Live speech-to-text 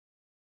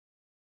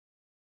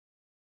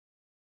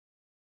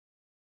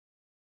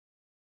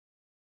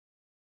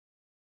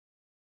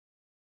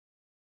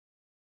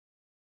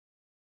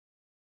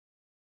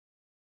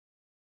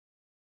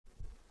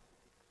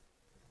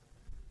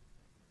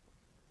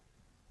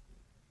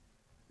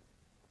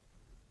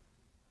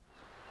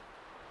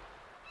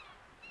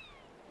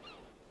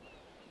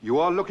You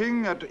are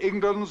looking at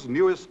England's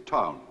newest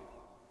town.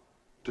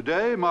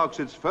 Today marks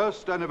its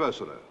first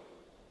anniversary.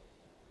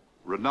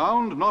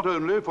 Renowned not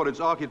only for its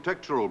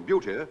architectural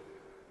beauty,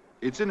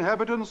 its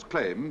inhabitants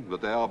claim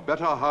that they are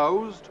better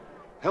housed,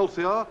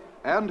 healthier,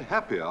 and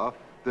happier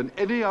than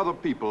any other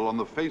people on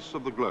the face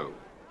of the globe.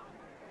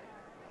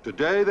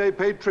 Today they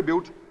pay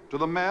tribute to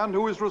the man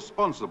who is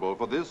responsible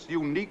for this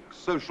unique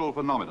social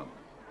phenomenon.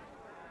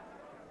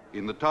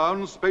 In the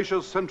town's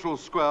spacious central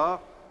square,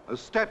 a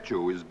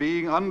statue is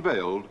being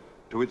unveiled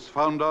to its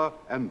founder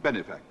and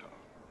benefactor.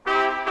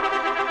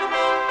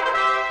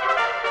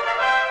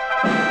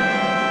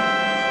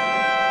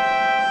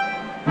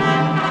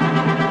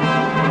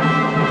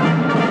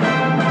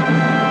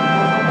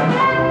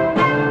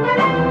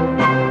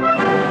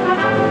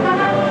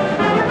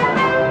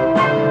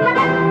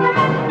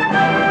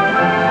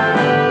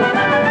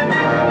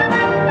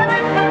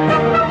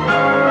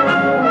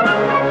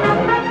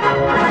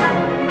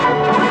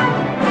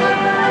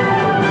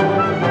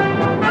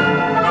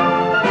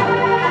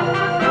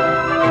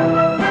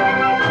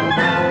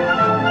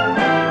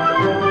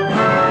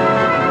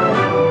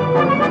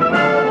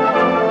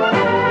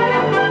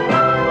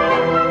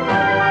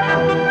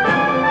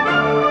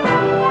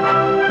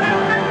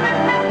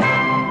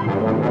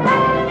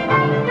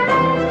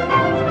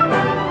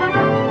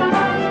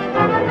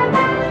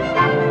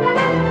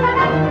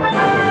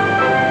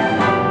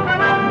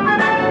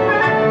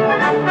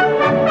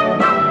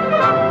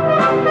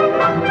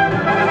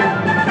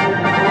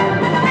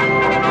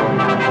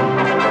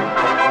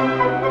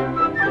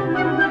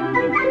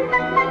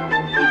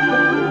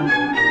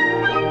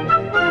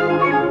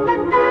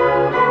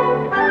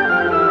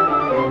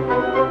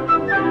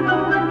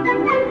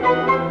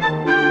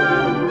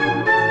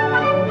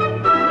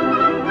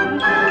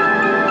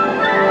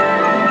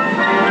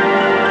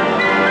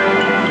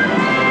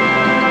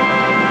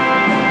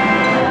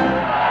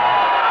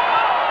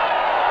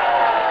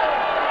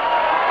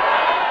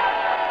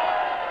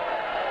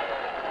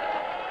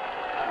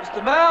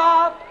 Mr.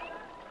 Mayor,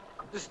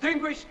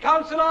 distinguished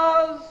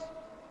councillors,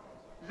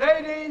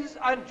 ladies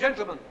and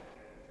gentlemen,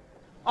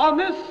 on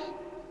this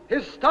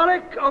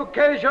historic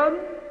occasion,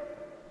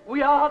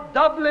 we are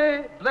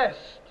doubly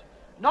blessed,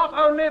 not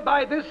only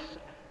by this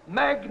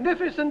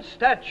magnificent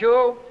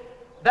statue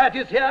that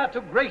is here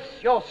to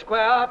grace your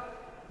square,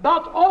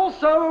 but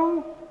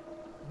also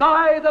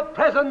by the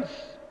presence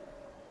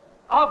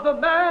of the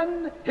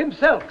man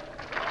himself.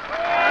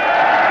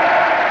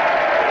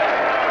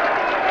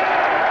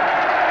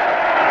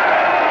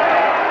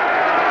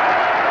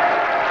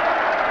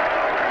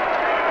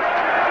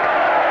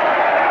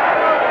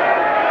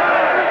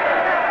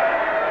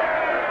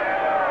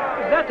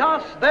 Let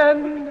us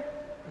then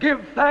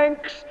give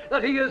thanks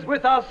that he is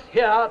with us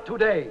here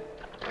today.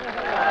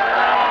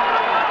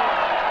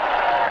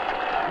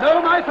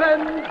 No, my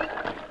friends,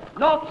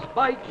 not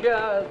by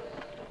cheers,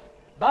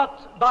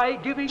 but by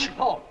giving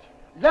thought.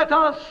 Let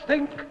us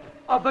think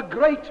of the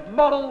great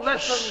moral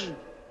lesson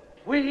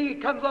we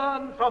can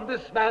learn from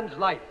this man's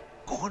life.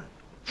 Go on.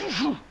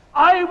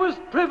 I was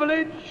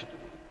privileged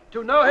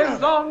to know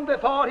him long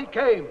before he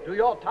came to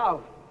your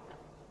town.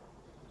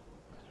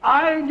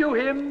 I knew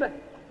him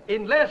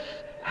in less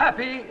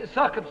happy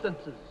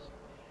circumstances.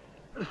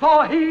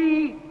 For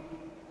he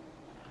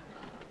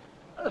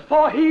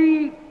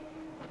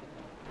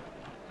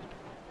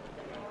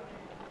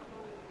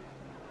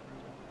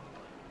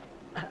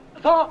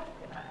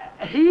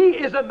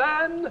is a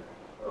man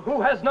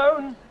who has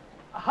known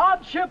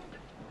hardship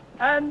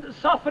and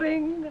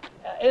suffering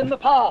in the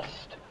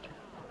past.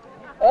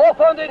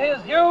 Orphaned in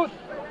his youth,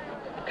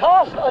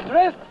 cast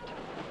adrift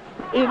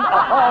in a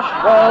harsh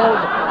world,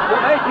 who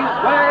made his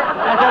way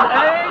at an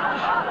age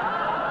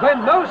when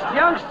most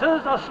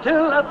youngsters are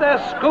still at their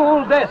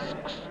school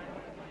desks.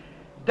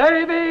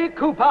 Davy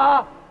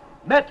Cooper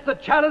met the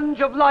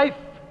challenge of life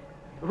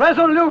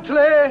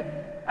resolutely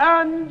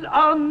and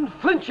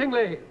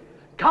unflinchingly.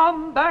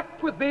 Come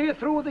back with me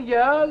through the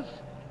years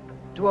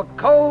to a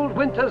cold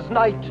winter's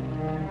night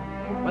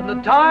when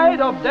the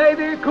tide of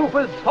Davy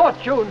Cooper's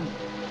fortune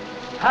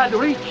had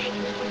reached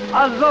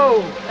a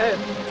low ebb.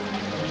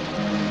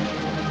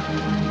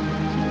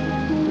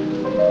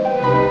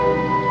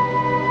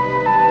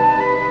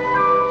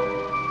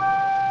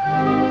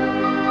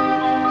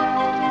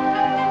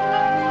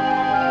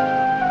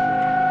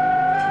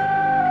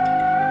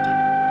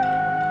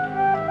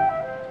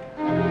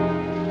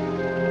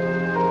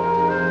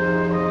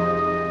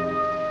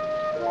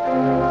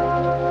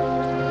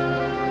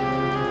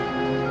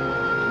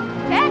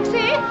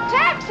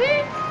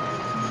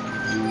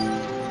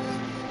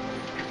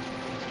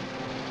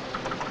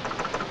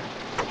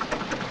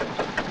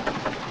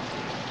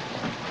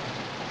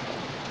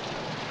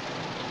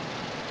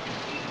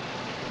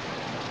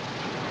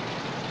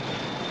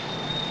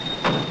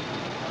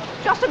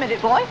 Just a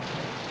minute, boy.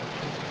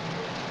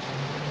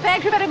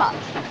 Thank you very much.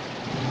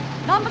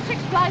 Number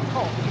 6, flight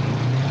 4.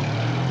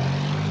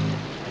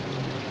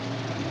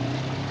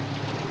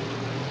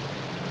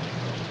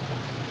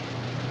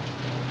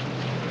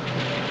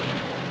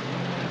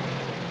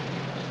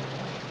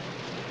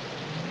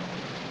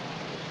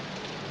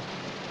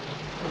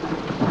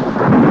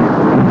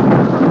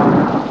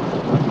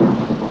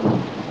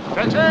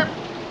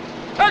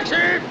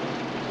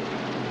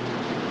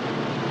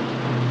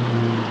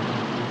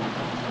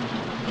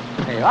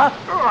 There you are.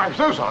 Oh, I'm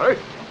so sorry.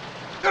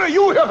 No,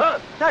 you here.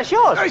 That's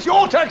yours. It's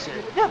your taxi.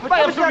 Yeah, but-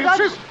 I absolutely but-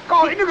 insist. Go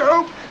on, in you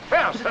go.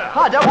 Yes, sir.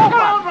 I don't want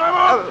Come on,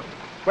 one. driver.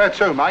 Where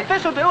to, mate?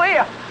 This'll do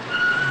here.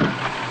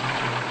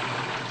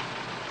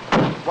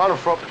 One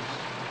of threepence.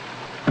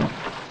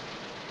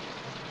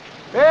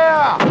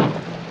 Yeah.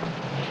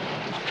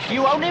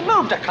 You only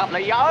moved a couple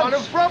of yards. One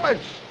of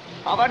threepence.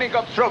 I've only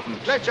got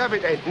threepence. Let's have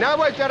it then. Now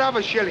where's that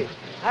other shilling?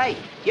 Hey,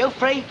 you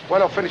free?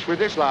 Well, I'll finish with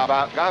this lab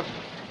out, Gov.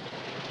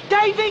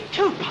 David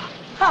Cooper.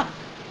 Huh.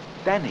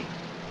 Danny.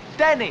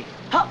 Danny.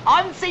 Huh, I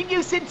haven't seen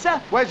you since,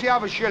 Where's the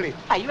other shilling?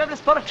 Hey, you having a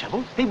spot of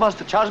trouble? He wants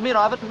to charge me and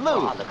I haven't moved.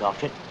 I'll look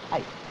after it.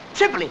 Hey,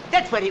 Tripoli.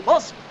 That's where it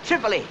was.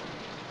 Tripoli.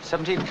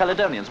 17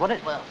 Caledonians,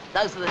 wasn't it? Well,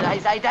 those are the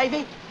days, eh,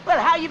 Davy? Well,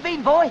 how you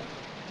been, boy?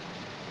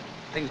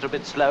 Things are a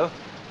bit slow.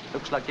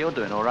 Looks like you're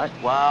doing all right.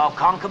 Well,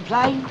 can't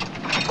complain.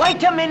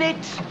 Wait a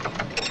minute.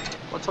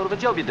 What sort of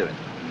a job you doing?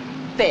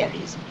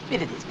 Varies.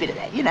 Bit of this, bit of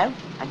that, you know.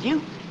 And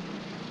you?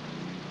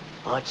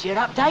 Oh, cheer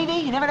up, Davy.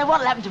 You never know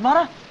what'll happen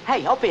tomorrow.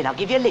 Hey, hop in. I'll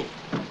give you a lift.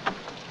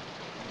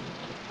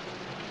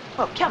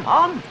 Well, come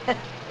on.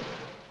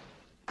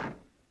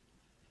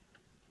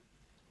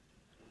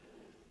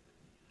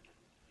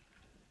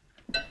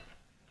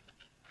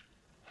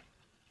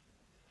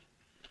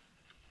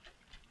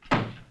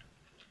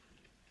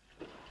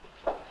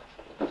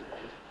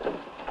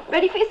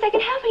 Ready for your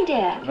second helping,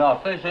 dear? No,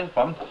 finish this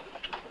one.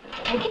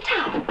 Take your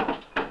time.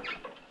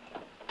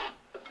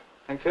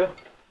 Thank you.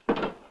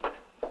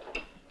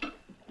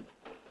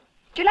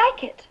 Do you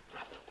like it?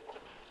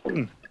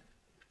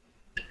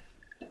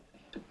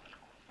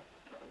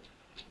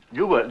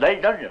 You work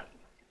late, don't you?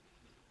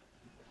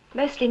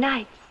 Mostly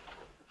nights.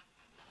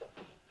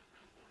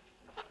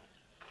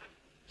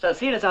 So,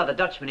 seeing as how the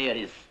Dutchman here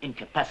is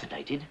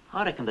incapacitated,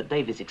 I reckon that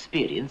Davy's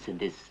experience in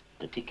this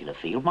particular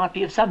field might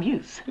be of some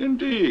use.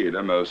 Indeed,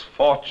 a most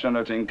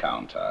fortunate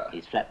encounter.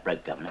 He's flat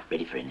broke, Governor,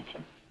 ready for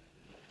anything.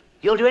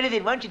 You'll do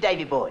anything, won't you,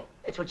 Davy boy?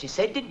 That's what you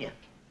said, didn't you?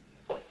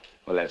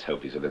 Well, let's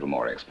hope he's a little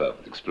more expert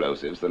with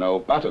explosives than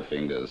old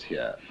Butterfingers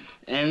here.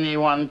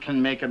 Anyone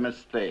can make a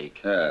mistake.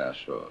 Yeah,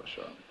 sure.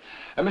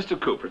 Mr.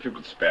 Cooper, if you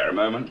could spare a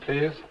moment,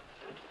 please.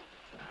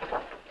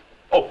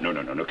 Oh,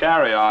 no,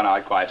 carry on, I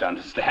quite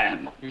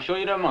understand. You sure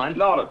you don't mind?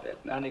 Not a bit,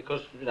 no. Only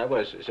because, you know, well,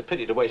 it's a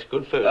pity to waste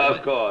good food.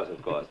 Of course.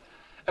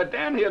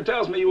 Dan here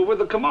tells me you were with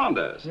the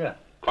commandos. Yeah.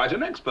 Quite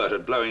an expert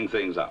at blowing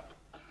things up.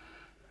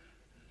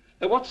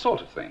 What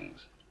sort of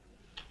things?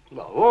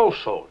 Well, all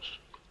sorts.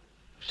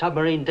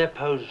 Submarine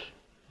depots,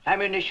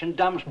 ammunition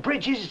dumps,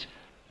 bridges.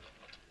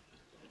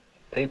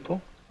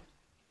 People.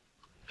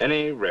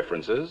 Any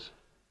references?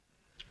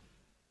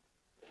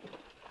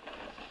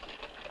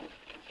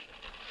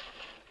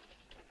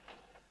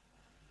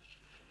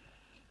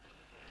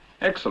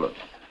 Excellent.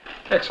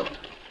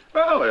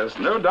 Well, there's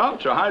no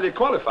doubt you're highly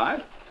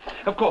qualified.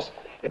 Of course,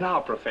 in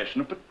our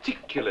profession, a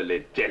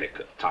particularly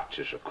delicate touch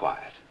is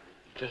required.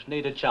 Just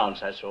need a chance,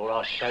 that's all.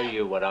 I'll show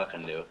you what I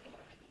can do.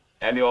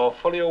 And you're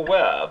fully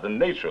aware of the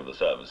nature of the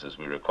services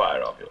we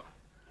require of you.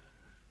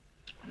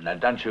 Now,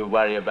 don't you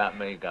worry about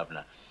me,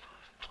 Governor.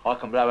 I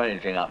can blow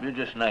anything up. You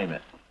just name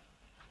it.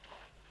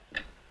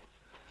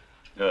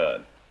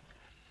 Good.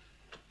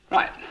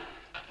 Right.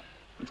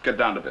 Let's get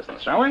down to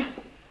business, shall we?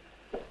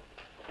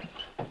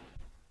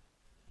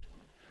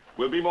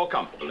 We'll be more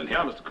comfortable in here,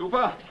 Mr.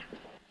 Cooper.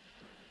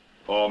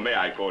 Or may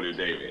I call you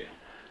Davy?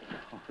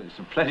 Oh, it's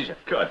a pleasure.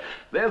 Good.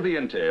 There's the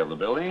interior of the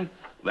building.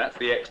 That's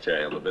the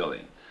exterior of the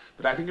building.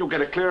 But I think you'll get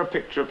a clearer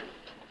picture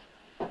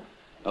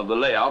of the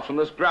layout from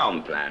this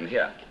ground plan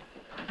here.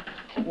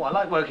 Oh, I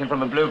like working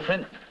from a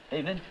blueprint.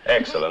 Evening.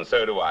 Excellent,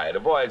 so do I. It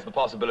avoids the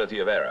possibility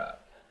of error.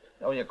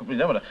 Oh, yeah, we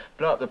don't want to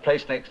blow up the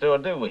place next door,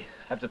 do we?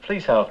 Have the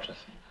police after us.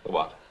 The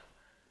what?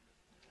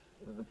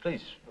 The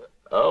police.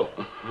 Oh.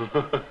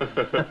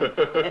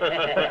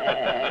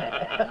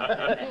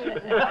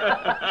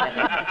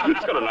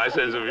 It's got a nice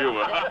sense of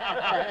humor.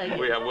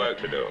 We have work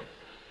to do.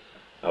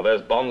 Now,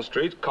 there's Bond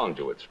Street,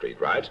 Conduit Street,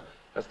 right?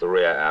 That's the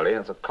rear alley.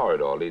 That's a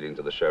corridor leading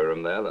to the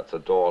showroom there. That's a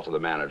door to the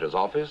manager's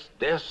office,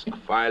 desk,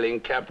 filing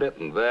cabinet,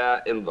 and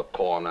there in the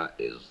corner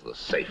is the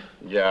safe.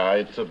 Yeah,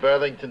 it's a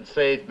Burlington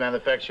safe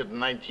manufactured in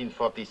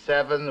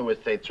 1947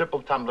 with a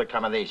triple tumbler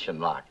combination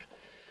lock.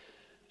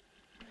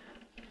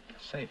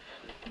 Safe.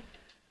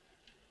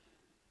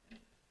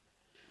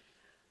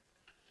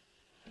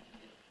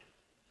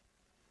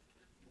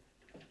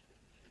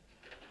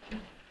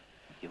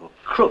 You're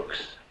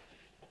crooks.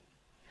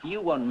 You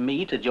want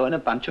me to join a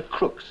bunch of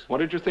crooks? What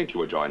did you think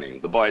you were joining?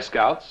 The Boy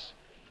Scouts?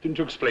 Didn't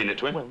you explain it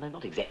to him? Well, no,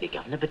 not exactly,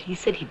 Governor, but he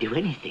said he'd do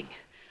anything.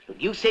 Look,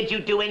 you said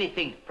you'd do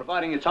anything.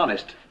 Providing it's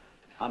honest.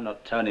 I'm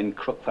not turning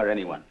crook for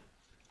anyone.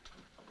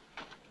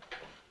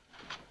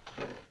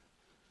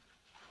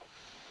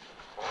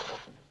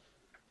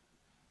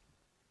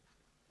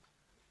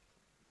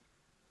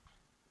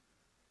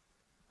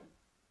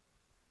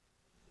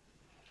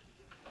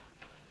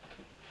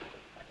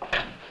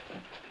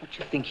 What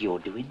you think you're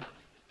doing?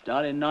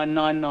 Dialing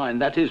 999,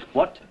 that is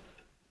what?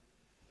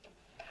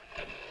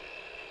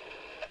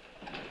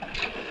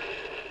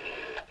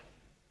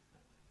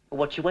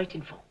 What you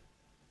waiting for?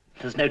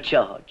 There's no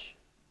charge.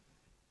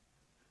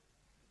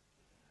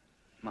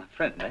 My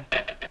friend, eh?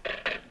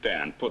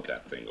 Dan, put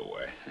that thing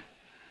away.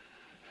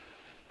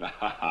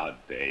 Ah,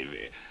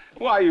 Davy,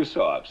 why are you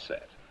so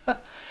upset?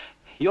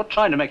 You're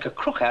trying to make a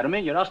crook out of me,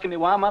 and you're asking me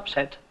why I'm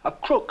upset. A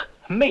crook?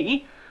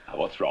 Me? Now,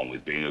 what's wrong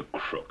with being a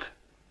crook?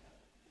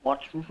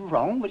 What's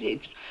wrong with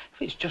it?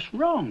 It's just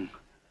wrong.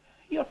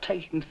 You're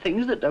taking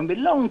things that don't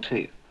belong to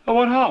you. Well,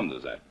 what harm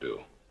does that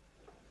do?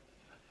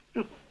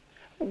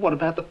 What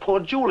about the poor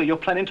jeweler you're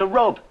planning to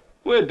rob?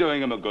 We're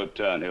doing him a good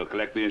turn. He'll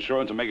collect the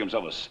insurance and make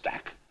himself a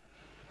stack.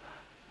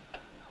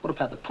 What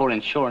about the poor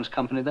insurance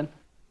company, then?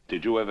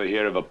 Did you ever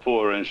hear of a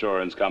poor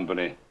insurance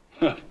company?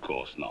 Of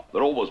course not.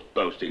 They're always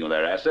boasting of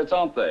their assets,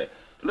 aren't they?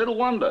 Little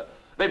wonder.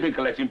 They've been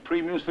collecting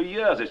premiums for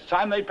years. It's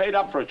time they paid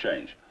up for a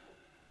change.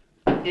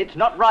 It's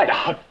not right.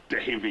 Oh,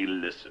 Davy,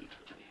 listen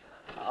to me.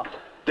 Oh.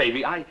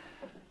 Davy, I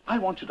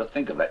want you to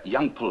think of that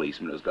young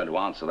policeman who's going to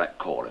answer that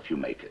call if you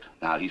make it.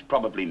 Now, he's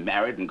probably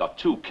married and got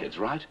 2 kids,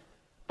 right?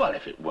 Well,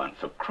 if it weren't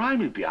for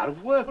crime, he'd be out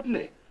of work, wouldn't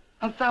he?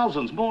 And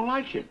thousands more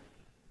like him.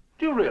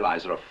 Do you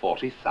realize there are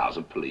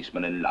 40,000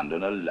 policemen in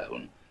London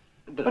alone?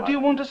 But do you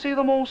want to see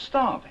them all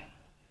starving?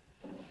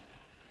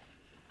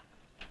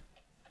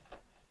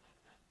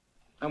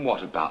 And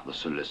what about the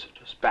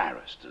solicitors,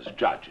 barristers,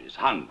 judges,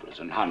 hundreds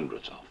and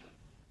hundreds of them?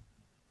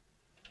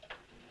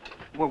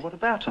 Well, what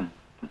about them?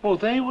 Well,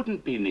 they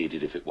wouldn't be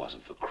needed if it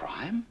wasn't for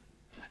crime.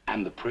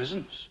 And the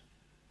prisons.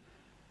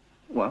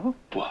 Well?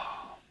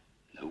 Well,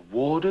 no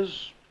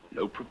warders,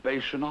 no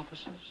probation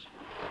officers.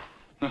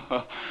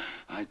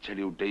 I tell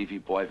you, Davy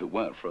boy, if it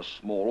weren't for a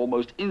small,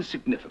 almost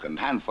insignificant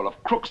handful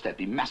of crooks, there'd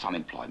be mass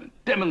unemployment,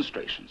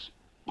 demonstrations.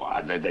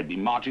 Well, they'd be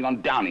marching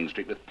on Downing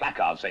Street with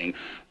placards saying,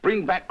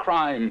 "Bring back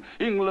crime,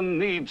 England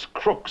needs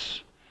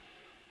crooks."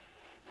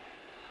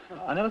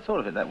 I never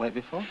thought of it that way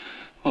before.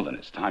 Well, then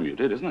it's time you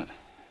did, isn't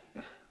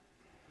it?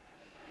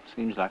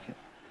 Seems like it.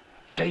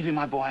 Davy,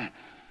 my boy,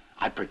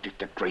 I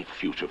predict a great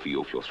future for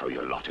you if you'll throw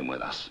your lot in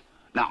with us.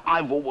 Now,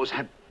 I've always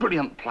had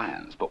brilliant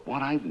plans, but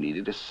what I've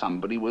needed is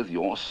somebody with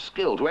your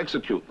skill to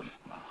execute them.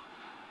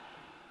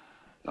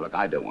 Now, look,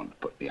 I don't want to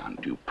put the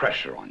undue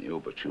pressure on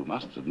you, but you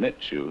must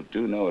admit you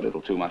do know a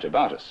little too much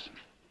about us.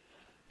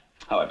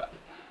 However,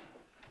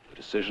 the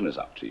decision is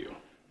up to you.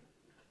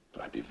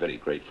 But I'd be very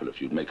grateful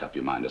if you'd make up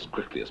your mind as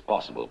quickly as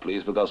possible,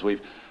 please, because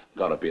we've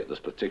got to be at this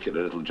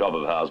particular little job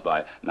of ours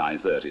by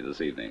 9:30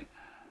 this evening.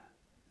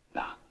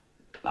 Now,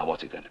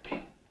 what's it going to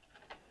be?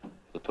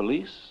 The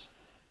police?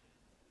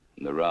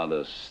 The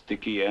rather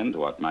sticky end to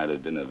what might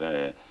have been a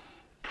very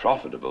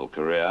profitable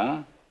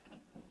career?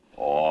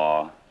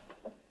 Or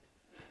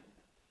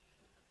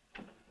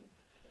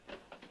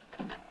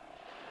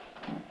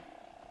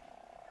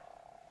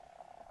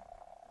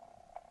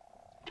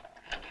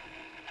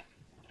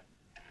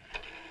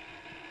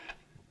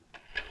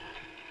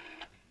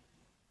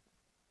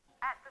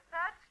at the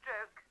 3rd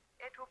stroke,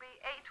 it will be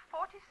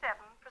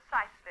 8:47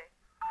 precisely.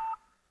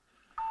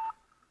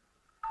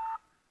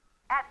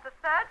 At the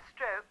 3rd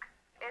stroke,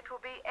 it will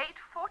be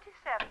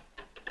 8:47.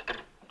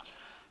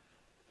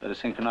 Better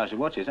synchronize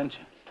your watches, haven't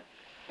you?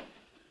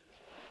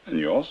 And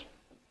yours?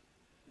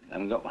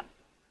 Haven't got one.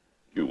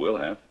 You will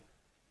have.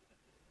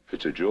 If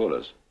it's a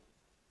jeweler's.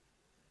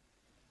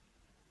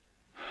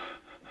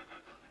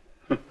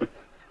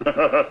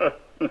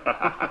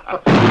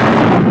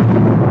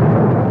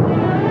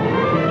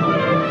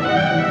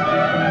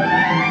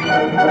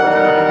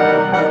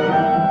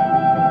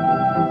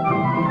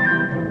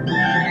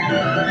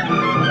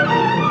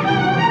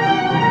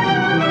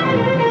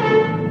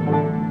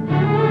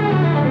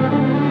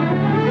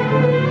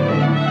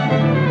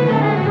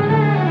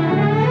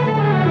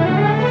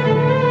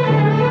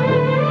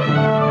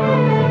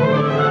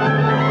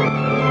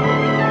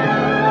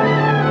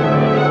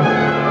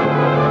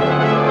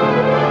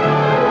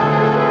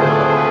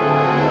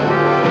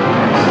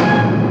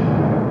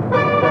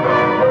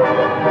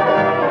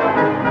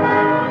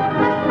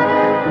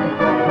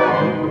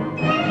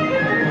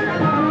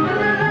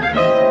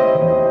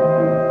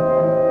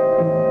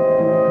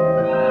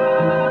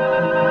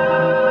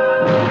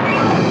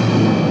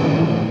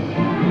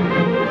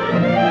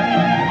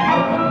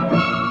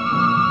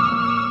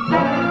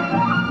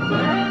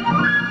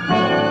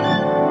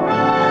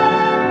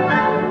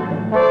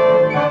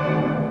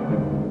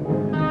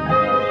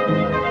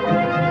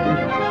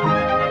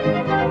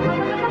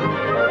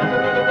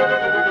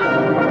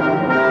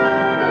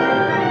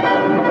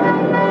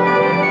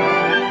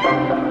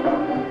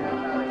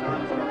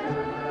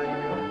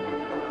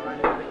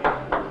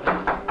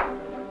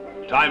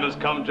 Time has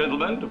come,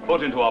 gentlemen, to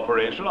put into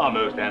operation our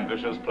most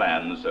ambitious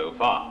plans so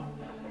far.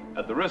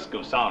 At the risk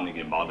of sounding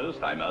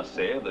immodest, I must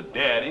say the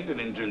daring and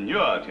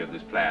ingenuity of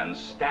this plan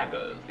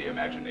staggers the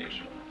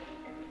imagination.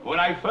 When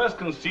I first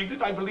conceived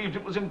it, I believed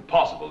it was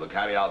impossible to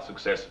carry out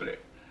successfully.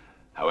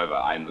 However,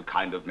 I'm the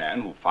kind of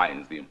man who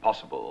finds the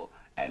impossible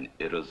an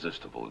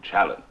irresistible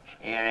challenge.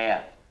 Here,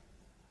 here.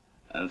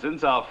 And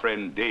since our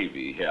friend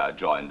Davy here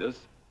joined us,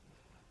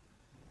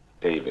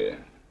 Davy,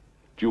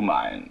 do you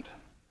mind?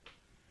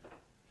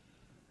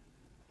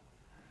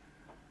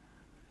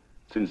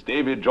 Since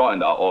David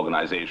joined our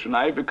organization,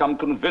 I've become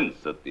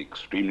convinced that the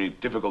extremely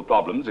difficult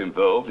problems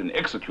involved in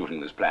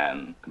executing this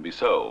plan can be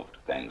solved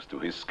thanks to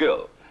his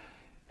skill.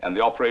 And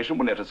the operation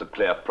will net us a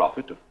clear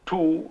profit of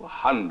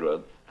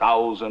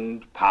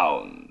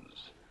 £200,000.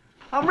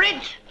 I'm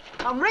rich!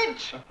 I'm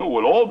rich!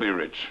 We'll all be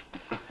rich.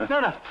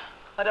 No,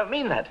 I don't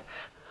mean that.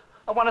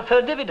 I want a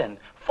third dividend.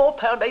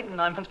 £4, 8 and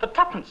 9 for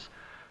twopence.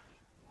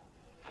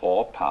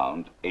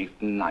 £4, 8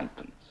 and 9.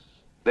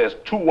 There's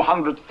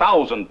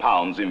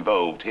 £200,000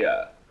 involved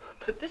here.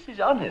 But this is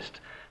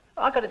honest.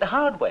 I got it the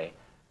hard way.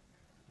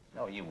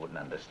 No, you wouldn't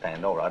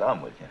understand. All right,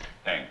 I'm with you.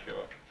 Thank you.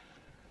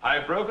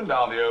 I've broken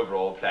down the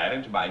overall plan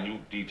into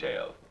minute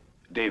detail.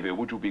 Davy,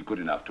 would you be good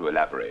enough to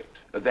elaborate?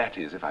 That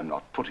is, if I'm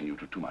not putting you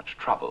to too much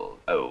trouble,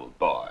 old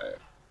boy.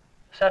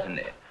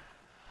 Certainly,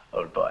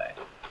 old boy.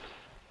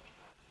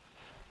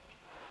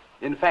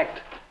 In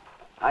fact,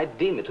 I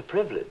deem it a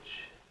privilege.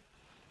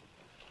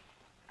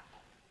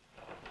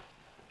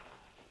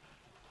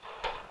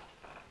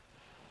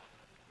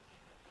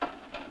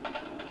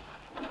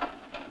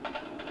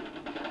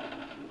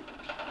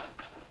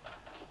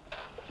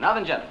 Now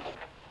then, gentlemen,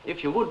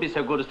 if you would be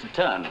so good as to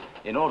turn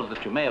in order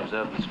that you may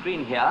observe the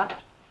screen here.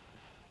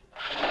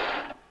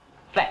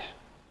 Flash.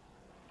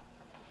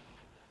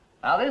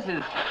 Now this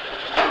is...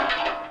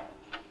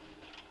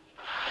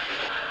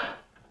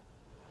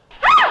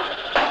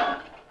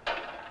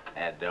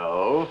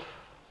 Adolf.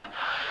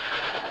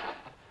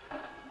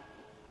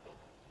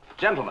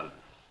 Gentlemen,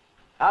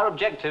 our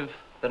objective,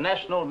 the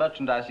National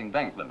Merchandising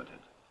Bank Limited.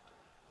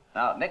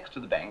 Now, next to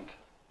the bank...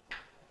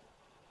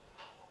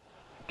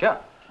 Sure.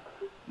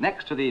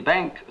 Next to the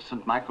bank,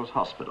 St. Michael's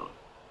Hospital.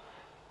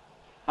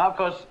 Now, of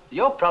course,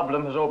 your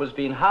problem has always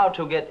been how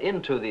to get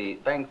into the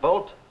bank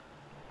vault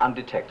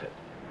undetected.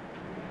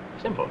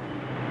 Simple.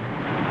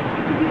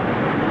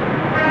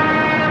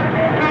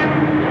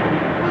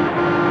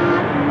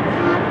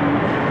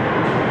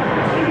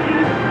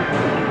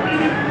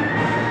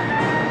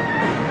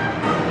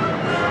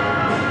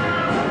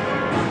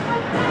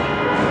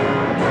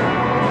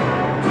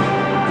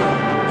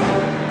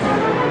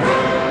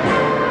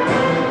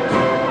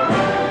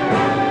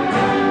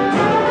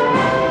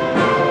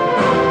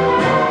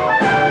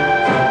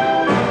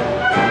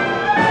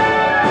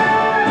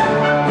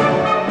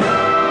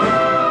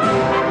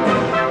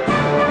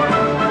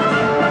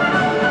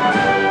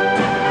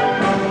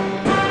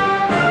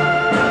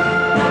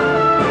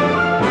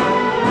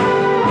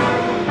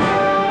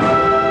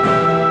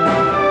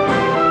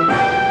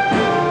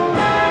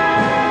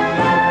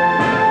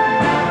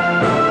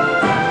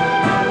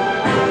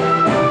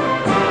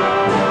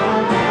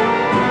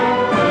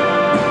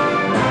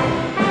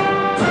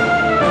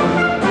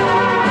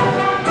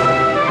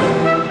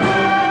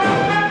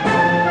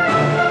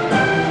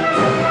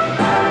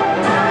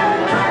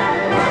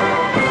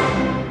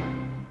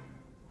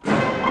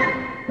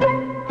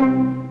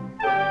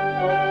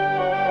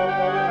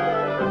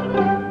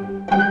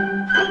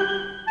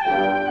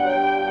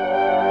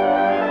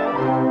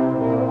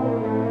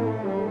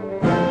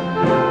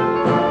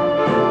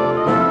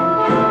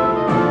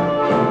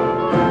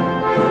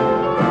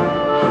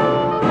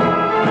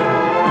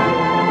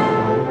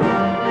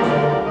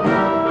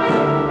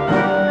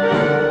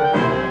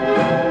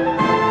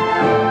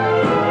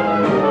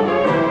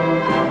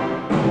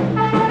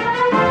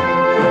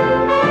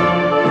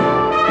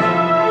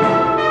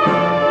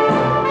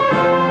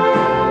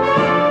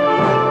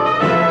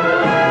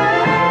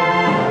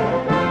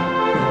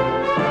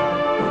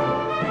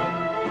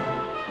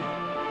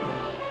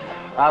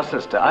 Our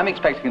sister, I'm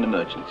expecting an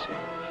emergency.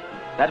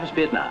 That must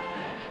be it now.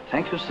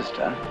 Thank you,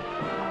 sister.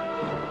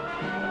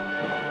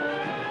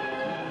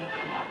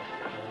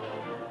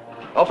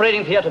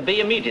 Operating theatre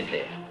B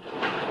immediately.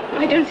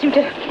 I don't seem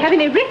to have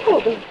any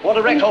record of... What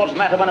do records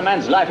matter when a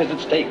man's life is at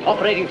stake?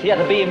 Operating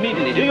theatre B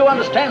immediately. Do you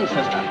understand,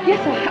 sister?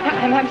 Yes, sir.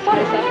 I'm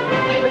sorry, sir.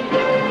 I really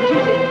didn't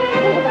use it.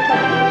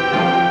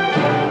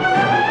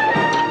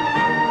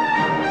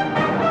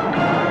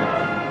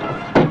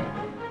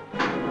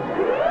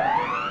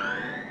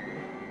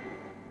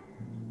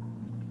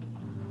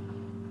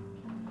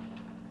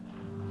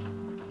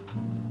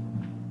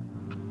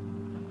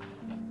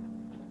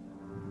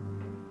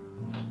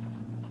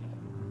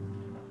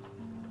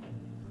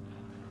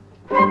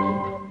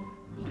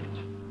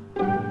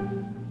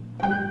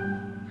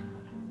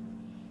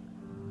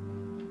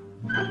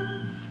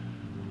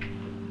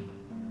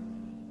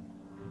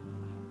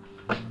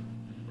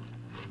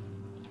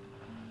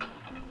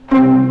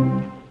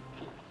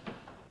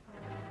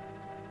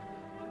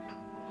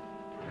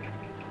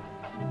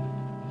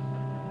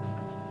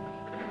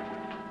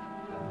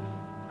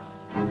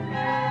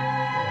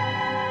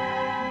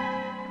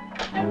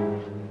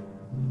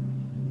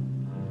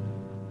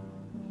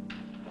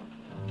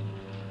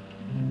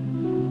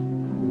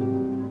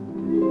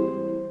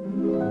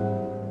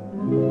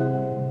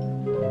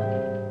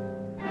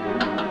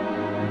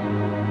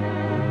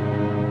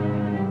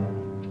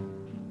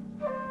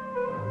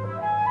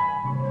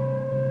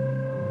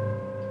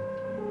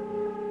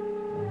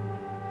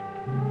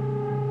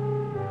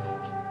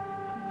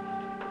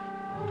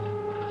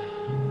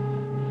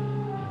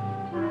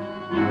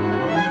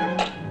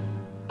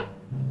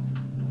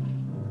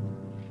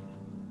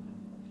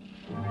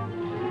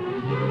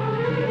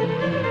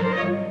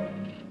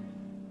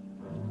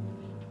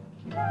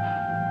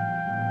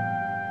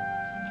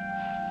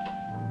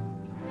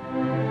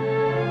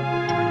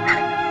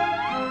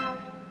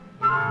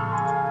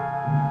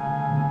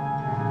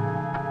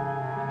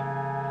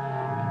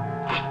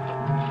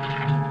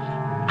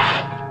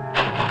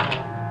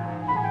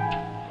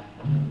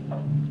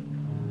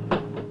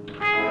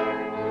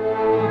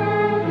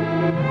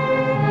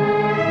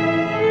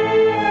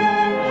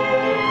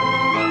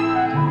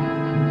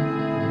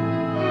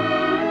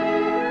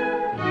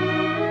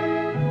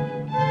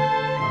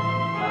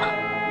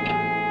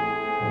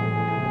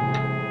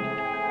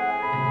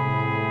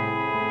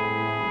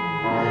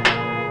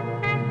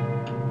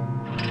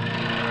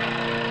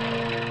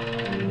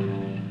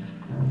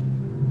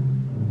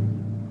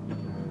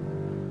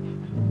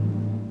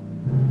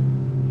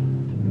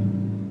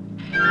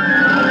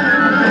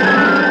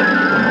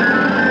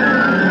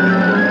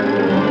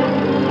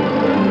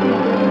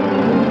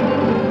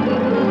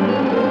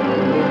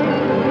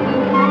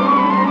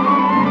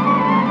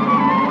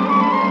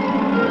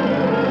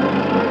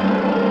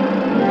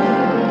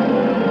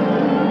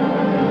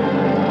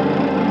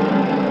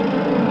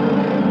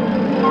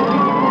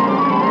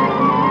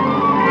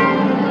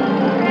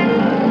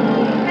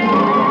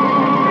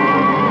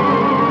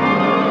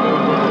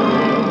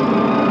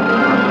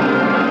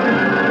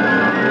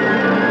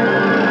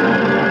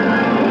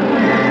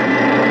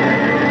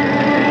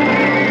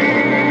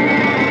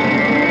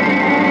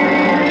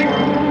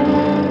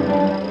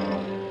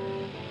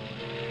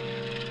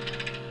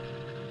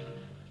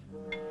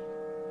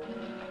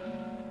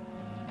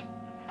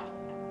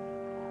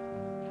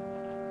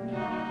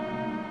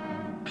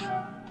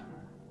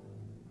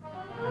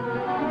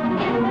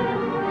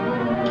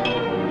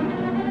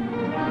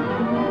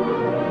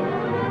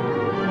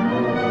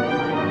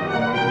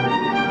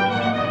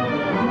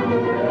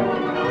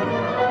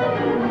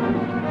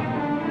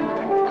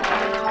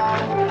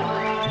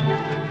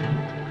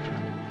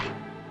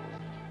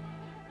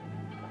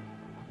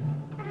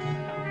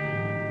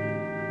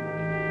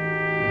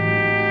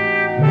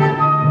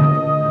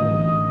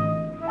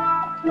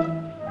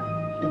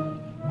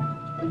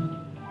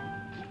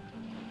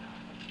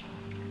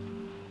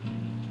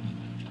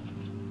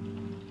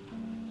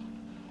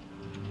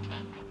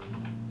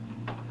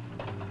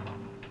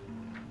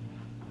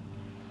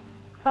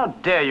 How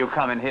dare you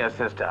come in here,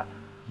 sister?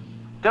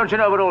 Don't you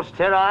know we're all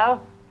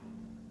sterile?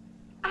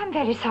 I'm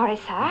very sorry,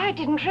 sir. I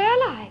didn't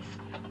realize.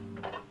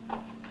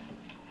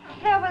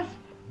 There was...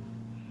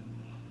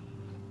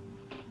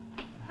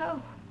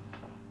 Oh.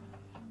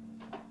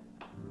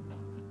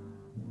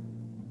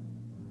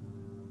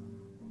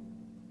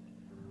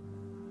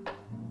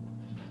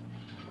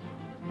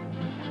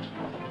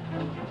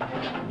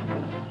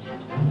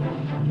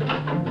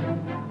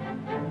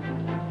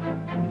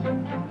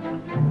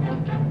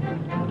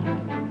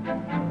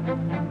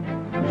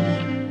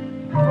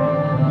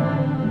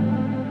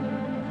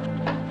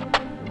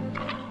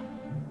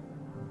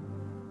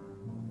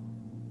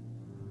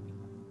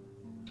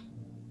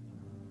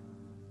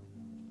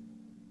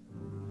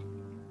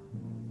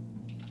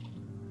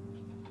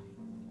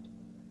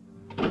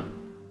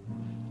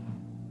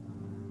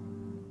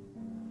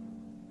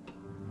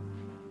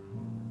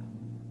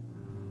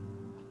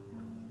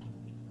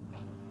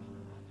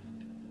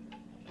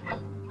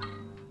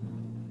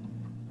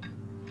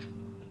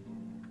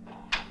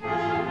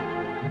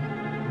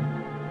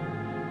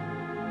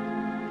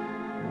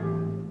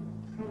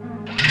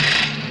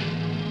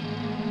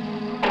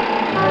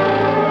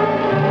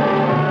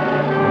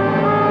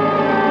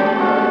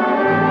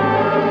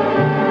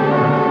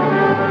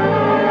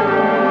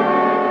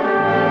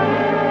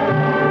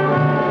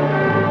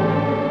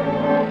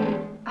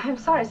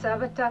 Sorry, sir,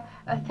 but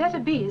Theatre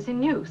B is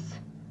in use.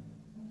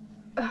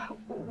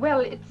 Well,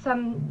 it's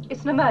an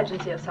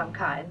emergency of some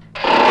kind.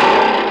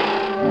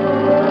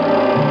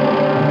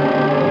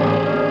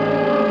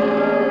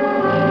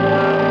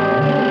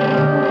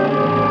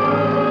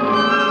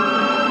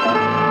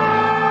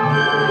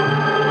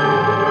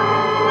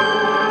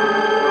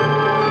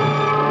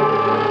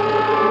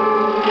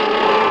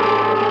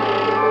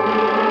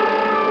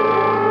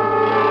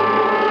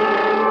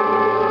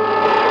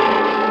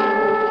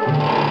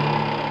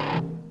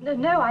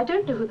 No, I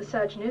don't know who the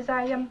surgeon is.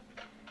 I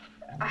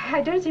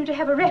don't seem to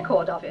have a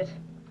record of it.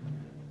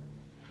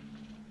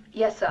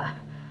 Yes, sir.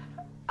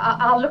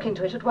 I'll look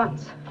into it at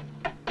once.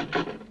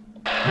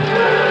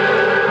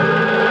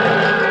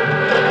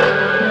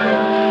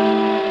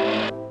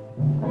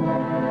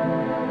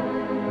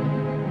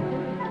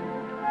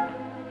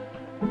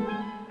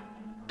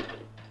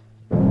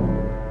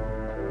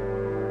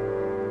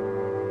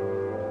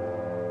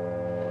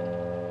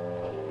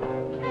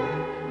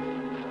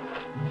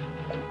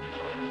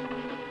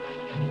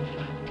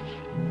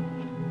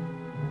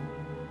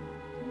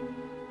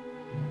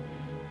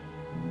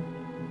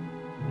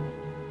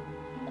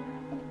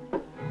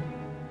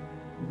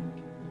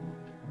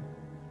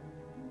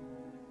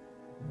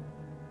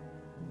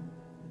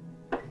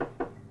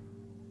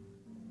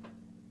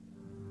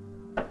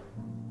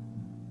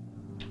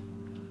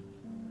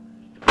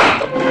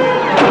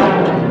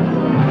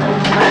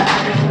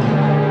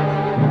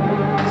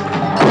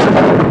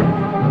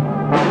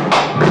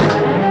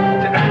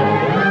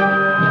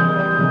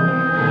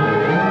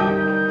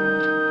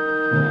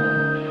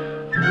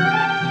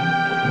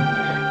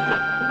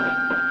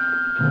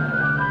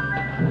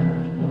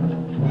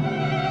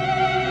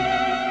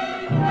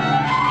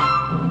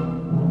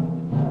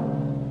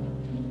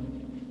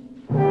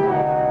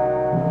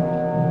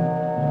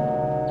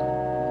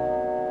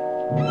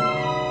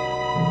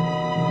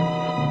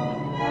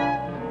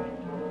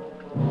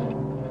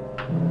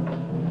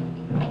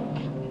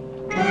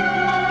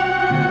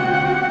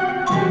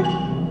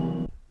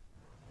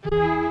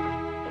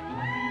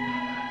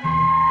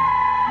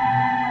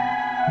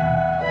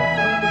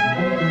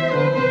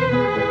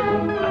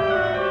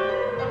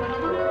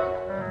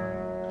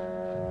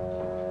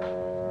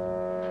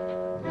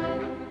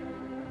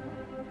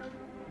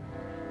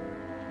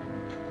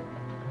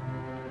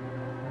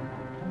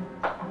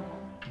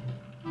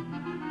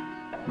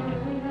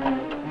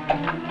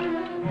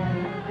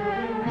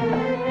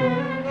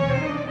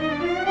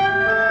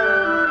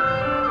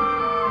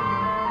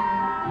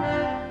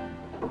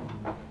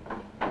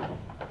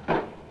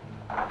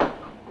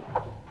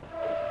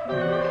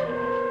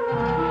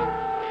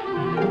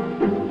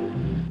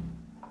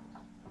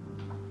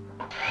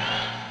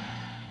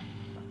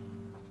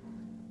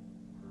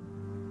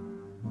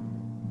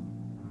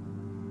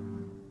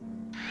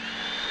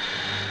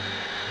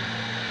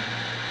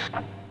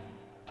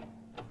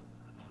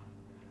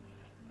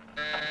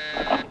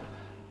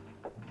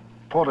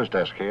 Porter's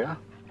desk here.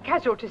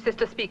 Casualty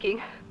sister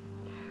speaking.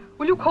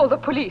 Will you call the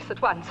police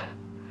at once?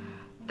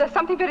 There's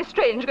something very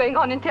strange going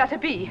on in Theatre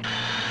B.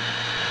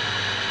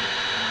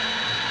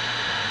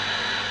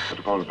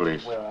 To call the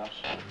police.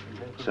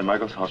 St.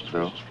 Michael's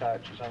Hospital.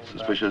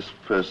 Suspicious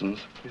persons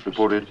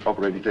reported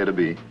operating Theatre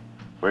B.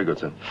 Very good,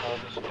 sir.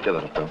 Get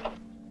that up, Phil.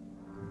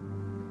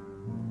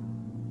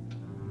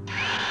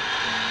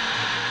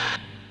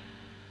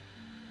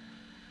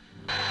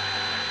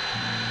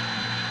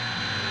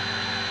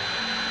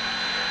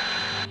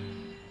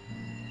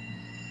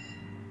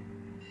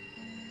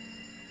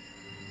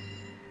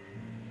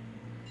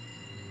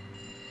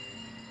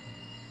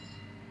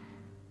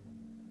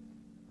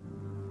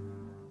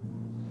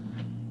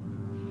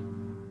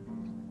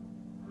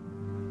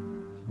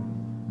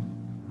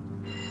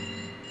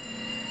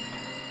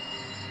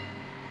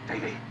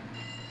 Davy!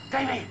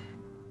 Davy!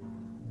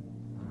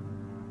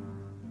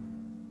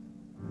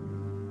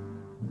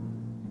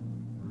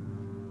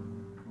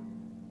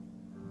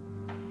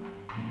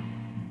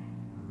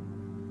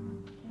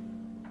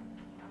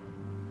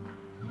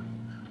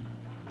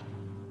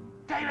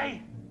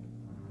 Davy!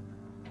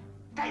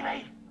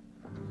 Davy!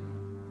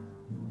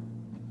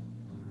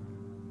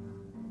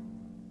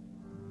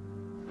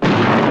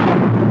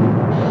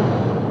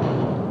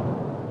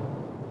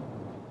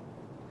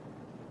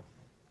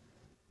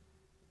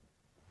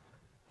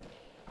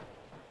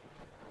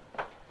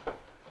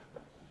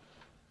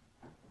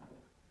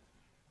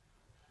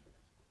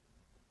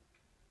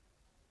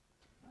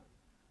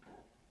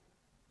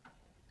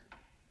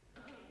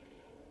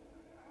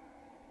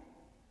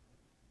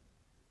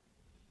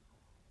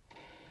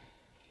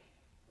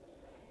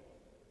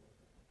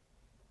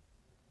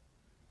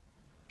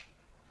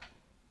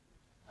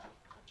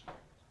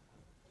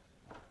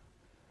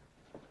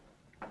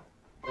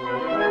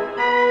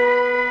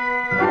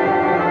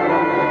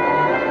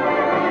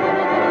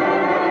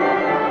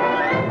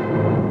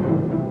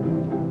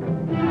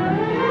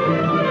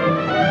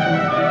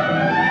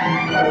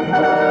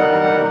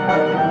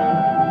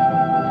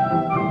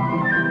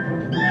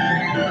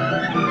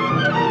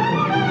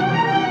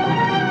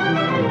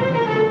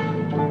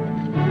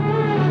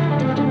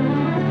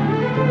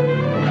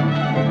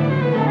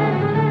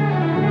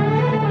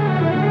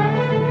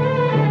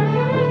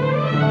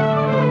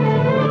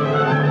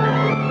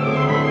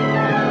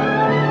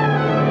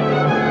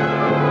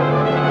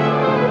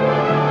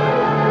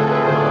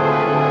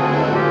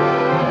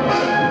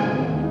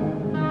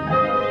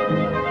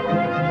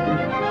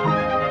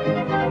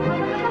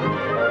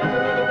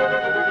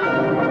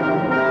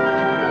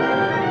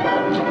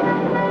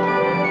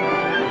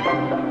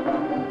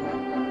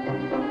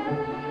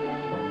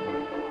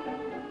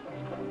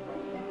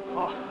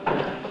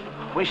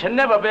 We shall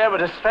never be able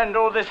to spend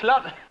all this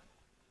lot.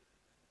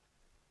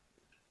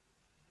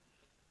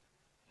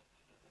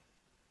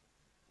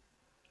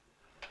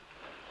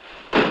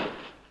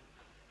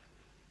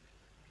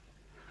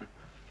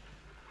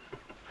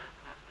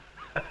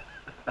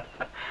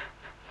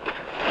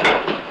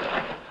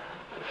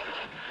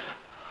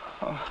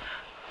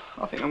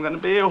 I think I'm going to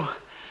be ill.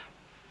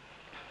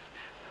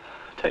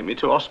 Take me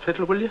to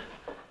hospital, will you?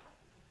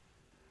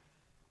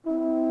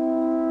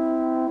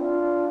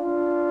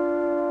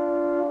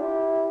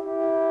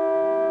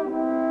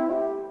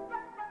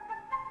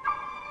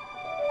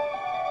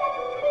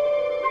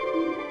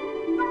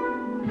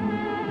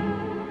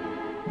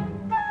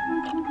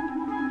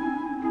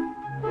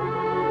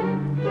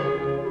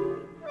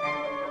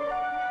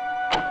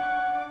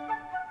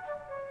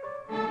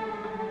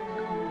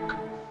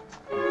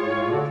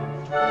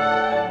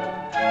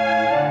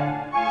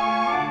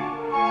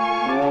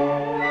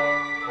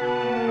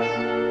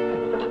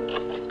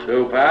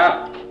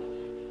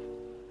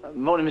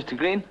 Morning, Mr.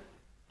 Green.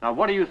 Now,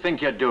 what do you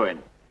think you're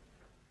doing?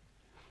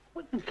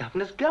 What in the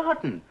Governor's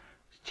garden?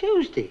 It's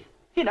Tuesday.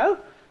 You know,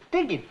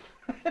 digging.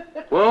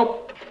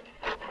 Whoop.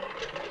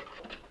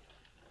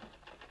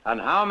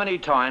 And how many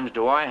times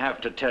do I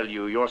have to tell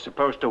you you're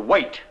supposed to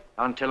wait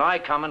until I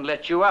come and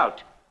let you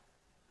out?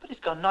 But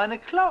it's gone 9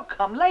 o'clock.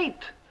 I'm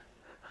late.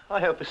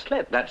 I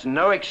overslept. That's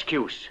no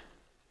excuse.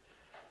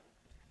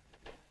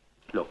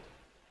 Look,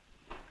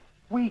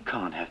 we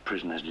can't have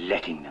prisoners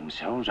letting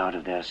themselves out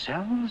of their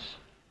cells.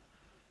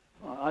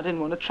 I didn't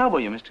want to trouble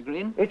you, Mr.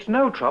 Green. It's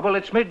no trouble,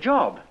 it's my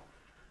job.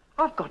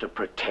 I've got to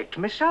protect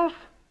myself.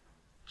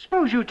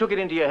 Suppose you took it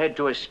into your head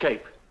to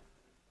escape.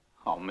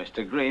 Oh,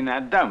 Mr. Green, now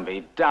don't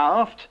be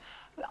daft.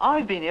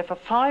 I've been here for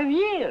 5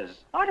 years.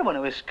 I don't want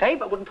to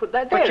escape. I wouldn't put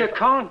that there. But you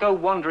can't go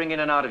wandering in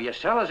and out of your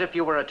cell as if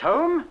you were at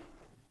home.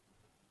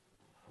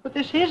 But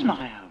this is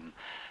my home.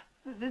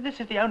 This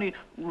is the only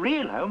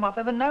real home I've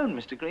ever known,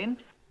 Mr. Green.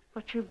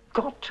 But you've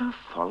got to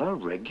follow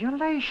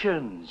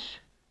regulations.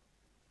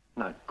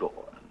 Now, go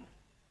on.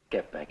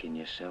 Get back in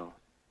your cell.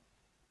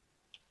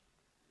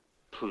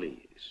 Please.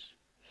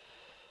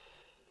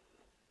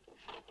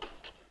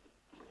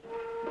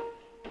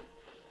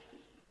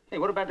 Hey,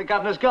 what about the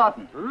Governor's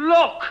garden?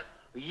 Look!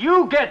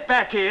 You get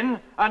back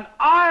in, and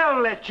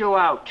I'll let you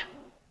out.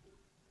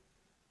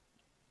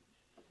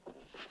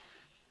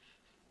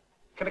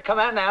 Can I come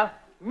out now?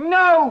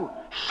 No!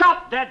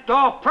 Shut that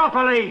door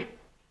properly!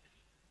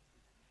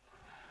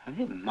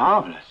 Isn't it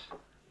marvelous?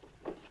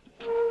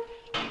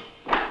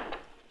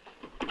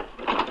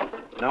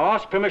 Now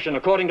ask permission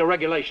according to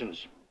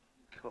regulations.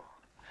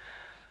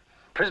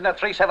 Prisoner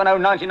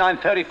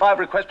 370-9935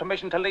 requests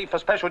permission to leave for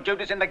special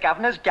duties in the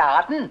governor's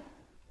garden.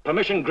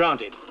 Permission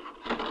granted.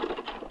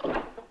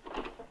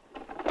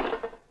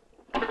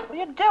 What are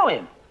you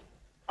doing?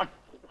 I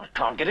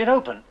can't get it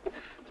open.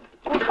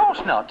 Of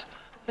course not.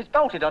 It's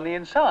bolted on the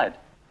inside.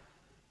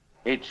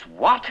 It's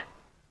what?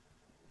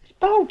 It's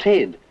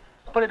bolted.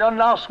 I put it on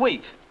last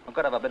week. I've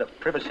got to have a bit of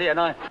privacy, and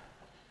I...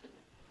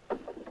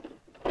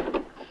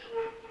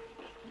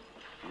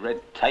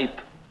 Red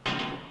tape.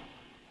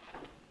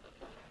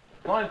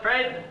 Morning,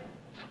 Fred.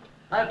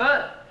 Hi,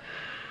 Bert.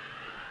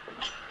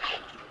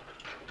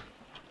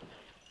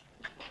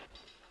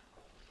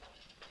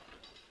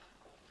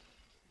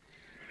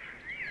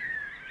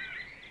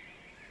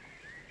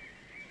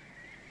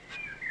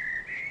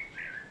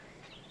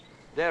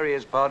 There he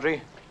is,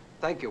 Padre.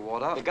 Thank you,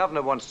 Warder. The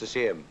governor wants to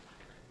see him.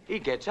 He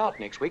gets out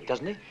next week,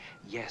 doesn't he?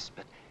 Yes,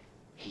 but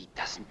he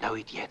doesn't know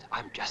it yet.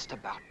 I'm just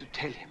about to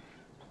tell him.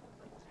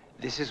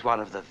 This is one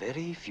of the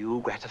very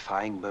few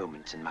gratifying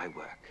moments in my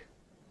work.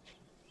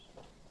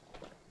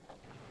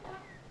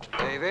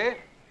 Davy?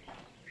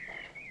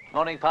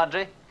 Morning,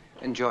 Padre.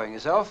 Enjoying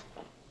yourself?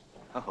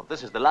 Oh,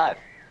 this is the life.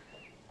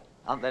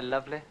 Aren't they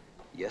lovely?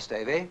 Yes,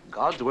 Davy.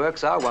 God's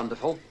works are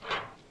wonderful.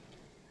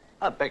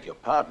 I beg your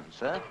pardon,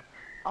 sir.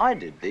 I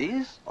did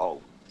these.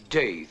 Oh,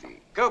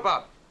 Davy.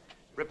 Cooper,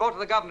 report to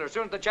the governor as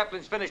soon as the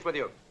chaplain's finished with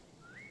you.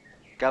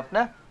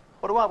 Governor?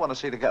 What do I want to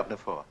see the governor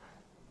for?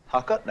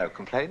 I've got no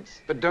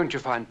complaints. But don't you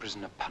find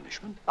prison a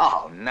punishment?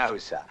 Oh, no,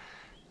 sir.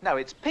 No,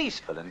 it's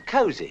peaceful and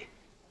cosy.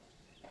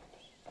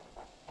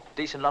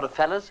 Decent lot of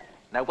fellas.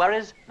 No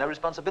worries, no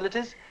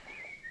responsibilities.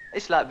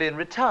 It's like being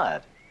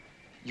retired.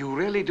 You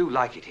really do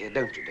like it here,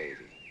 don't you,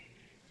 Davy?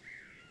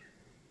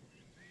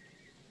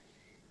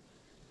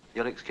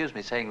 You'll excuse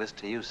me saying this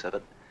to you, sir,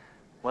 but,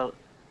 well,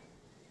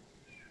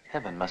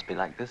 heaven must be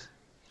like this.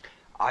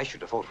 I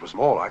should have thought it was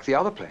more like the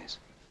other place.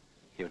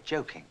 You're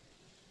joking.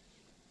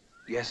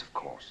 Yes, of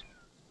course.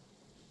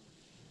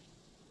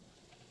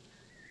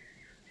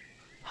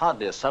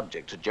 Hardly a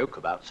subject to joke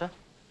about, sir.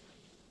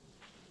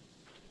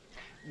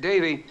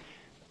 Davy,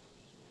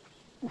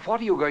 what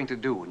are you going to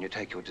do when you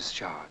take your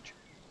discharge?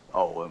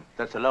 Oh,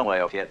 that's a long way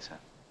off yet, sir.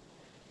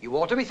 You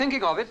ought to be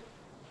thinking of it.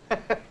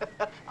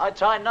 I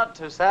try not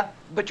to, sir.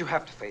 But you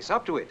have to face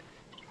up to it.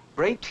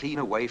 Break clean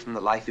away from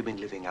the life you've been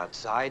living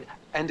outside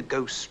and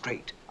go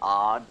straight.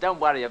 Ah, don't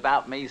worry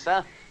about me,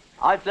 sir.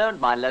 I've learned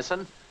my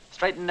lesson.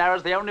 Straight and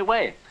narrow's the only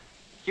way.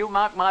 You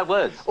mark my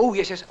words. Oh,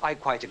 yes, yes, I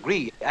quite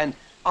agree. And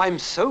I'm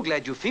so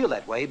glad you feel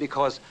that way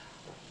because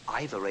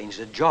I've arranged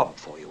a job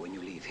for you when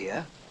you leave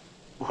here.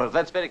 Well,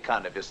 that's very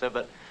kind of you, sir,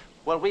 but,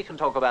 well, we can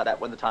talk about that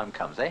when the time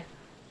comes, eh?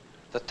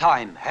 The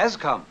time has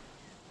come.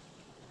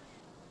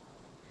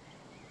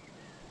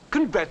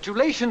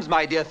 Congratulations,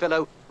 my dear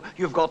fellow.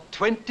 You've got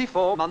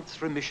 24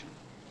 months remission.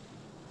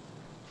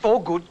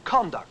 For good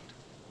conduct.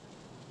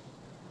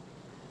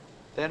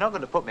 They're not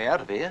going to put me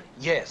out of here.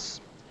 Yes.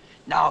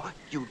 Now,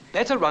 you'd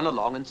better run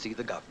along and see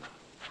the governor.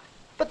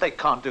 But they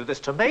can't do this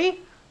to me.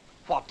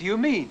 What do you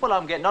mean? Well,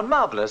 I'm getting on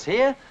marvellous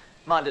here.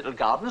 My little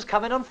garden's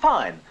coming on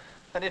fine.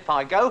 And if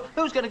I go,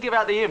 who's going to give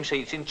out the hymn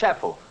sheets in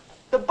chapel?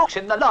 The books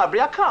in the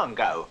library, I can't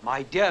go.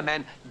 My dear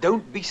man,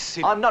 don't be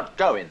silly. I'm not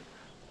going.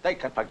 They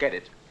can forget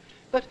it.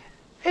 But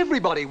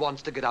everybody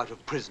wants to get out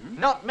of prison.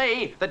 Not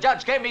me. The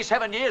judge gave me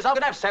 7 years. I'm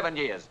going to have 7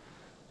 years.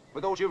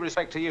 With all due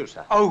respect to you,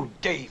 sir. Oh,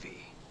 Davy.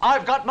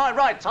 I've got my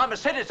rights. I'm a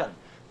citizen.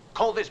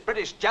 Call this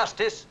British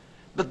justice.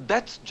 But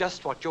that's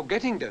just what you're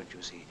getting, don't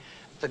you see?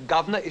 The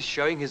governor is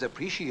showing his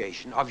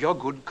appreciation of your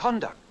good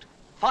conduct.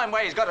 Fine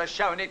way he's got us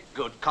showing it.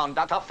 Good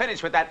conduct. I'll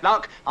finish with that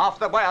lark.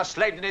 After the way I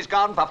slaved in his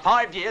garden for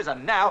 5 years,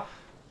 and now...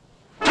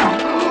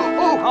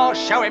 Oh, I'll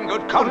show him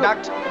good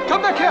conduct.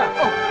 Come back here.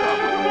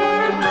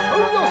 Oh,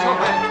 you're so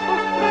bad.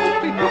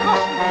 You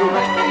mustn't do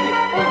that.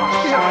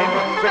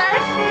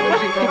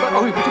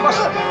 Oh, you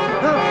mustn't.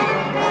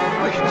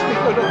 Gracious me,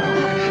 no.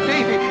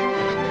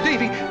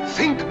 Davy,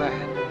 think,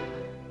 man.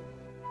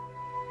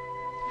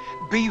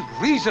 Be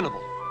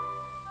reasonable.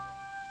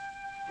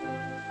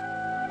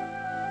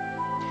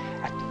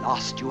 At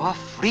last you are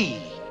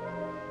free.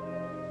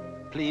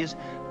 Please,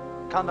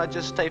 can't I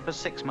just stay for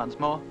 6 months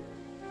more?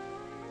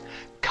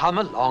 Come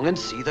along and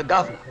see the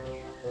governor.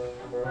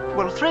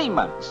 Well, 3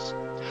 months.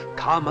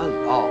 Come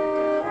along.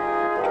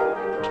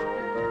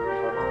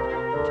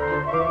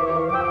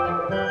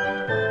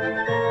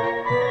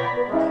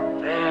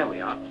 There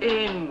we are.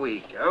 In we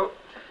go.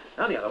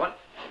 Now the other one.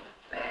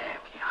 There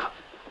we are.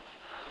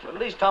 Well, at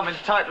least I'm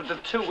entitled to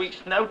 2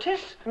 weeks'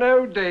 notice.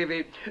 No,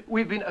 Davy.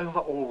 We've been over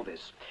all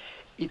this.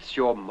 It's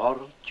your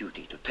moral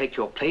duty to take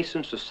your place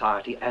in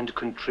society and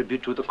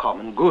contribute to the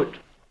common good.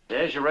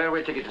 There's your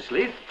railway ticket to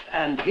Sleeth.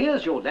 And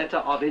here's your letter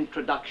of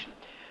introduction.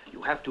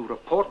 You have to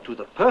report to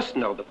the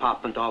personnel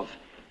department of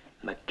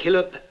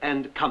McKillop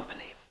and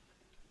Company.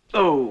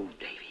 Oh,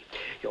 Davy,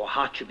 your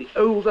heart should be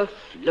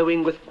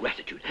overflowing with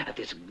gratitude at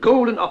this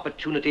golden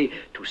opportunity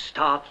to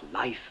start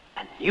life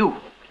anew.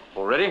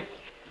 All ready?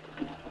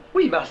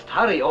 We must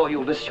hurry or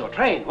you'll miss your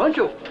train, won't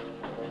you?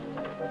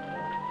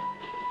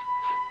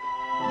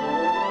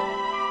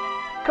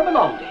 Come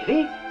along,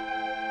 Davy.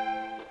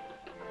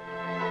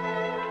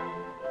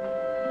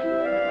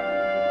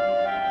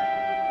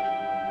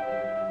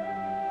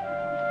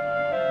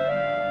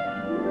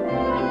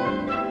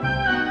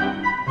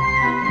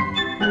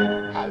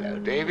 Hello,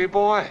 Davy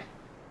boy.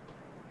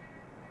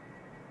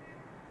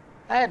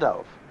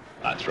 Adolf.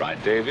 That's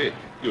right, Davy.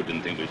 You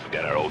didn't think we'd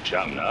forget our old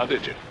chum now,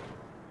 did you?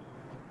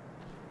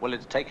 Well,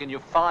 it's taken you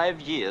 5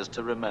 years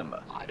to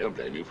remember. I don't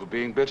blame you for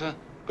being bitter,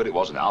 but it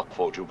wasn't our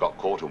fault you got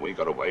caught and we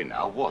got away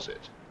now, was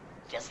it?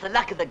 Just the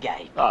luck of the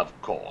game. Of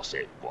course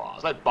it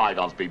was. Let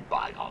bygones be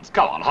bygones.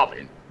 Come on, hop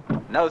in.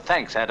 No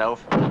thanks,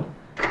 Adolf.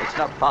 It's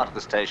not part of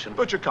the station.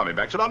 But you're coming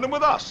back to London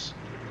with us.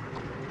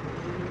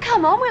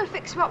 Come on, we'll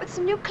fix you up with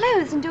some new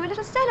clothes and do a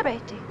little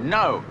celebrating.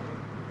 No.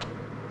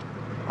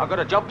 I've got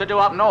a job to do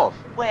up north.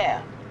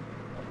 Where?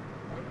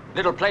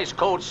 Little place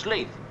called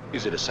Sleeth.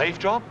 Is it a safe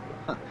job?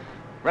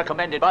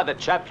 Recommended by the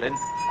chaplain.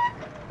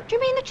 Do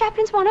you mean the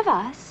chaplain's one of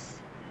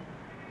us?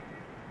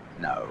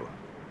 No.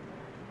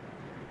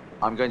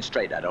 I'm going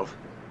straight, Adolf.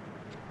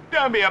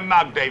 Don't be a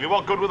mug, Davy.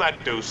 What good will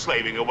that do,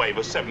 slaving away for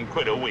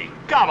 £7 a week?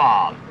 Come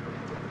on.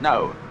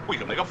 No. We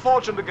can make a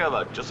fortune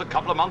together. Just a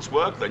couple of months'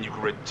 work, then you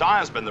can retire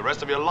and spend the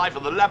rest of your life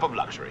in the lap of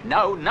luxury.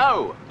 No,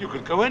 no. You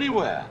could go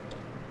anywhere.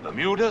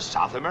 Bermuda,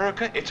 South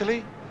America,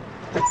 Italy.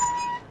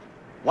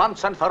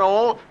 Once and for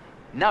all,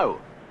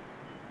 no.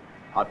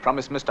 I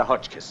promised Mr.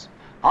 Hotchkiss.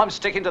 I'm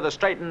sticking to the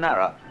straight and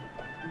narrow.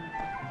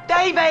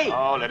 Davy!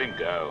 Oh, let him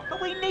go.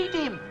 But we need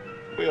him.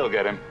 We'll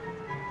get him.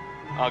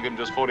 I'll give him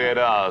just 48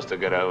 hours to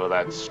get over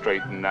that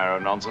straight and narrow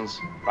nonsense.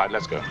 Right,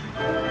 let's go.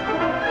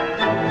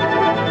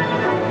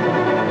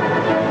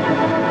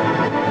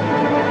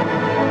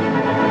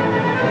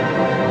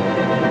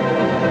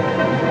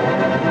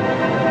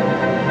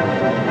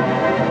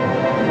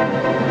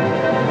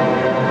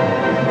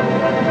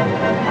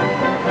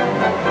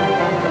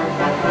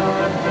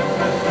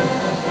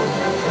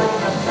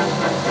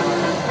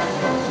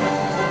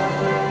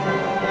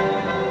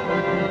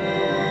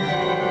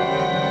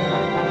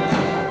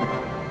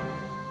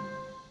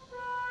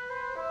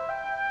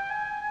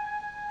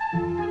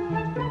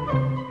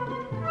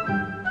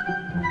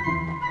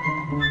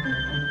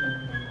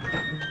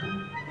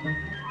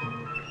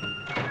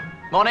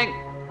 Morning.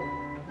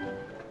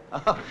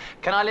 Oh,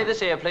 can I leave this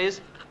here, please?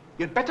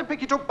 You'd better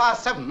pick it up by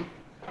 7.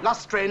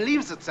 Last train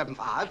leaves at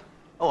 7:05.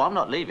 Oh, I'm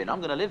not leaving. I'm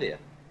going to live here.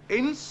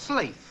 In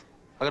Sleeth.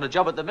 I got a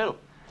job at the mill.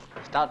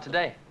 Start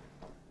today.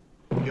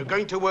 You're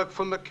going to work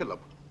for McKillop.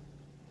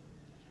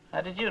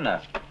 How did you know?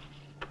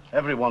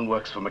 Everyone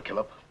works for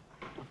McKillop.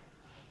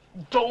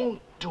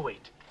 Don't do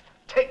it.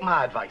 Take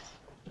my advice.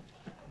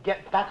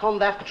 Get back on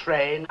that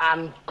train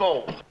and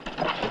go.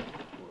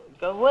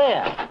 Go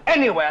where?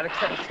 Anywhere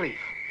except Sleeth.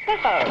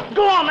 No.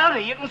 Go on,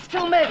 hurry. You can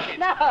still make it.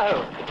 No.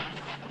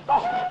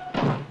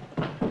 Oh.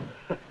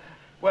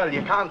 Well,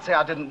 you can't say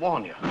I didn't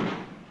warn you.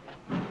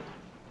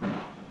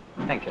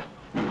 Thank you.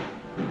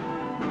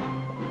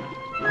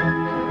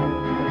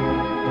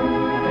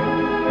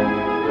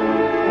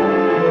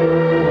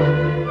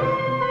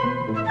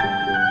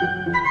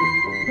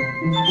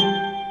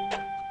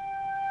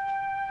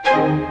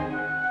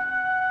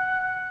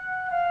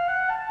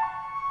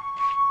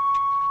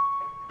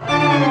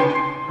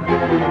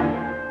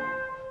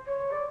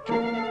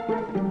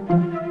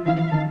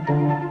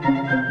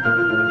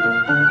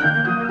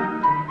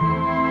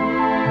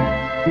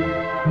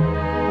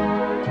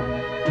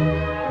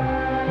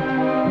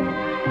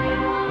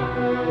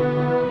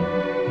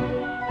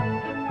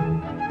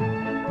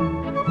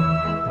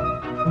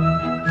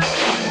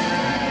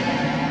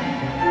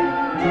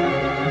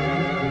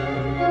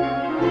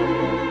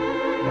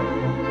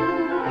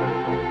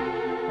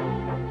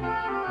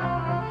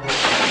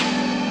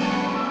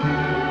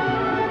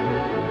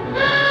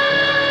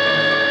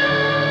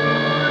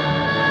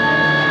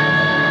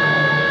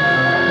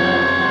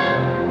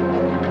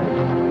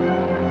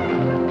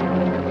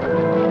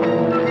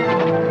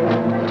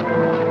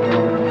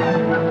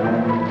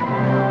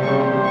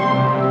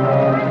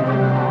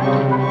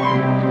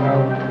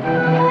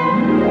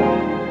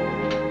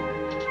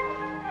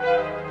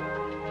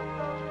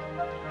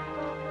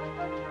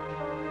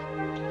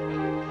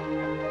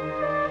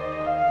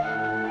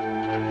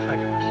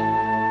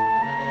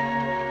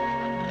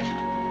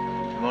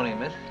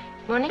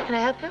 Morning, can I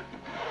help you?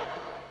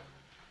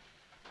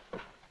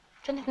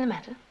 Is anything the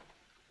matter?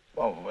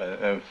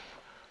 Oh,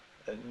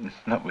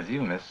 not with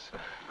you, miss.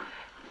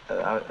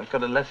 I've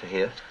got a letter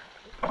here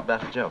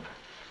about a job.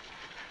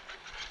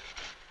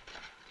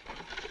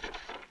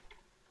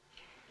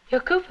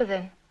 You're Cooper,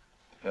 then?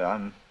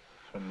 I'm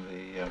from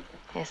the...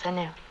 Yes, I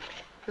know.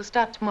 He'll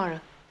start tomorrow.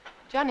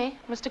 Johnny,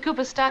 Mr.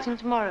 Cooper's starting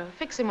tomorrow.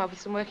 Fix him up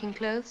with some working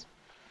clothes.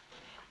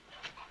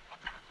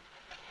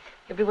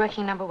 You'll be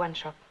working number 1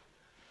 shop.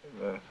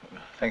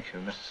 Thank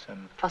you, Miss...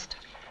 Foster.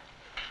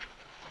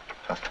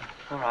 Foster.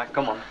 All right,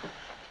 come on.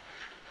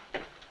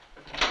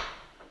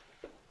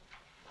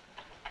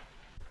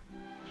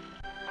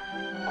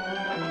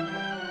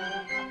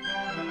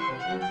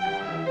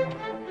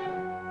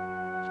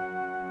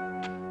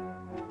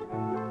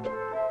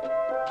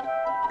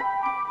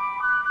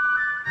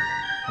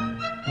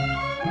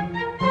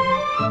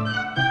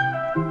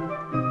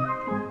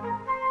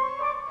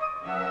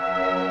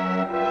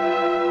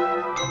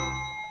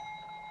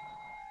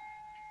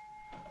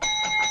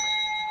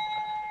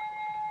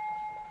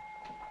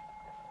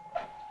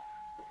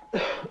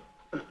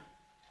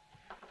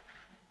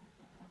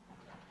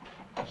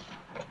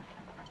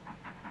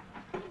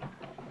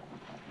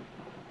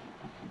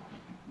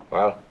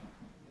 Well?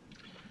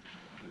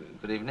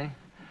 Good evening.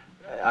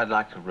 I'd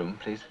like a room,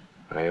 please.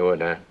 I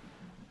order.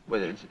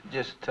 Well, it's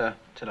just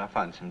till I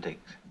find some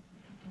digs.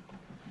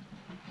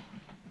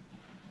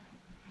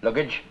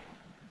 Luggage?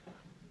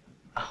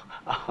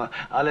 Oh,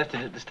 I left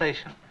it at the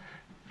station.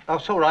 Oh,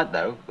 it's all right,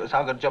 though, because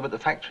I've got a job at the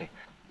factory.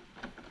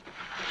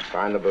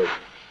 Find the boot.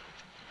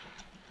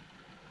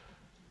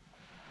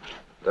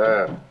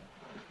 There.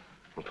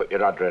 And put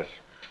your address.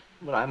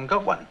 Well, I haven't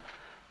got one.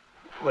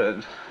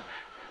 Well,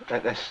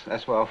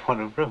 that's why I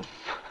want a room.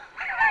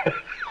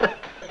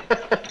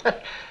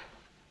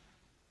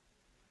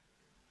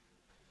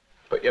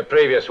 Put your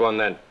previous one,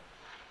 then.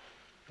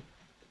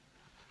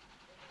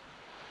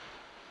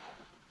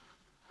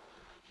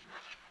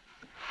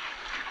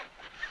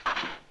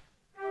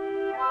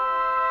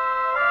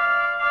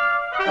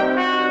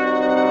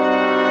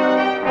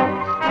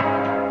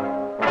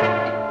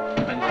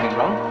 Anything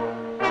wrong?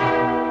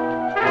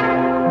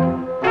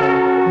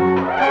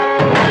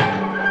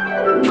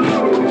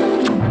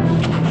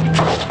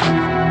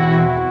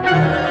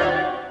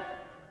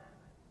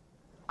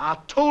 I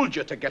told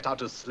you to get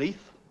out of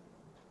Sleeth.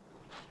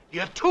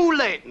 You're too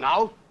late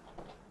now.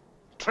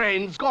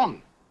 Train's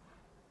gone.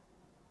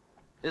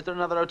 Is there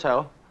another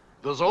hotel?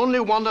 There's only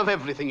one of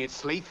everything in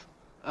Sleeth,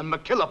 and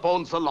McKillop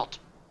owns the lot.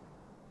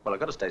 Well, I've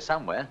got to stay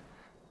somewhere.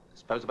 I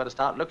suppose I better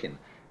start looking.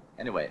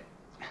 Anyway,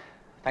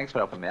 thanks for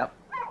helping me out.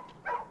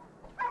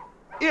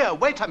 Here,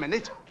 wait a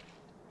minute.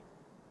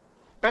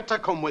 Better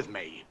come with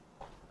me.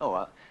 Oh,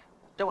 I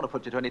don't want to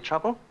put you to any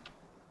trouble.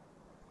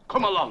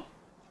 Come along.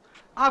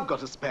 I've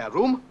got a spare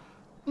room.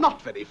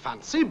 Not very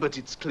fancy, but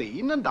it's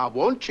clean, and I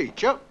won't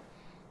cheat you.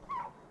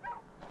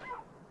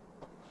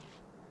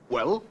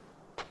 Well?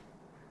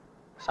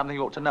 Something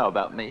you ought to know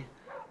about me.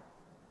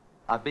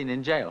 I've been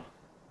in jail.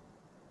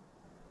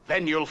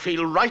 Then you'll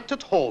feel right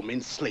at home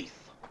in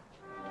Sleeth.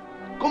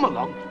 Come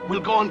along,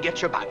 we'll go and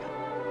get your bag.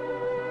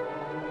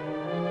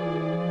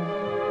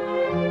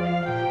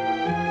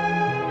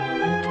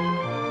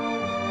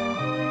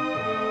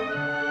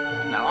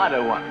 No, I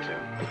don't want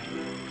to.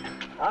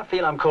 I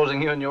feel I'm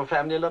causing you and your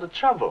family a lot of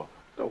trouble.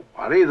 Don't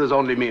worry, there's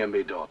only me and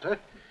my daughter.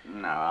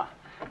 No,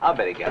 I'll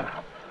better go.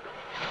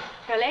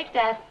 You're late,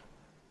 Dad.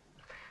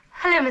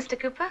 Hello, Mr.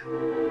 Cooper.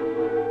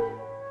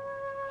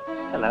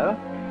 Hello.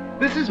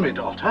 This is my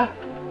daughter.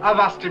 I've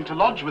asked him to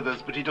lodge with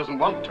us, but he doesn't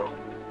want to.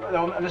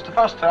 Well, Mr.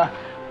 Foster,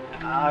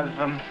 I've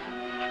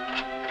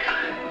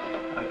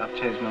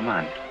changed my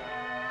mind.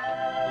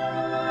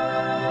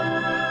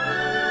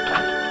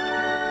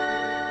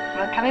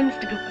 Well, come in,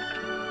 Mr. Cooper.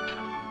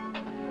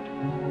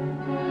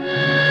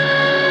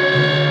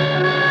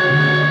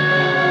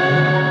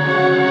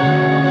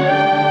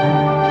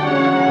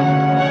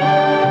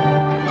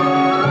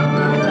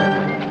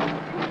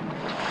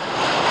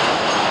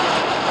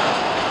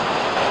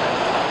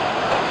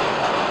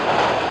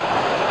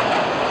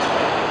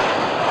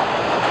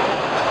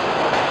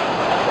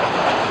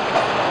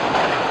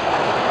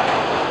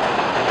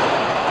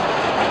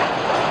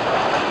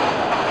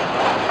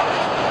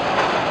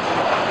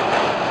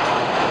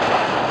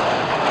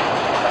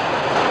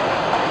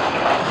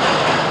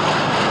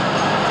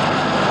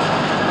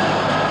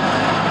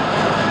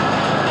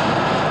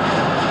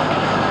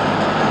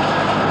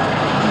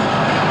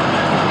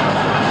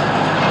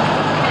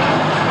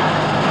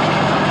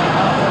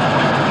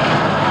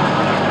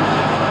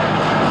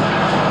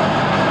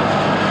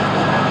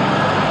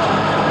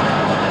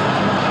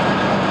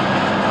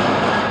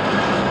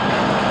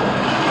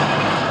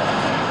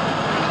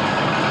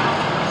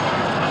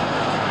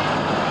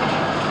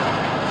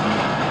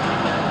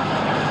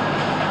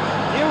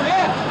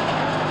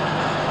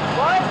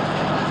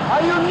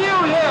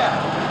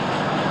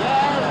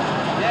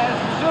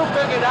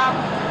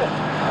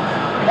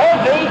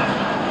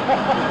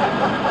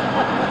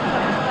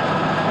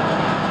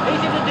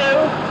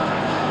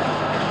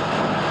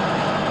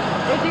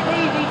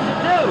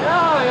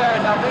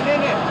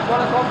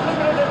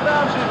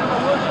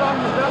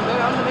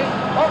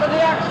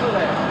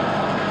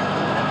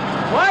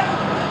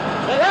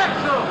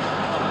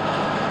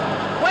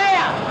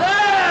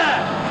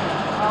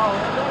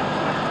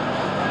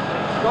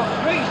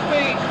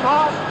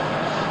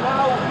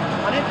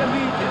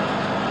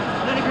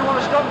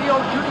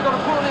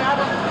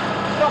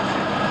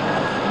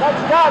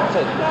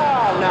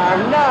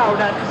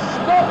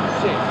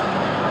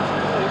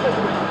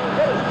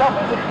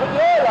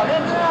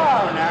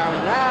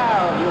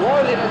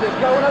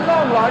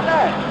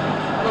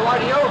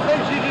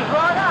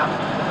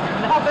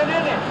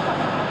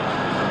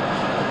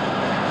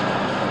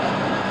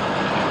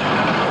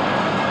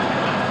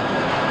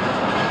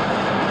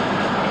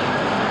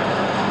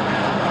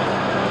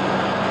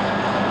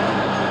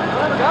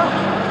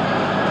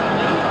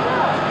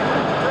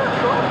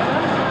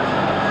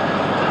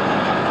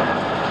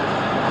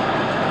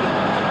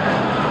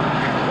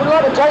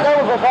 Take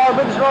over for 5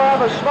 minutes and I'll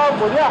have a smoke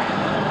with you.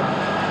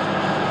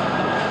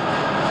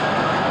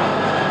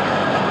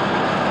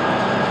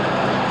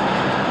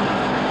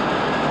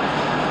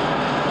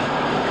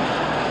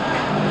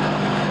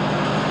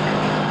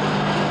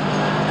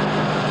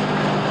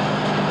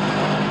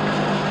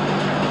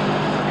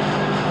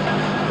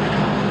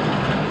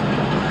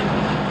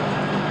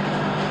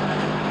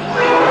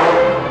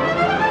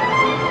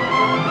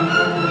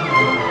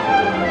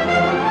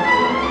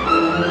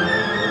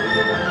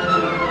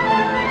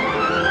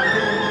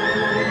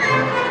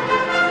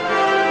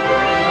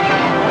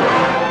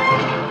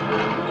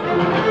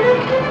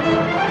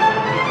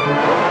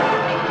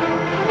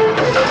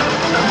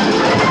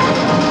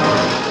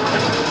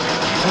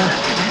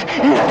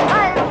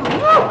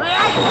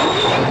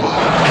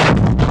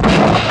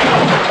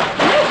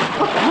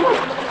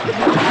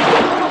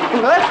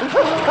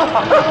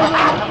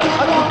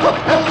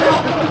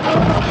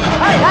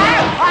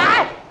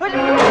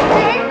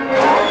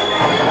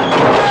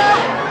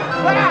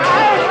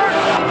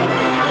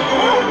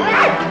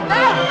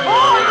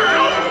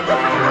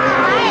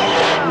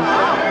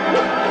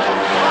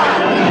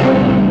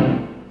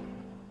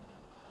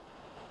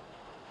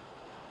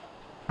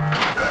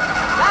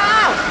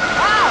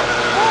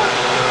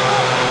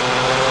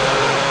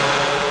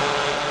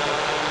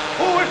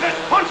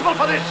 responsible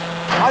for this?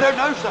 I don't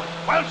know, sir.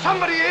 Well,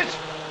 somebody is.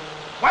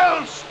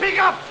 Well, speak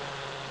up.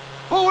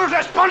 Who is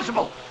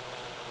responsible?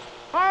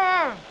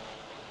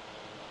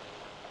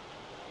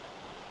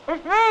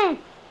 It's me.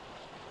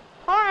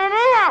 I'm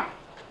here.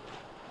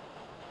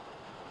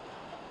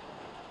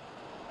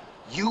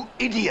 You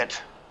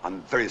idiot!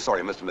 I'm very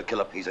sorry, Mr.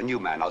 McKillop. He's a new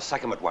man. I'll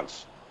sack him at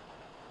once.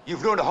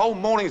 You've ruined a whole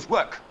morning's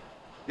work.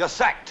 You're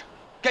sacked.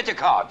 Get your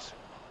cards.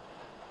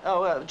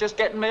 Oh, just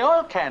getting my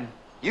oil can.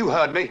 You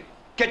heard me.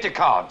 Get your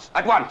cards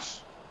at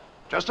once.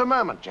 Just a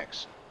moment,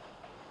 Jackson.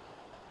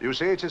 You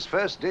say it's his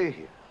first day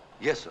here.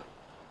 Yes, sir.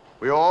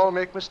 We all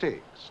make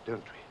mistakes,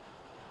 don't we?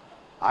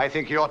 I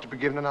think he ought to be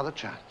given another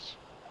chance.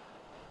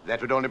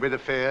 That would only be the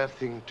fair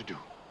thing to do.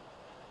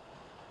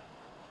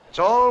 It's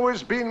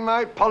always been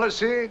my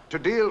policy to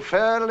deal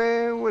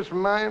fairly with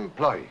my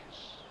employees.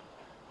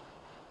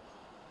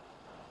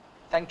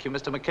 Thank you,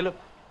 Mr. McKillop.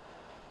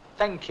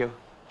 Thank you.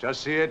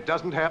 Just see it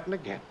doesn't happen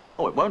again.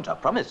 Oh, it won't, I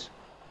promise.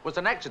 It was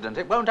an accident.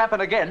 It won't happen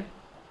again.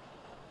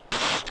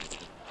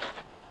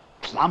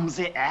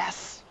 Clumsy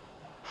ass.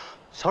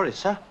 Sorry,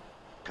 sir.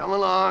 Come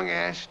along,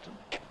 Ashton.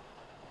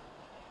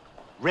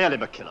 Really,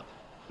 McKillop.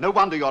 No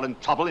wonder you're in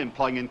trouble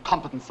employing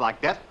incompetence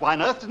like that. Why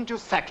on earth didn't you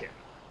sack him?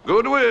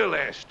 Goodwill,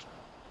 Ashton.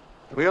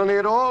 We'll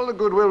need all the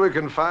goodwill we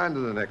can find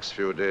in the next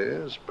few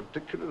days,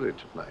 particularly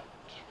tonight.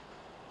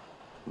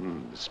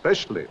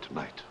 Especially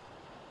tonight.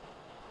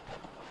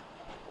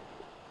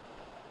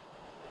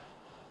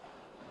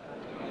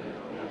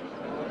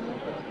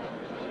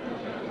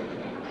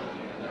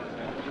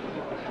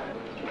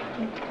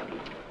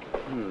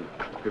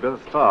 We better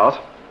start.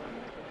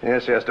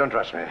 Yes, don't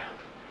rush me.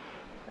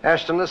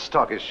 Ashton, this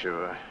stock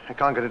issue, I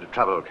can't get into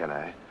trouble, can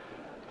I?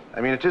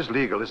 I mean, it is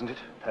legal, isn't it?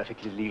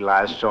 Perfectly legal,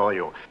 I assure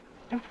you.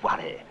 Don't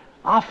worry.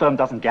 Our firm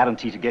doesn't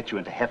guarantee to get you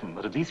into heaven,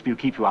 but at least we'll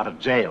keep you out of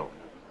jail.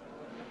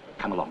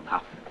 Come along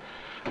now.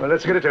 Well,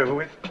 let's get it over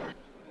with.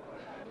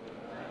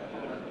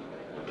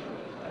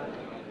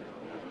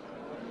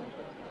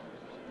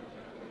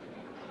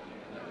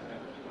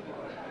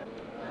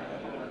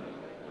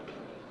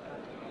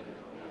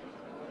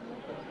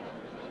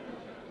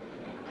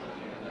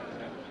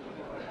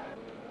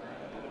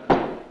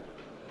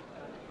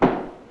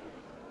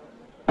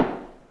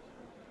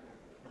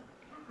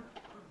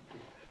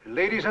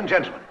 Ladies and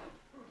gentlemen,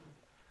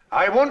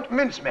 I won't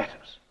mince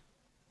matters.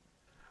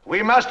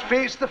 We must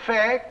face the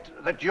fact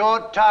that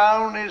your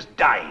town is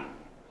dying.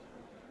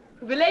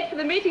 We're late for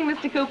the meeting,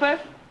 Mr. Cooper.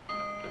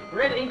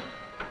 Ready?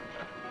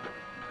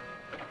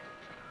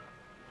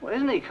 Well,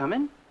 isn't he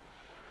coming?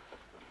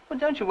 Well,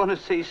 don't you want to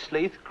see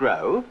Sleeth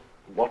grow?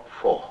 What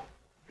for?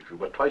 If you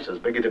were twice as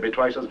big, it'd be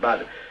twice as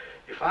bad.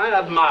 If I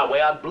had my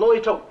way, I'd blow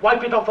it up,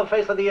 wipe it off the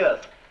face of the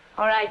earth.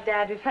 All right,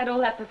 Dad, we've had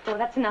all that before.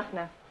 That's enough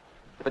now.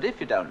 But if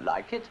you don't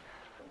like it,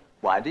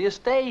 why do you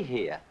stay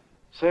here?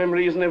 Same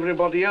reason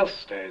everybody else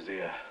stays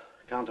here.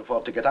 Can't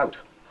afford to get out.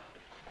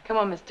 Come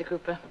on, Mr.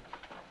 Cooper.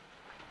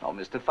 Oh,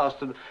 Mr.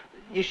 Foster,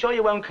 you sure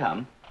you won't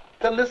come?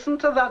 To listen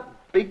to that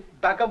big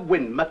bag of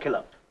wind,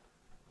 McKillop.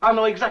 I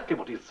know exactly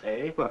what he'll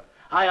say. What?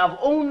 I have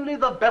only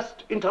the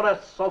best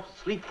interests of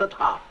Sleeth at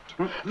heart.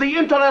 The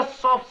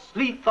interests of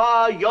Sleeth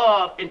are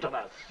your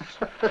interests.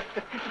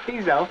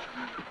 He's off.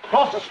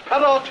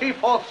 Prosperity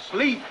for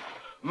Sleeth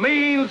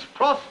means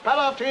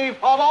prosperity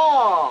for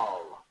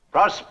all.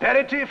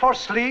 Prosperity for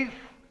Sleeth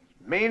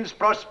means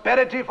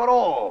prosperity for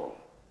all.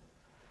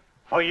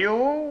 For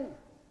you,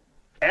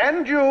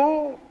 and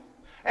you,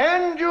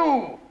 and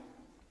you.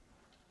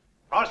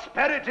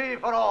 Prosperity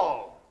for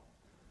all.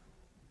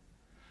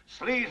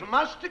 Sleeth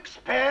must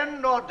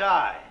expand or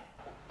die.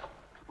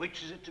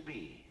 Which is it to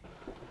be?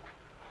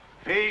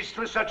 Faced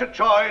with such a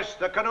choice,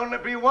 there can only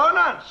be one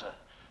answer.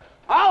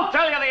 I'll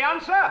tell you the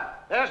answer.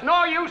 There's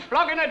no use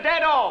flogging a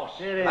dead horse.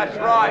 That's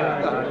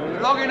right.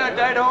 Flogging a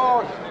dead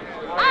horse.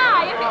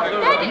 Ah, if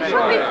it's dead, it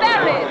should be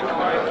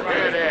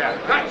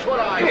buried. That's what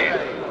I hear.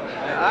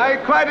 I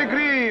quite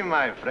agree,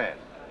 my friend.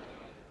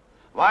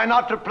 Why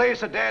not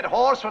replace a dead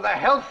horse with a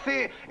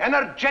healthy,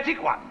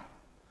 energetic one?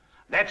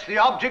 That's the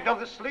object of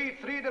the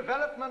Sleeth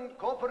Redevelopment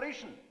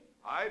Corporation.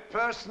 I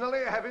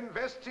personally have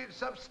invested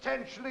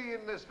substantially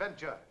in this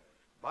venture,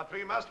 but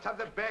we must have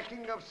the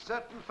backing of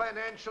certain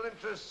financial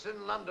interests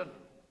in London.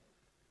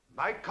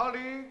 My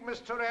colleague,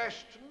 Mr.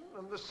 Ashton,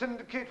 and the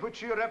syndicate which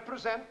he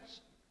represents,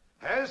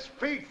 has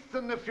faith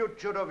in the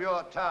future of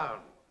your town.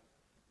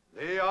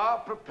 They are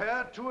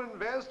prepared to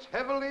invest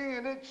heavily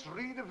in its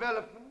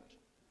redevelopment.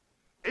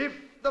 If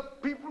the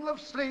people of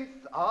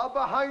Sleeth are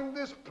behind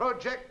this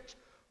project,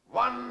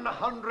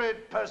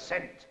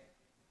 100%.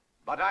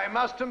 But I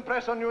must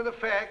impress on you the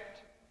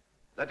fact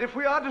that if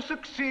we are to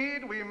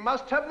succeed, we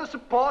must have the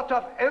support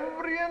of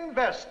every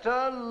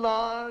investor,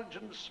 large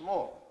and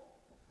small.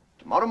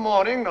 Tomorrow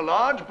morning, a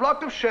large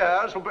block of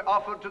shares will be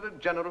offered to the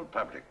general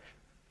public.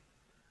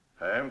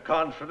 I am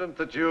confident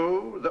that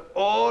you, the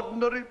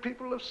ordinary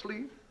people of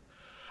Sleeth,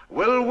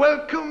 will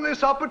welcome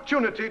this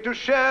opportunity to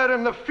share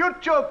in the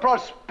future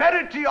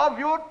prosperity of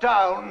your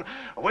town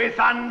with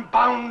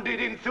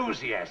unbounded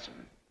enthusiasm.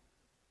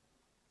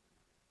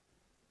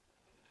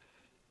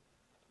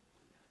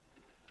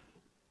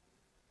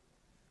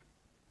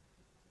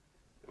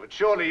 But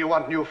surely you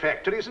want new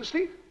factories at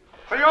Sleeth?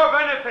 For your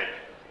benefit.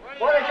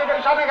 Why don't you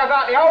do something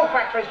about the old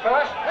factories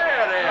first?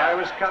 I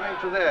was coming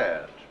to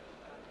that.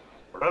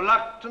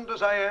 Reluctant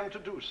as I am to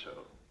do so,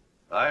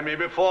 I may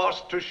be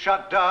forced to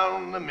shut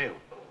down the mill.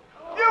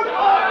 What's going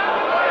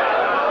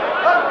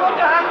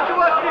to happen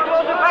to us if we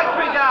close the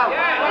factory down?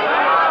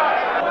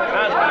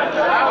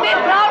 This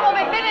town will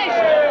be finished.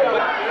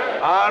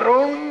 Our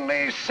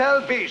only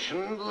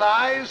salvation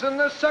lies in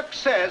the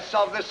success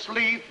of the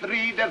Sleeth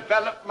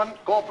Redevelopment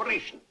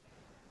Corporation.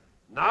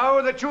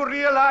 Now that you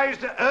realize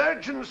the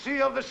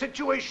urgency of the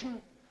situation,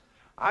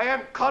 I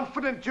am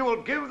confident you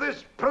will give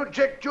this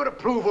project your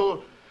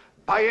approval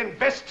by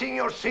investing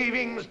your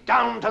savings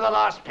down to the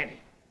last penny.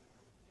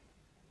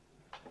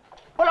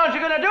 Well, aren't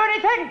you going to do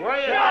anything? You ought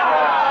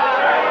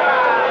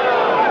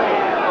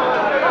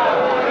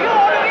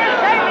to be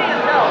ashamed of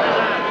yourself.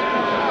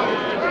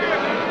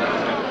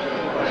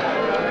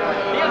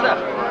 Here's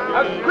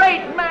a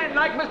great man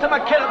like Mr.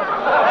 McKillop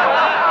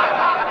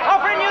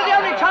offering you the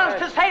only chance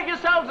to save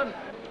yourselves,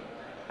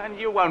 and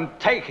you won't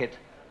take it.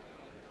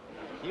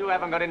 You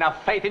haven't got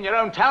enough faith in your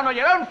own town or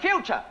your own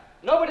future.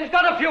 Nobody's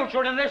got a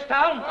future in this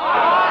town. Oh,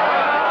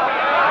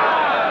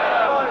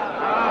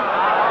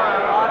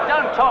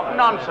 don't talk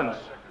nonsense.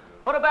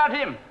 What about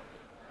him?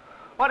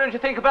 Why don't you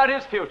think about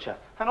his future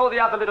and all the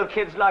other little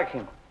kids like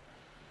him?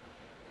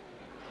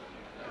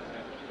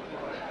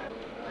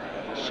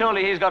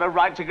 Surely he's got a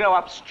right to grow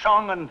up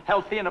strong and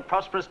healthy in a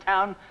prosperous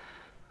town,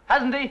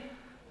 hasn't he?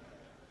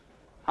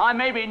 I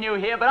may be new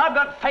here, but I've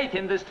got faith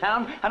in this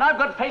town, and I've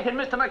got faith in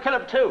Mr.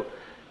 McKillop too.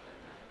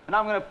 And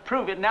I'm going to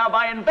prove it now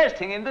by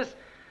investing in this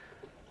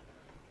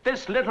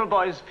little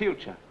boy's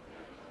future.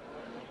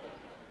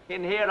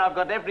 In here, I've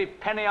got every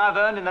penny I've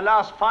earned in the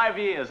last 5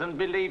 years, and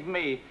believe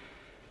me,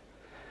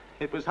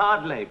 it was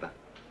hard labor.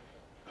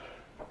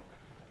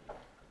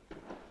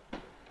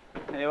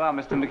 There you are,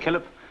 Mr.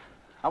 McKillop.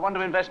 I want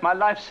to invest my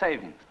life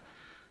savings.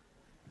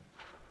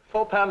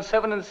 £4,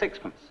 7 and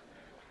 6pence.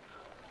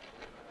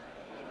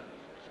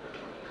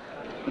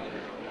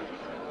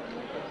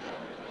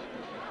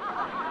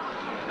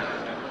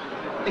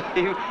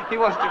 He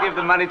wants to give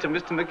the money to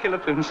Mr.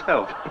 McKillop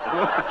himself.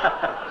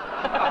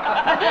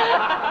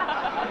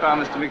 Well,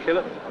 Mr.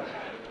 McKillop.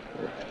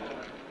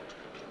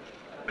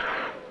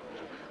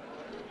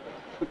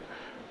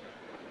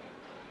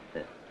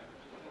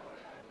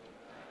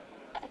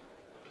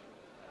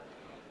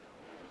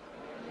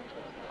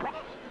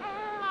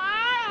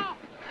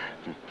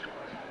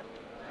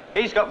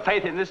 He's got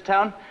faith in this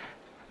town,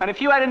 and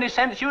if you had any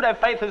sense, you'd have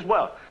faith as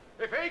well.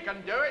 If he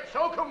can do it,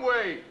 so can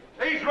we.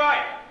 He's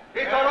right.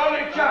 It's our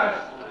only chance.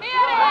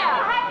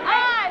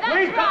 Aye, that's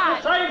We've got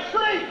right. the same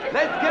Sleeth.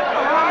 Let's get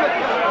behind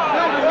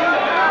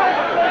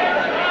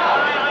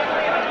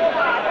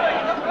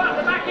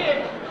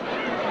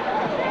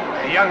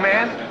it. Young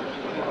man,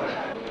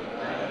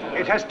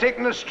 it has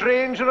taken a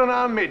stranger in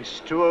our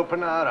midst to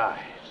open our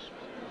eyes.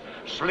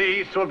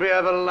 Sleeth will be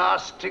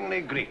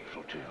everlastingly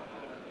grateful to you.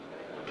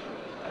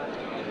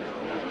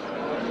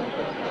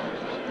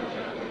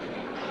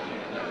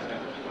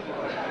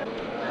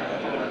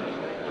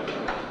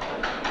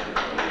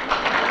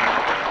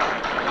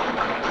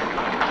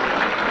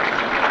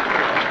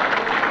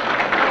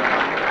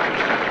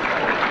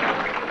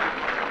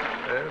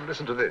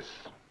 Listen to this.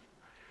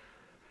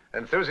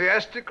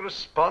 Enthusiastic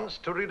response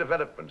to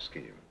redevelopment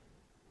scheme.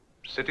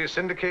 City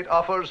Syndicate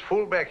offers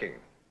full backing.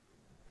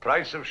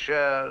 Price of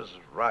shares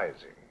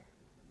rising.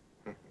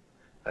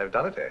 I've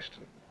done it,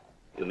 Ashton.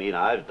 You mean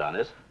I've done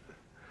it?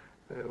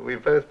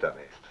 We've both done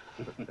it.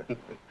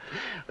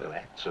 Well,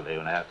 actually,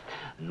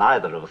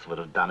 neither of us would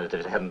have done it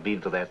if it hadn't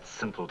been for that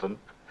simpleton.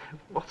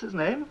 What's his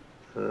name?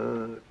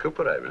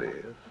 Cooper, I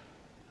believe.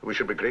 We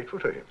should be grateful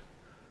to him.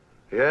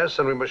 Yes,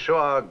 and we must show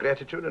our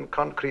gratitude in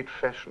concrete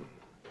fashion.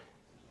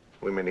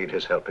 We may need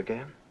his help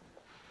again.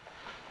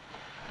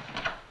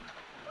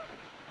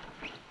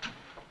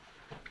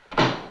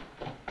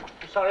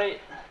 Sorry.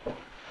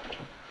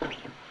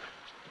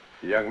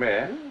 Young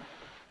man.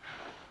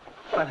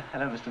 Well,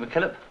 hello, Mr.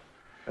 McKillop.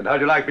 And how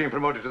do you like being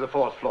promoted to the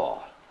 4th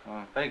floor? Oh,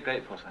 I'm very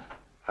grateful, sir.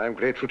 I'm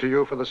grateful to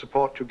you for the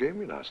support you gave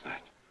me last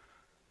night.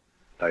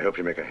 I hope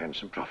you make a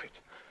handsome profit.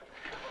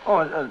 Oh,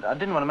 I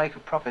didn't want to make a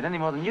profit any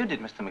more than you did,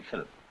 Mr.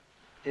 McKillop.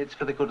 It's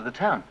for the good of the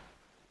town.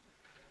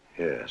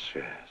 Yes,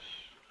 yes,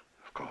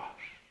 of course.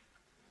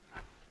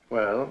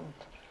 Well,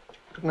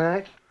 good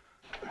night.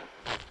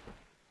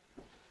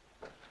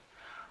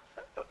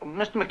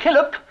 Mr.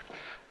 McKillop?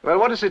 Well,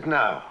 what is it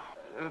now?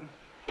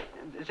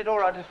 Is it all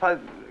right if I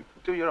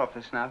do your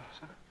office now,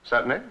 sir?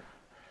 Certainly.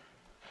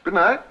 Good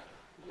night.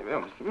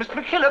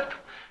 Mr. McKillop?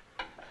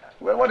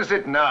 Well, what is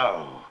it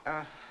now?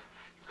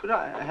 Could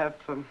I have,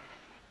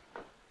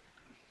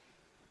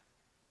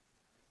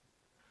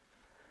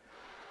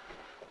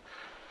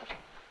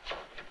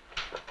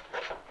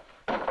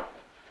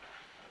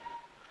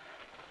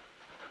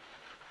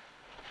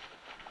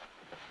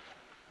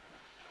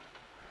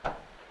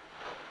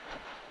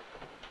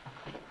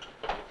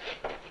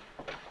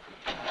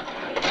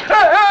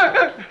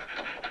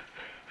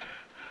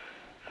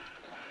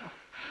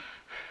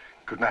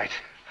 Good night.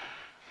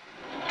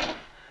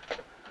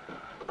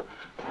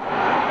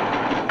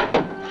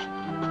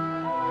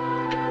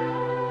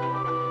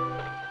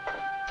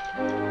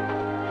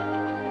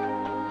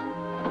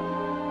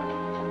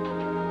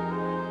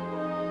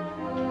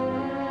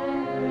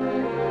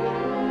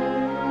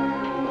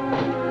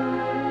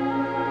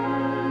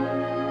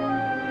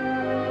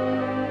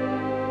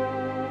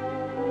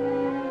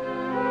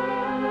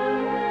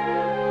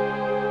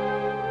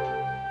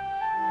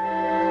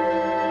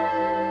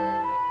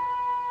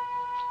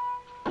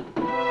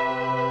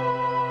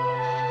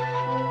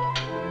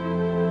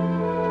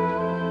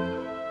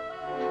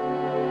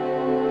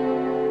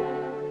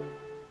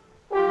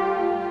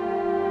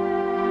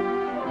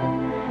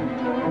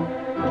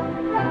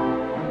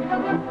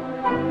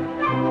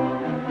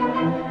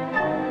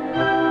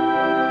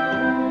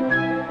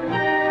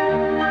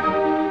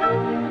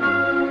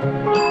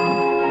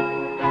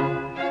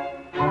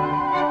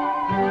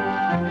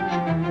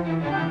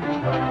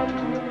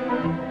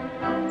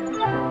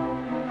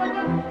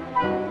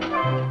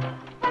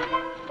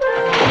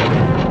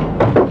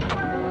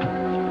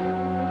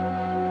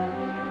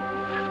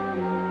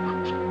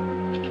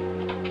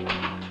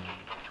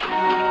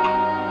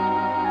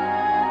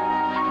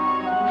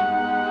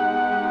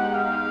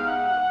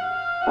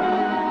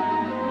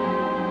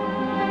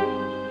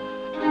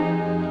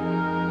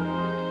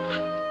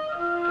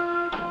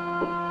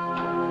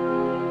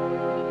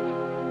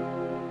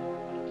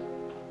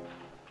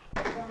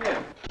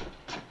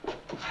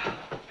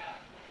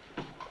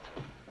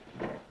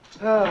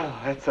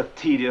 Oh, it's a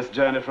tedious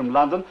journey from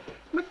London.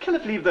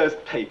 McKillop, leave those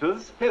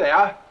papers. Here they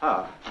are.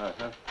 Ah,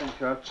 right, thank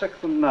you. I'll check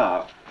them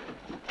now.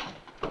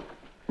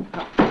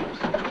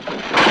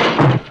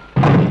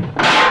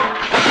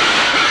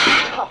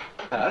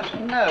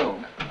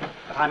 No.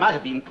 But I might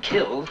have been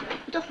killed.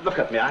 Just look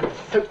at me. I'm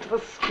soaked to the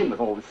skin with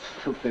all this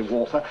filthy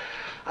water.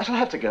 I shall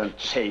have to go and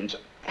change.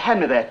 Hand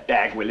me that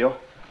bag, will you?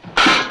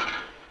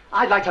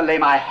 I'd like to lay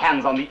my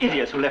hands on the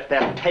idiot who left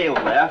that pail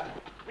there.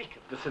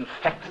 Wicked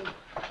disinfectant.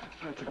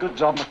 It's a good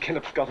job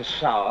McKillop's got a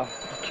shower.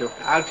 Thank you.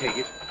 I'll take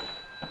it.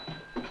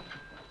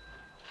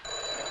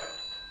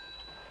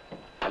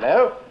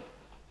 Hello?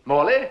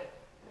 Morley?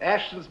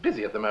 Ashton's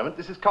busy at the moment.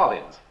 This is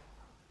Collins.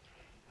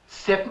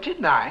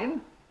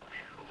 79?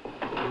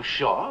 You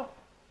sure?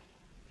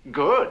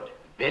 Good.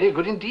 Very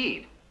good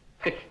indeed.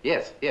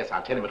 Yes,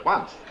 I'll tell him at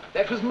once.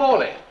 That was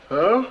Morley.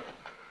 Oh?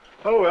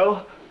 Oh,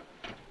 well.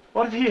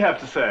 What did he have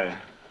to say?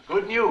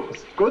 Good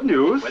news. Good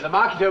news? When the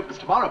market opens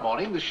tomorrow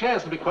morning, the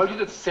shares will be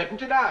quoted at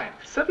 79.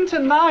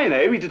 79,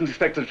 eh? We didn't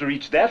expect them to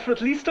reach that for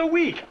at least a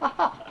week.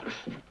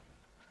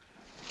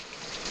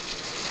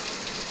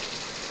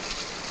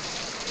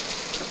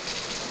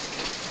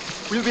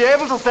 We'll be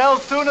able to sell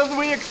sooner than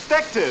we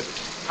expected.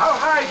 How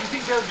high do you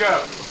think they'll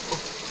go?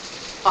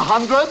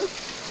 100?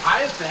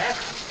 High as that?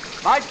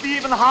 Might be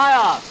even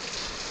higher.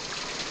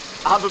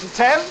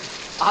 110,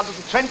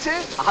 120,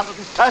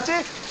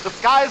 130. The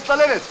sky's the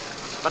limit.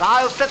 But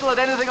I'll settle at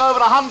anything over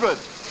 100.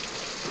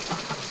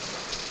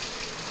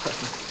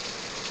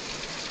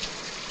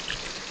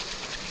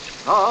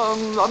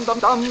 Dum dum dum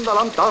dum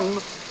dum dum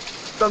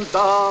dum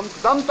dum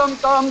dum dum dum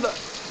dum.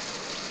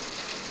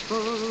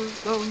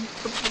 Dum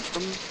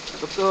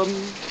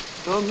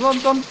dum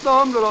dum dum dum dum. Dum dum dum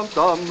dum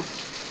dum.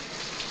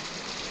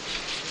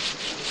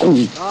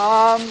 Dum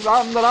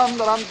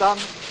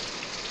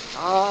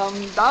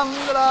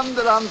dum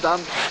dum dum.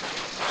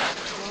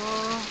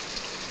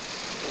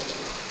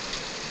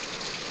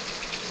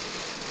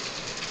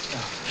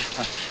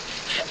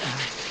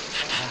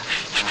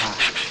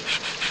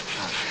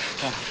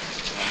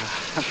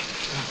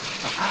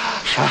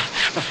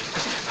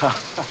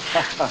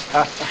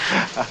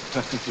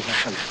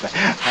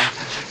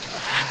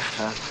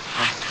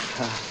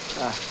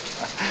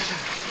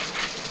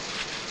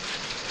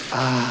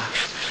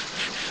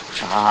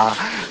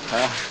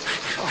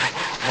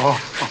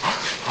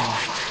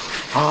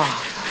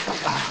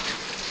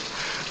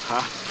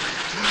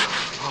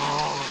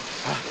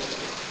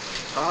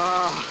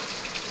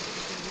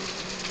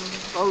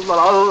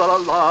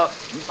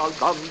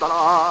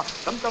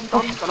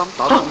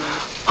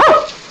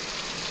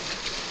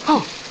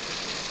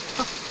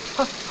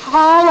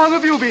 How long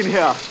have you been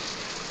here?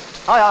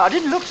 I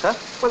didn't look, sir.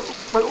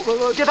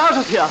 Well, get out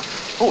of here.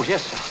 Oh,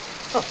 yes, sir.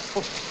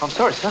 Oh, I'm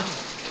sorry, sir.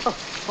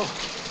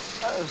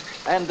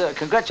 And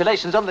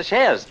congratulations on the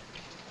shares.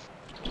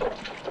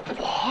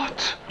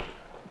 What?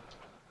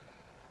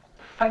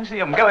 Fancy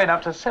them going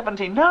up to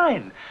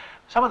 79.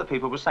 Some of the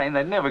people were saying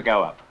they'd never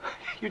go up.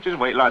 You just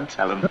wait till I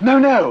tell them.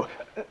 No.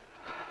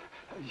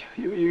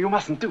 You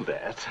mustn't do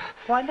that.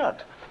 Why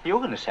not? You're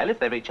going to sell if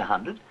they reach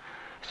 100.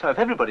 So if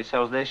everybody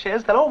sells their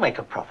shares, they'll all make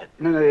a profit.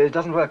 No, it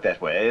doesn't work that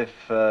way.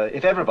 If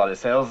everybody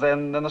sells,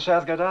 then the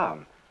shares go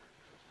down.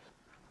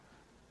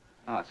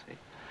 Oh, I see.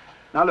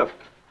 Now look,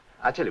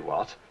 I tell you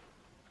what.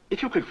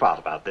 If you keep quiet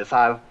about this,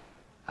 I'll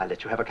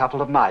let you have a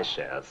couple of my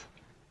shares.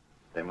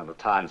 Then when the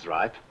time's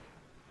ripe,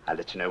 I'll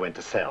let you know when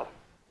to sell.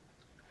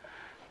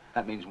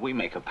 That means we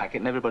make a packet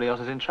and everybody else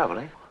is in trouble,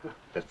 eh?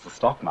 That's the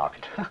stock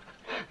market.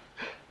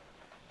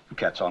 You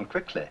catch on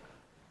quickly.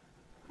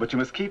 But you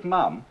must keep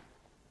mum.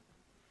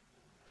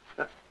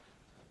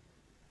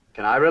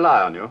 Can I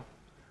rely on you?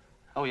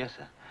 Oh, yes,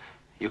 sir.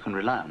 You can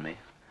rely on me.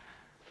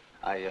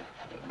 I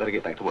better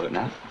get back to work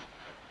now.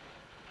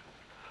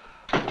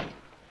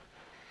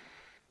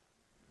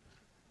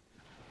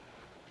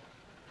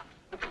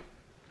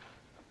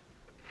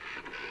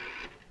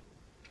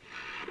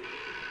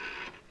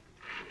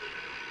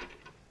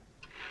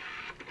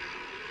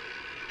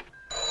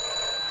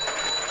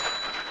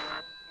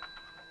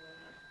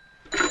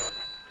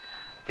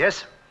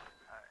 Yes?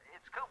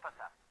 It's Cooper,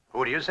 sir.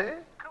 Who do you say?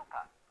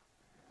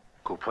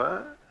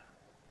 Cooper?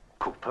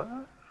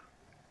 Cooper?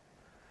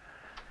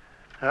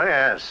 Oh,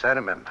 yes, I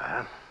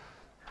remember.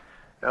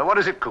 What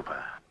is it,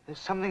 Cooper? There's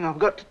something I've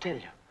got to tell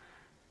you.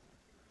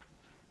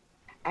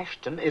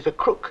 Ashton is a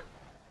crook.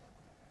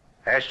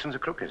 Ashton's a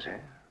crook, is he?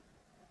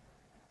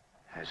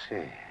 I see.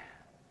 Have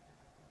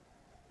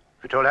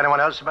you told anyone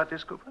else about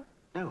this, Cooper?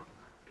 No.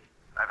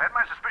 I've had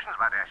my suspicions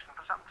about Ashton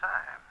for some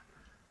time.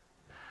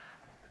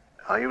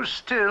 Are you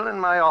still in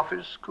my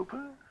office,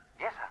 Cooper?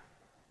 Yes, sir.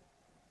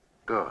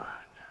 Good.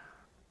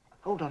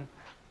 Hold on.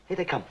 Here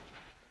they come.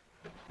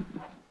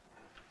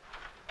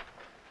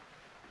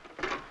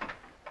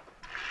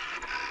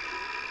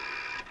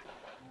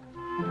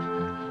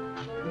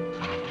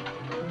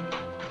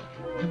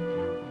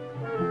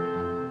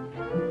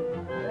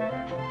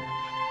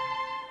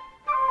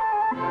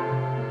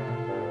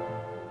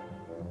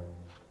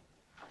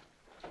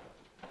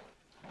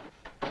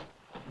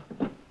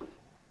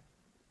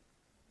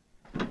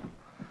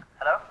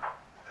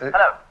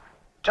 Hello?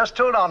 Just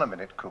hold on a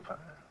minute, Cooper.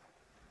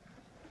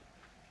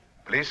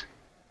 Police?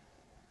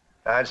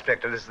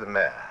 Inspector, this is the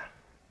mayor.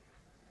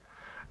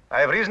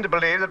 I have reason to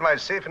believe that my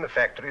safe in the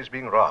factory is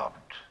being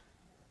robbed.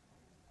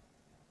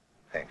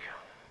 Thank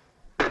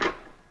you.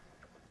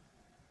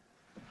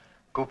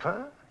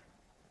 Cooper?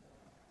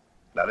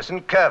 Now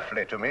listen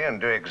carefully to me and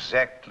do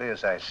exactly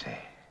as I say.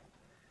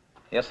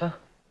 Yes, sir.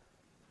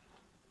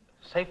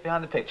 Safe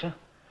behind the picture.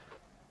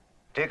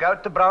 Take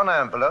out the brown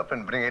envelope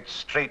and bring it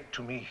straight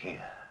to me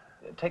here.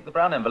 Take the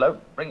brown envelope,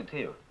 bring it to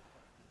you.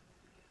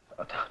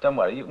 Oh, don't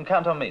worry, you can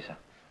count on me, sir.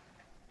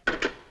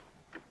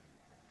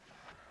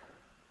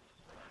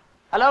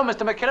 Hello,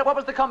 Mr. McKillop. What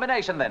was the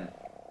combination then?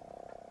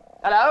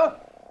 Hello?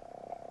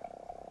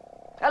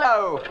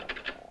 Hello?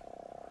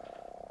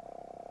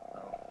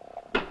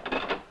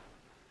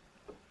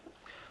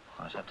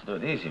 I just have to do it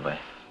the easy way.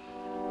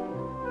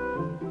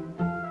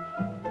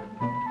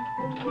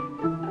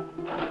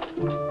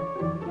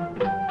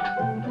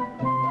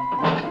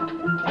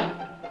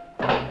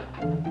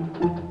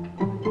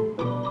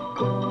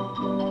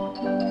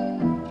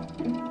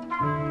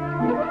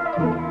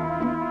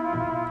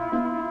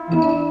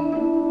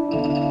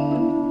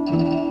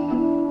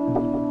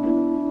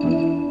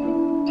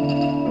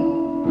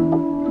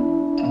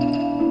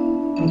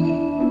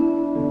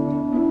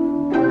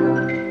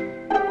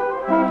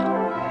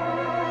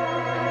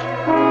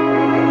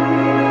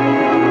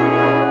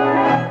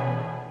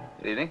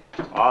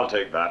 I'll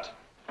take that.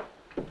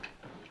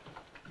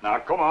 Now,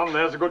 come on,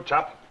 there's a good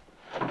chap.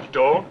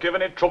 Don't give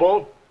any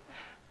trouble.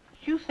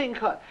 You think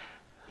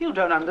You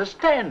don't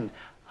understand.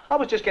 I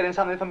was just getting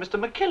something from Mr.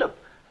 McKillop.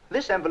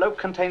 This envelope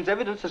contains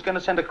evidence that's going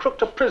to send a crook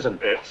to prison.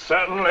 It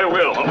certainly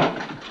will.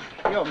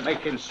 You're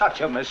making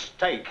such a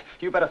mistake.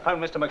 You better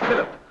phone Mr.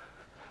 McKillop.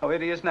 Oh, here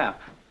he is now.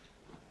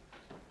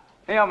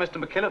 Here you are,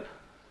 Mr. McKillop.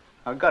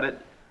 I've got it.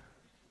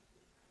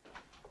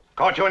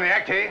 Caught you in the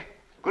act, eh?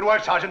 Good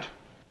work, Sergeant.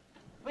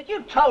 But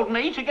you told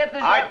me to get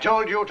this... I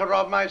told you to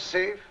rob my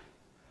safe.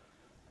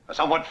 A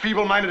somewhat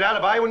feeble-minded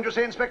alibi, wouldn't you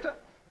say, Inspector?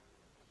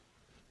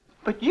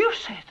 But you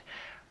said...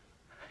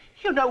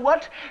 You know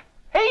what?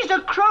 He's a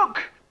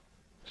crook!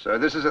 So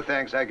this is the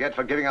thanks I get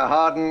for giving a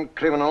hardened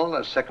criminal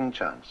a second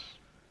chance.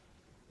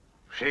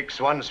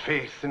 Shakes one's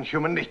faith in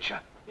human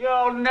nature.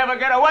 You'll never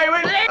get away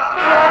with it!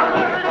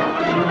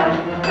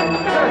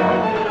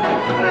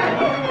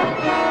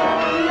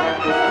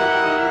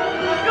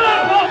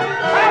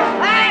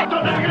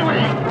 Don't let me get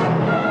away!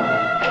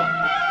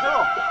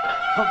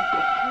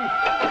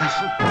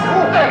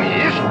 Oh, there he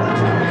is!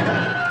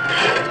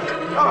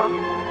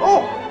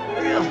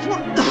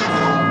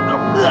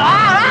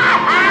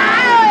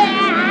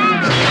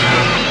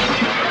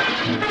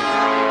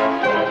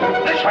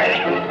 This way!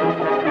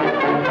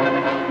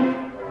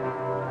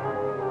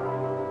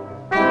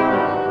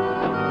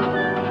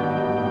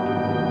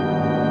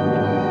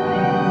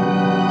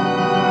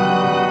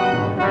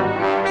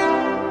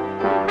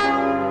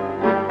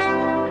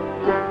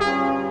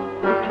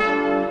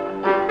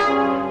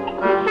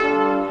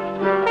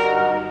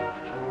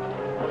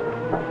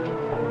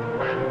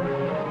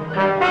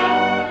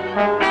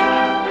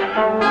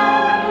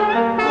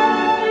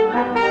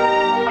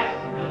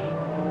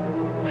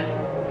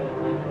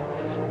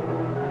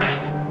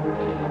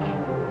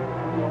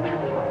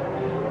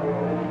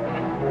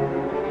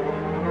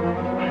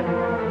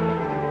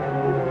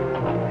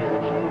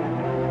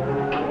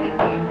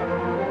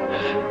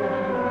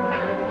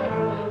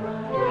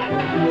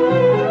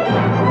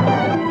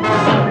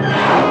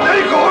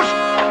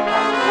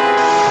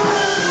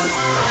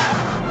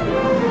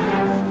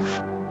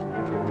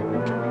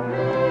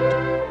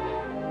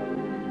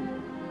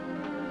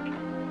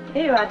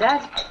 are,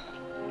 Dad.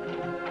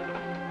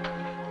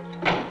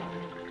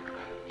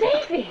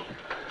 Davy!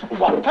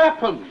 What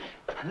happened?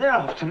 They're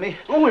after me.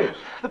 Oh, yes.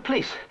 The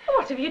police.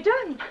 What have you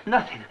done?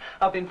 Nothing.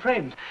 I've been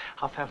framed.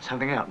 I found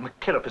something out.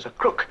 McKillop is a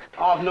crook.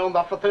 I've known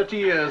that for 30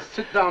 years.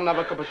 Sit down and have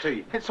a cup of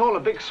tea. It's all a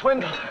big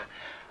swindle.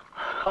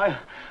 I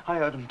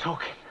heard them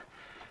talking.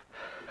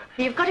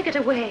 You've got to get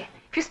away.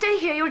 If you stay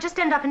here, you'll just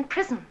end up in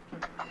prison.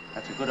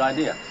 That's a good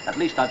idea. At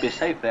least I'd be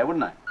safe there,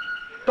 wouldn't I?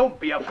 Don't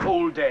be a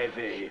fool,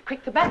 Davy.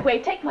 Quick, the back way.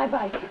 Take my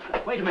bike.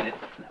 Wait a minute.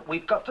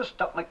 We've got to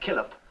stop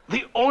McKillop.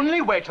 The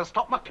only way to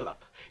stop McKillop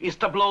is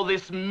to blow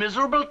this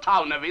miserable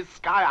town of his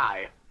sky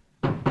high.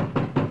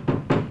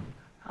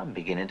 I'm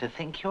beginning to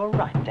think you're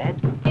right,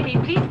 Dad. Davy,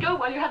 please go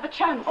while you have the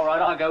chance. All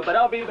right, I'll go, but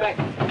I'll be back.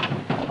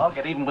 I'll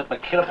get even with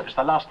McKillop if it's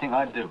the last thing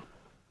I'd do.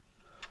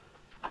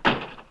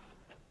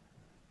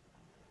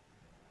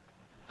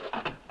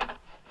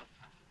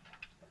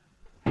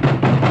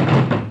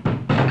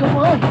 Go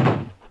on.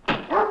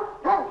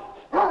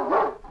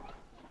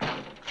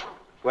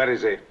 Where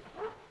is he?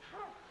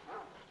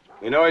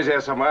 You know he's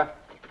here somewhere.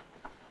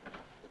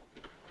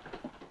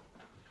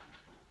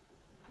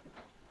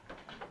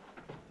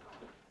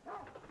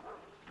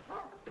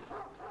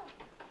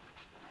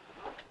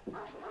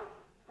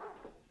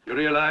 You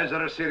realize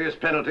there are serious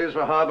penalties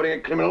for harboring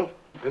a criminal?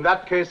 In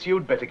that case,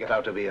 you'd better get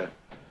out of here.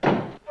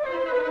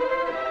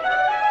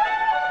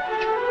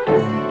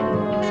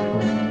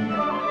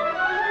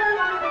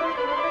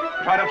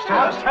 Right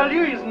upstairs. I'll tell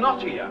you he's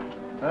not here.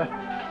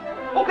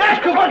 Oh, there's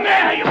come on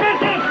there! You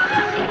missed him!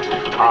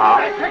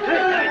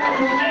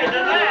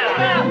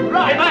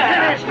 Right,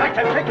 there,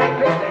 Inspector!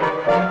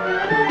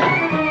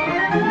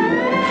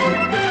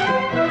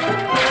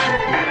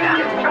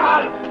 Come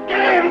on!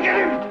 Get him! Get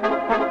him!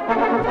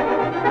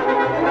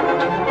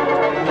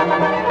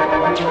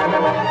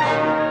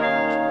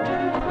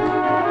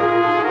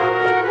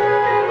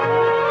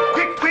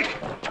 Quick! Quick!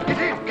 Get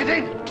in! Get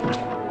in!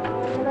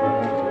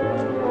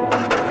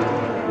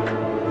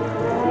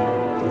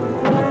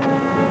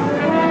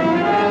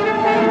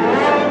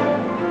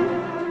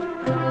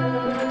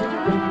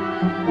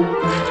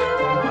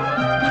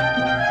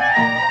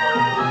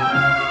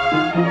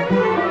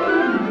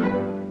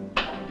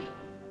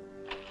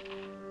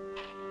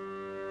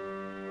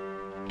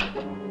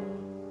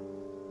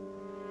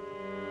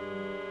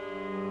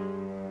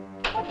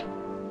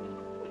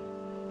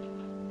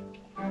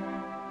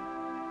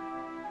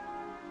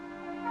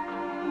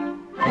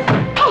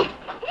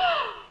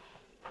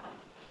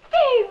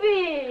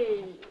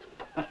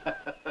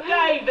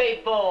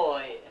 Davy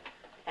boy!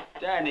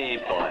 Danny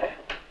boy.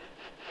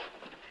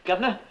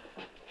 Governor?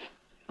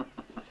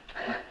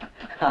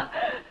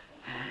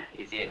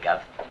 He's here,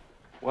 Gov.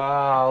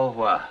 Well,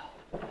 well.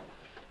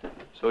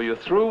 So you're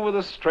through with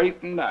the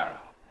straight and narrow?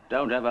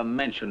 Don't ever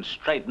mention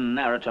straight and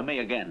narrow to me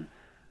again.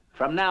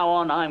 From now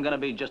on, I'm going to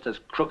be just as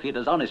crooked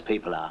as honest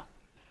people are.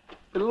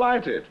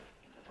 Delighted.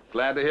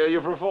 Glad to hear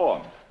you've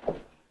reformed.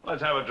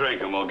 Let's have a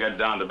drink and we'll get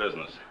down to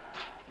business.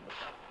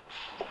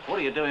 What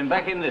are you doing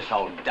back in this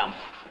old dump?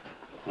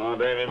 Oh,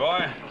 Davy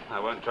boy, I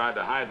won't try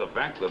to hide the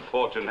fact that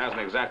fortune hasn't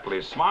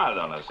exactly smiled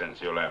on us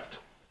since you left.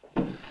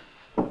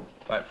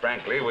 Quite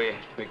frankly, we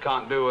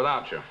can't do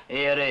without you.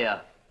 Here, here.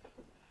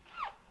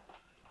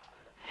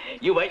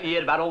 You wait and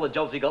hear about all the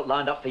jobs we got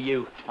lined up for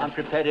you. I'm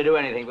prepared to do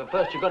anything, but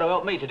first you've got to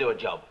help me to do a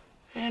job.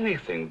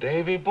 Anything,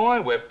 Davy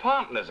boy. We're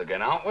partners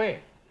again, aren't we?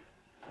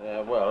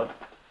 Well,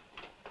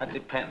 that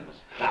depends.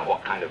 Now,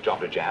 what kind of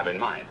job did you have in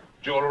mind?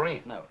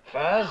 Jewelry? No.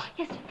 Furs?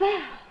 Yes,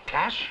 fur.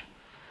 Cash?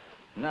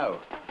 No.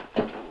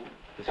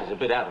 This is a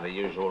bit out of the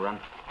usual run.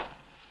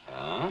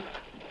 Huh?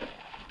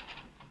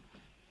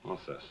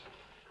 What's this?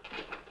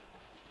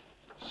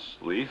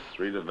 Sleeth,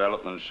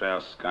 redevelopment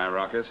share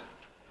skyrocket.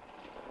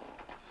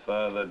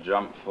 Further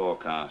jump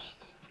forecast.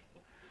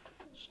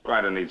 It's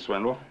quite a neat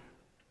swindle.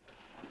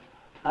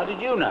 How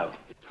did you know?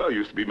 Oh, it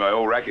used to be my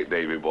old racket,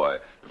 Davy boy,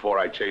 before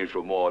I changed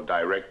to a more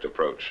direct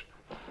approach.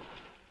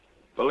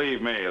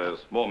 Believe me,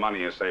 there's more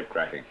money in safe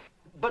cracking.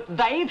 But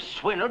they've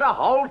swindled a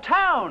whole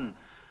town.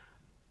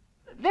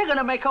 They're going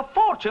to make a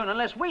fortune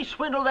unless we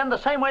swindle them the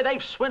same way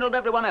they've swindled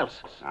everyone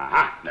else.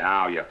 Aha,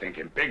 now you're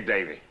thinking big,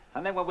 Davy.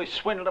 And then when we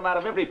swindle them out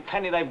of every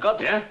penny they've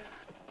got... Yeah?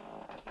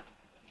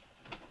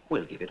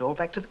 We'll give it all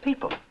back to the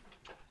people.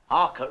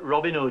 Hark at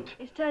Robin Hood.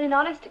 He's turning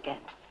honest again.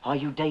 Are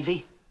you,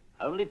 Davy?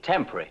 Only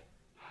temporary.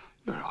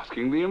 You're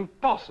asking the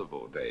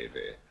impossible,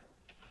 Davy.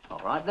 All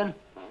right, then.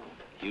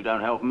 If you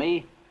don't help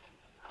me,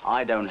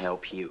 I don't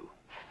help you.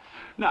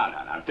 No,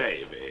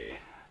 Davy.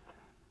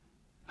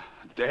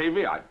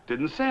 Davy, I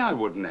didn't say I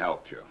wouldn't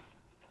help you.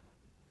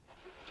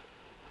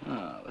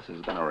 Oh, this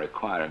is going to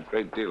require a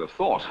great deal of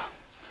thought.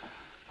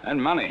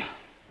 And money.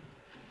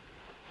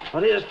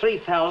 Well, here's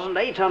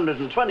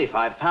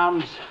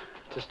 £3,825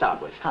 to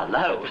start with.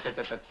 Hello.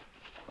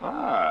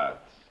 Ah,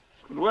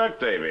 it's good work,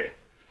 Davy.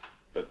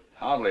 But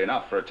hardly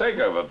enough for a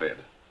takeover bid.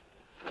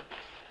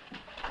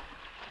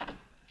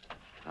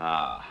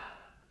 Ah,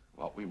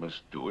 what we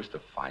must do is to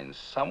find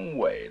some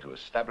way to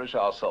establish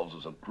ourselves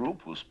as a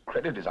group whose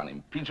credit is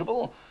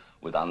unimpeachable,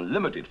 with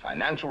unlimited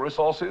financial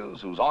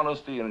resources, whose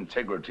honesty and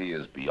integrity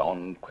is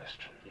beyond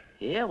question.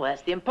 Yeah, well,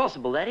 that's the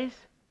impossible, that is.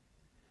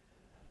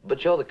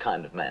 But you're the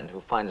kind of man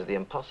who finds the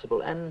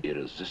impossible an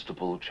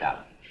irresistible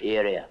challenge.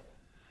 Here, here.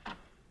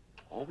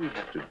 All we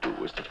have to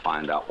do is to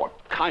find out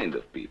what kind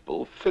of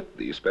people fit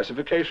these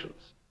specifications.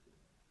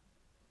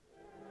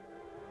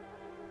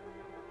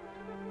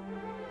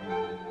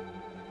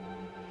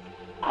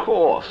 Of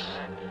course.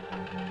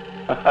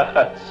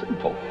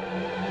 Simple.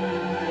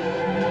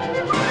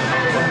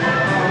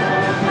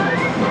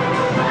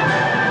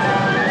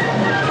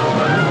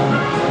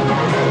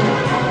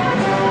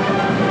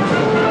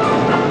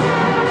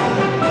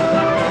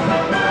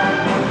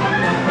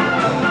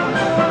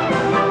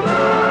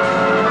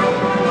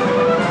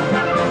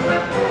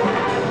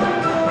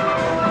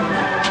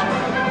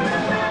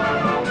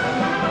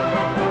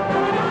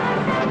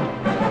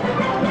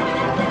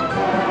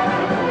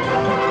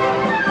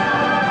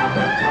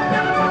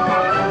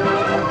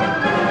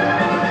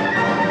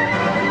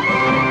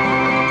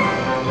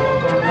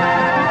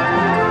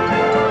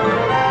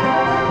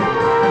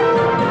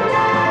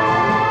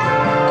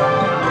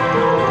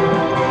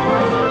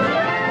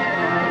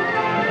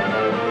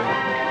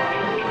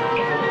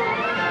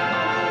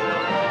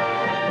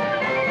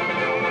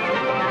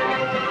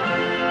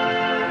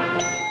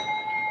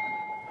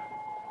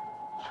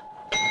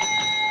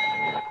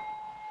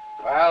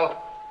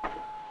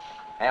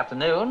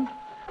 Afternoon.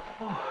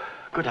 Oh,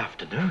 good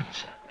afternoon,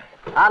 sir.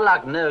 I'd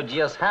like to know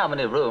just how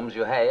many rooms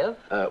you have.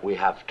 We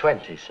have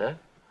 20, sir.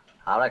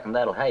 I reckon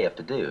that'll have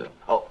to do.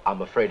 Oh,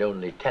 I'm afraid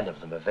only 10 of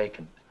them are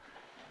vacant.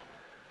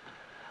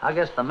 I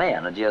guess the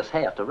men will just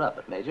have to rub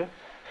it, Major.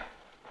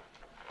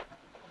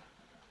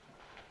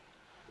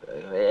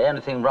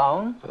 Anything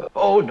wrong?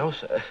 Oh, no,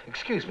 sir.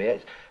 Excuse me.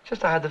 It's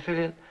just I had the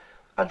feeling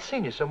I'd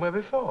seen you somewhere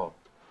before.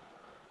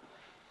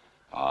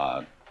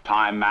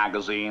 Time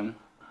magazine.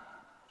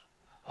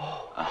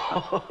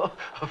 Oh,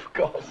 of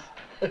course.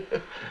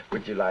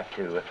 Would you like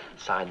to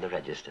sign the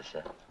register,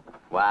 sir?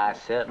 Why,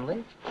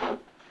 certainly.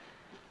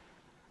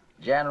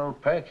 General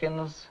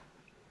Perkins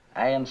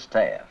and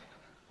staff.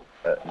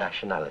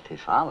 Nationalities?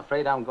 I'm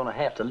afraid I'm going to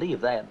have to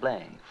leave that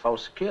blank. For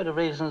security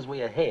reasons,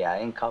 we are here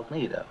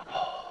incognito.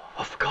 Oh,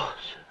 of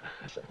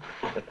course.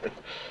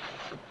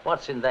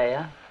 What's in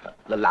there?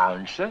 The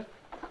lounge, sir.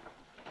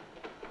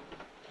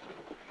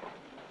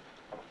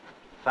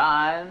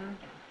 Fine.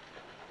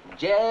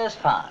 Just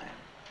fine.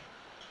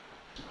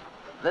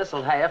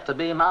 This'll have to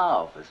be my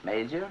office,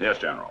 Major. Yes,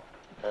 General.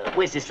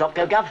 Where's this lot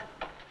go, Gov?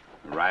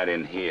 Right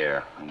in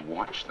here. And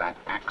watch that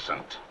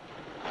accent.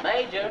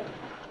 Major,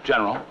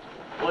 General.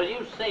 will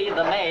you see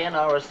the men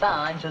are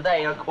assigned to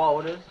their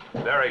quarters?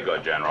 Very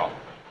good, General.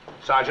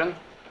 Sergeant,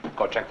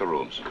 go check the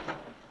rooms.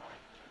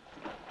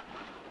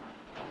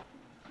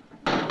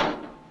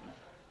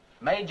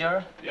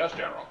 Major. Yes,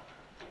 General.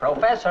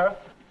 Professor.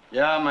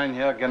 Ja, mein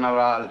Herr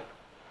General.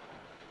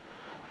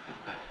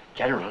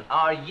 General.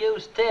 Are you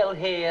still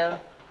here?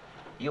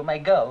 You may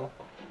go.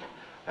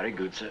 Very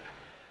good, sir.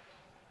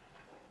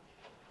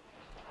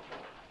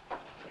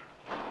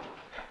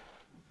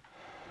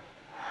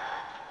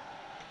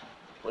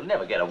 We'll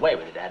never get away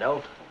with it,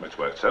 Adolf. It's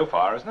worked so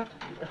far, isn't it?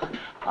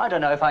 I don't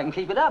know if I can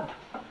keep it up.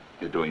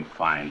 You're doing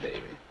fine,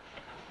 Davy.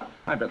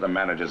 I bet the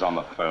manager's on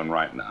the phone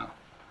right now.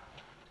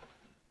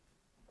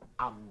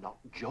 I'm not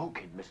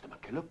joking, Mr.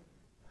 McKillop.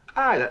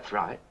 Aye, that's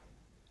right.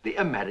 The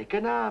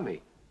American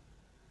Army.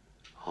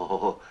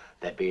 Oh,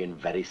 they're being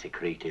very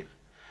secretive.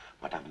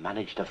 But I've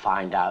managed to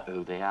find out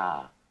who they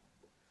are.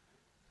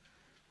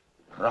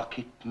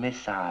 Rocket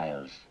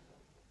missiles.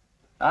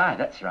 Aye,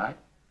 that's right.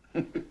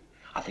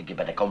 I think you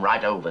better come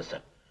right over, sir.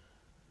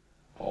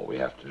 All we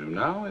have to do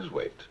now is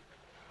wait.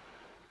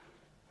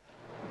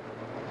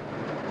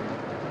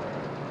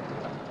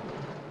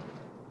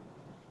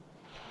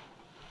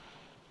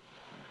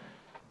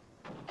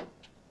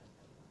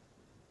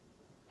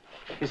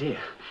 He's here.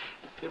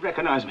 You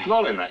recognize me?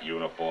 Not in that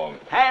uniform.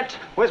 Hat!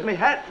 Where's my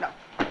hat? No.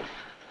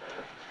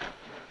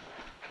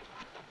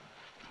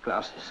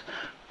 Glasses.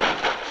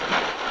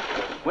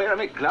 Where are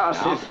my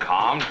glasses? Now,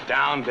 calm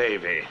down,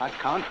 Davy. I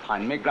can't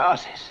find my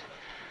glasses.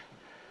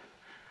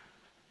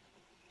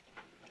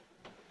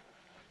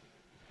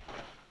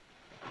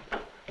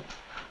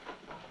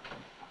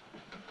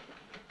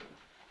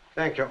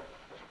 Thank you.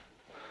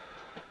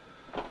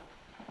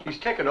 He's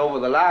taken over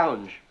the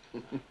lounge.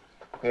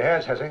 He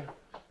has he?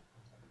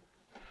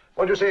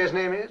 What do you say his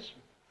name is?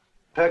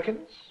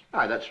 Perkins?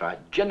 Aye, that's right.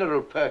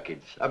 General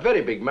Perkins. A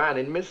very big man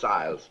in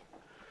missiles.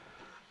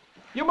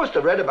 You must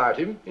have read about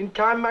him in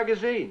Time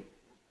magazine.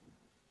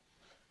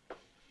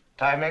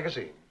 Time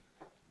magazine?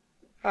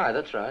 Aye,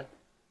 that's right.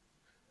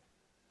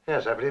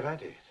 Yes, I believe I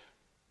did.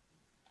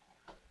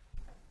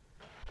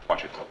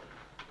 Watch it.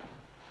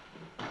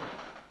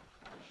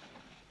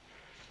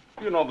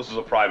 You know this is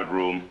a private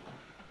room.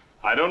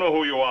 I don't know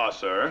who you are,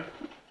 sir.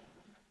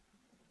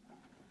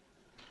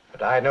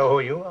 But I know who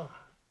you are.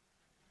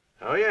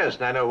 Oh, yes,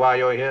 and I know why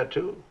you're here,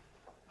 too.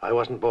 I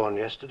wasn't born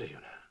yesterday, you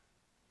know.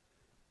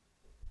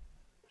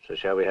 So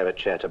shall we have a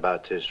chat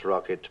about this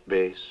rocket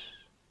base,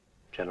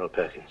 General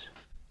Perkins?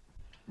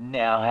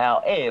 Now,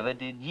 however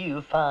did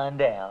you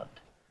find out?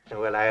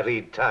 Well, I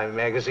read Time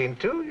magazine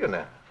too, you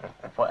know.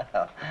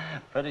 Well,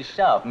 pretty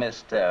sharp,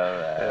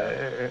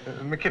 Mr.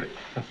 McKillop.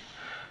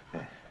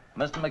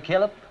 Mr.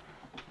 McKillop,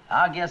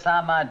 I guess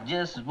I might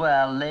just as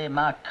well lay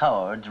my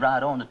cards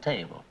right on the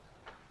table.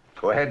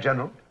 Go ahead,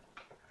 General.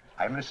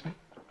 I'm listening.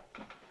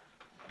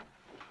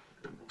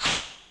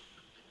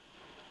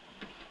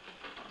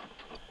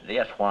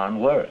 This one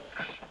works.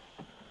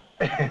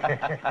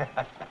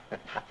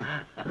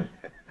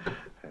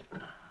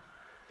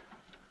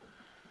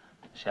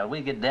 Shall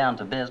we get down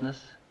to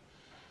business?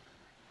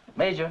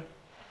 Major,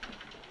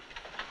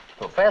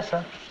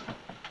 Professor.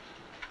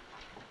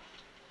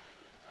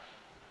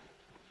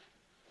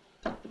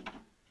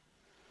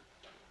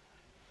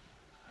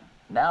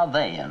 Now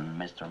then,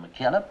 Mr.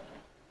 McKillop.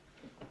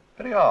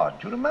 Very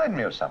odd. You remind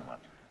me of someone.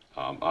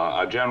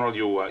 General,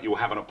 you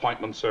have an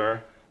appointment,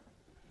 sir?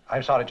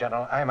 I'm sorry,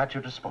 General. I'm at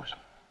your disposal.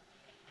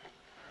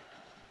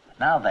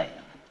 Now then,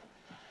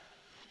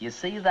 you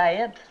see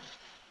that?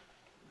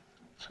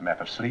 It's a map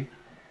of Sleeth?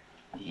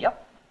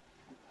 Yep.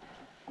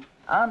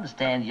 I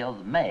understand you're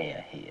the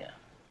mayor here.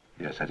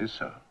 Yes, that is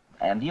so.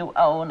 And you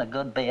own a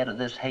good bit of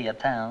this here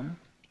town?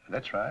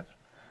 That's right.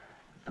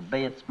 The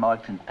bits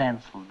marked in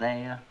pencil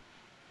there?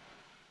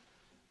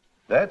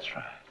 That's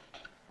right.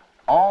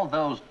 All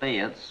those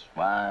bits,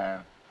 why,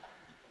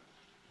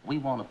 we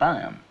want to buy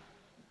them.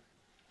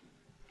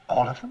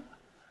 All of them?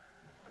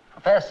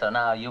 Professor,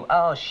 now, you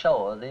are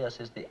sure this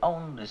is the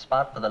only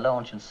spot for the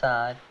launch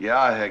inside?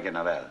 Yeah, Herr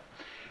General.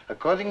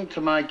 According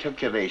to my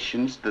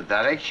calculations, the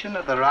direction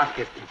of the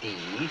rocket D,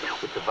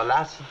 with the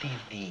velocity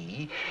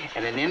v,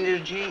 and an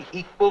energy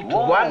equal to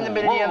 1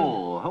 million...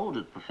 Whoa, hold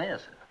it,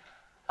 Professor.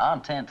 I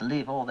intend to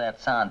leave all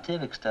that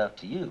scientific stuff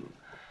to you.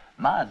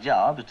 My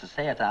job is to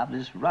set up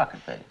this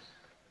rocket base.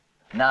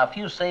 Now, if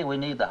you say we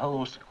need the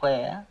whole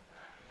square,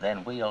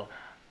 then we'll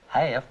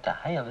have to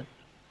have it.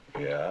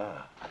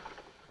 Yeah,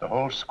 the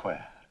whole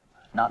square.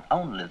 Not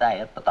only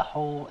that, but the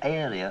whole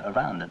area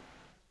around it.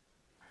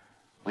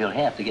 We'll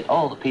have to get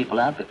all the people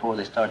out before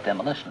they start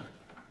demolition.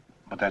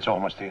 But that's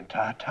almost the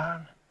entire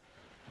town.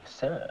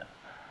 Sir,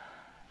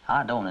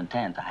 I don't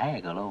intend to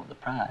haggle over the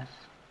price.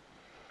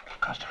 It'll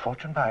cost a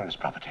fortune buying this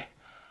property.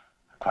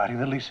 Acquiring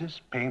the leases,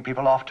 paying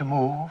people off to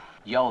move.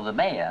 You're the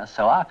mayor,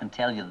 so I can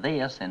tell you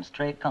this in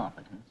straight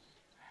confidence.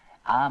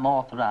 I'm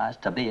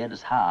authorized to bid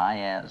as high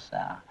as,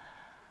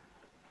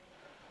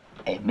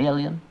 $1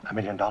 million? $1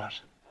 million?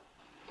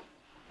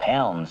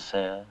 Pounds,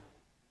 sir.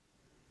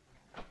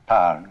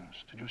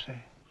 Pounds, did you say?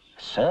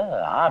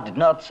 Sir, I did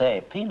not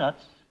say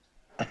peanuts.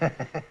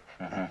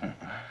 I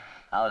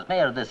was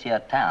mayor of this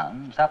here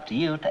town. It's up to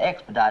you to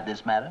expedite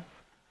this matter.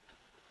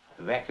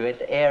 Evacuate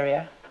the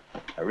area,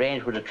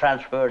 arrange for the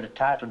transfer of the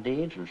title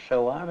deeds, and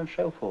so on and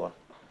so forth.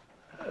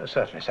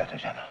 Certainly,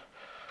 General.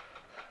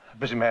 A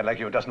busy man like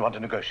you doesn't want to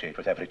negotiate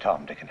with every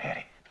Tom, Dick, and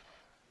Harry.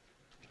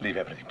 Leave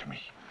everything to me.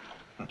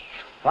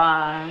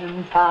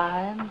 Fine,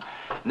 fine.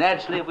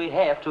 Naturally, we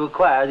have to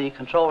acquire the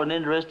controlling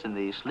interest in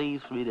the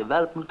Sleeth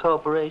Redevelopment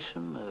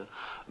Corporation,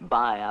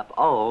 buy up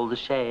all the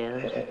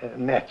shares.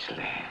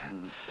 Naturally.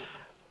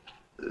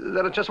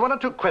 There are just one or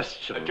two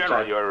questions.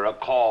 General, your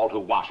call to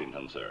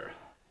Washington, sir.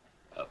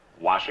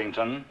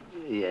 Washington?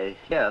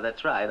 Yeah,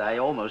 that's right. I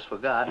almost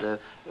forgot.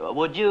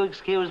 Would you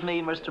excuse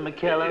me, Mr.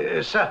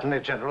 McKillop?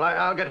 Certainly, General.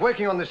 I'll get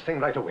working on this thing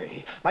right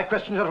away. My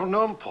questions are of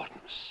no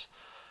importance.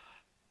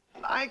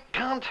 I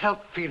can't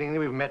help feeling that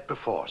we've met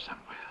before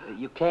somewhere.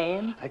 You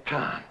can? I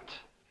can't.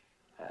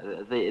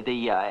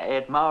 The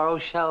Ed Morrow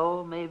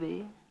show,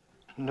 maybe?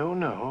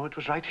 No, it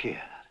was right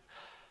here.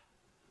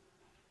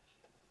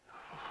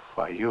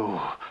 Why, you...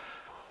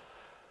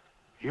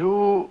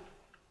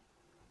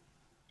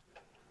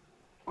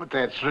 Well,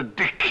 that's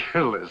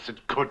ridiculous.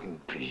 It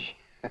couldn't be.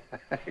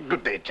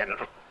 Good day,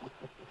 General.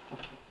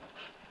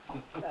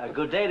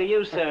 Good day to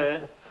you,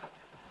 sir.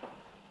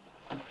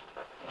 Do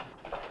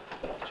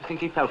you think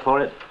he fell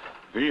for it?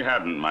 If he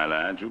hadn't, my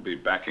lad, you'd be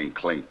back in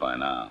Clink by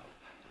now.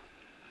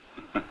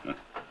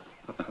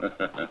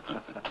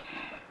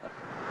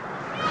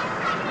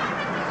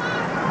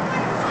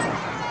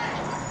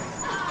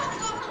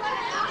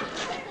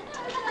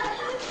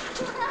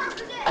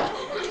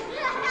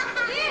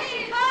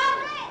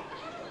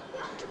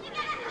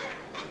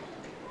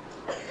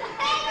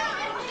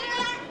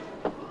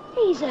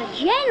 He's a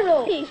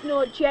general. He's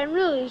no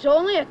general, he's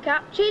only a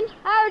captain.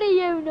 How do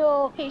you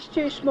know? He's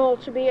too small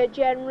to be a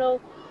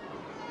general.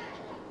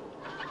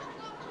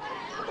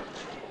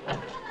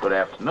 Good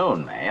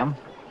afternoon, ma'am.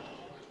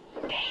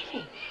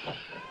 Davy.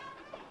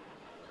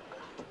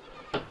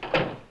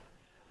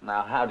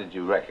 Now, how did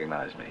you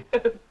recognize me?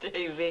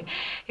 Davy,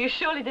 you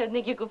surely don't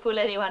think you could fool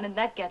anyone in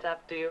that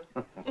get-up, do you?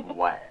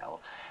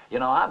 Well, you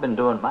know, I've been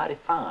doing mighty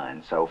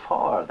fine so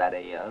far, that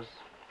is.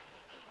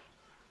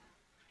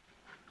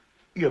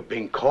 You've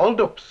been called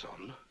up,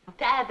 son.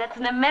 Dad, that's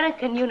an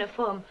American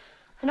uniform.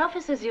 An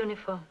officer's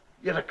uniform.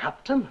 You're a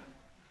captain?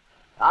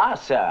 Ah,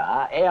 sir,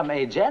 I am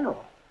a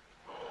general.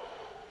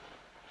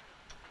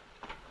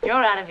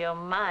 You're out of your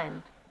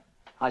mind.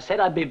 I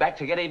said I'd be back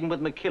to get even with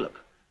McKillop.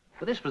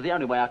 But this was the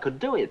only way I could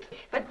do it.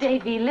 But,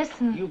 Davy,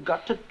 listen. You've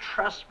got to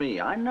trust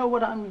me. I know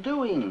what I'm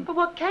doing. But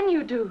what can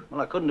you do? Well,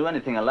 I couldn't do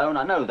anything alone,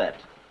 I know that.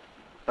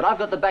 But I've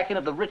got the backing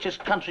of the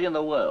richest country in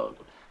the world.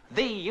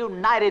 The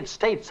United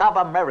States of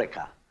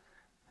America.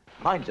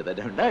 Mind you, they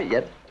don't know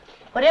yet.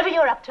 Whatever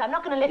you're up to, I'm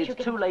not going to let you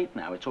It's too late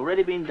now. It's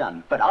already been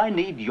done. But I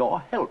need your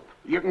help.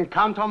 You can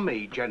count on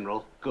me,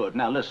 General. Good.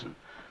 Now, listen.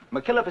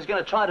 McKillop is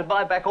going to try to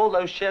buy back all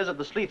those shares of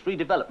the Sleeth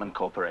Redevelopment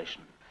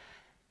Corporation.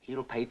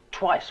 He'll pay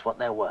twice what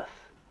they're worth.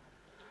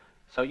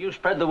 So you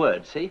spread the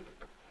word, see?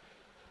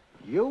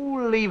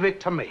 You leave it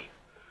to me.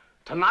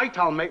 Tonight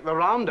I'll make the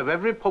round of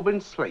every pub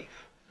in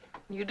Sleeth.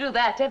 You do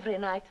that every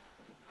night.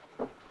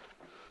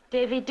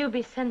 Davy, do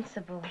be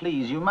sensible.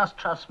 Please, you must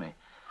trust me.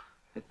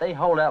 If they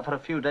hold out for a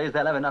few days,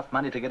 they'll have enough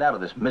money to get out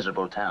of this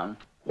miserable town.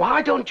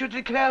 Why don't you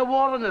declare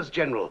war on us,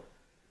 General?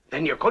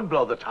 Then you could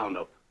blow the town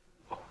up.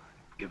 Oh,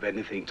 give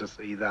anything to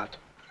see that.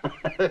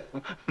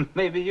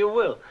 Maybe you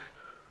will.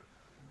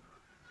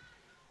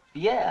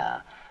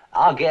 Yeah,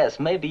 I guess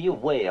maybe you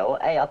will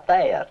out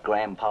there,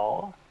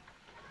 Grandpa.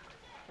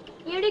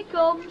 Here he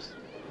comes.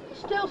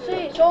 Still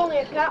say it's only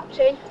a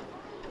captain.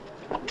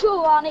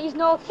 Go on, he's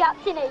no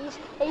captain,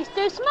 he's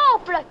too small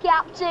for a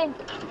captain.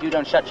 If you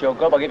don't shut your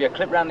gob, I'll give you a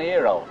clip round the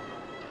ear hole.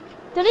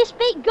 Does he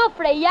speak good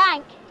for a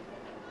Yank?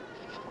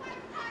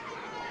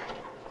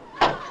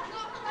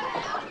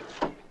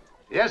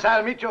 Yes,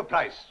 I'll meet your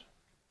price.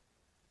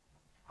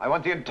 I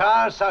want the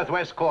entire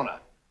southwest corner.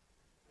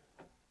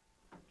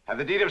 Have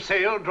the deed of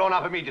sale drawn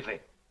up immediately.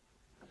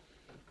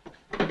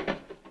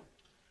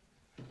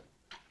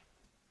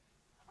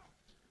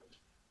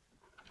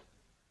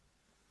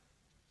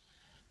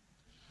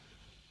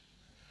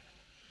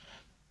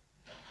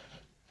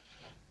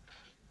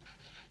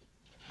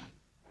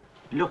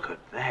 Look at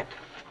that.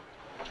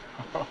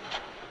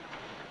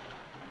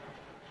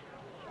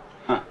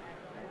 Huh.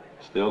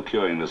 Still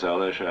queuing to sell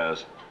their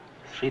shares.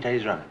 3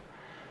 days running.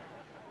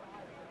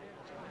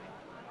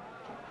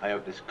 I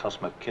hope this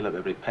cost McKillop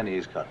every penny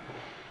he's got.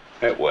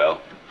 It will.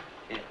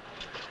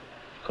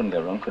 Couldn't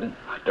go wrong, could it?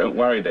 Don't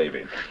worry,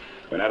 Davy.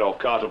 When Adolf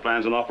Carter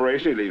plans an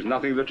operation, he leaves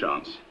nothing to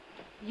chance.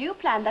 You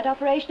planned that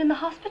operation in the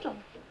hospital,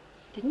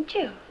 didn't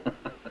you?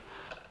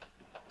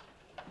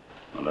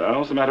 Well,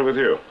 what's the matter with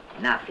you?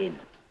 Nothing.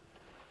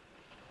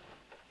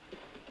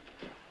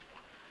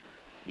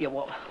 Yeah,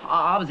 well,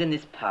 I was in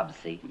this pub,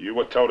 see? You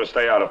were told to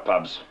stay out of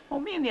pubs. Well,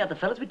 me and the other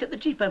fellas, we took the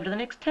jeep over to the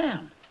next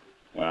town.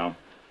 Well?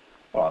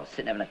 Well, I was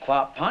sitting having a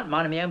quiet pint,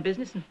 minding my own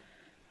business, and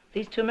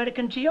these 2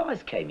 American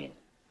GIs came in.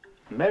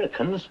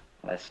 Americans?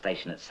 Well, they're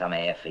stationed at some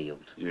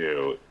airfield.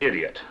 You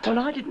idiot. Well,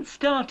 I didn't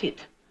start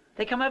it.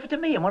 They come over to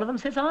me, and one of them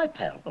says, "Hi,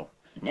 pal." Well,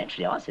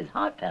 naturally, I says,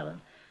 "Hi, pal."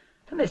 And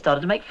then they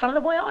started to make fun of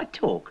the way I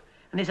talk.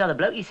 And this other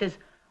bloke, he says,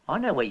 "I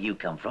know where you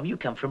come from. You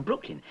come from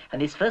Brooklyn."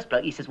 And this first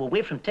bloke, he says, "Well,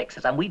 we're from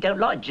Texas, and we don't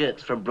like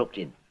jerks from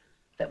Brooklyn."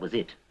 That was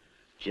it.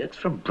 Jerks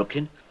from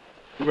Brooklyn?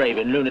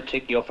 Raving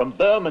lunatic, you're from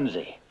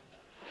Bermondsey.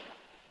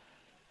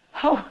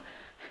 Oh,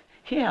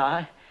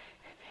 yeah,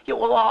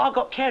 well, I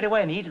got carried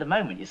away in the heat of the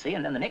moment, you see,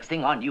 and then the next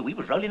thing I knew, we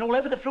was rolling all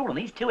over the floor, and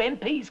these 2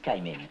 MPs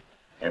came in.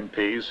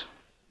 MPs?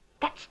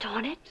 That's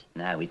torn it.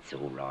 No, it's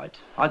all right.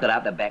 I got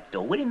out the back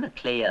door. We're in the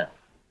clear.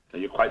 Are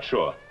you quite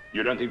sure?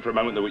 You don't think for a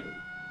moment that we...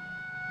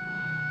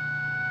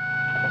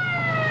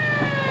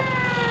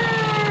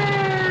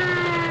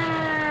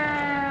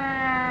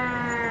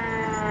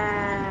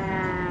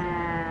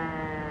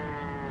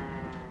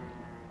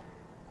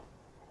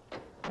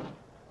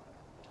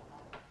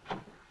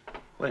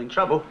 We're in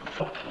trouble.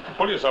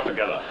 Pull yourself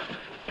together.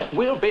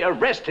 We'll be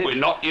arrested. We're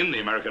not in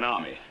the American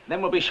army.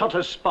 Then we'll be shot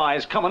as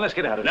spies. Come on, let's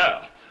get out of here.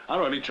 No.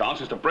 Our only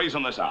chance is to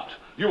brazen this out.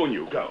 You and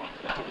you, go.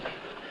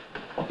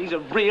 He's a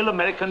real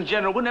American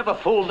general. We'll never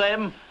fool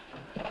them.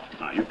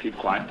 Now, you keep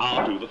quiet.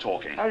 I'll do the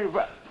talking.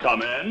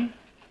 Come in.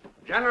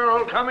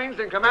 General Cummings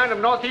in command of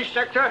Northeast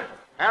Sector,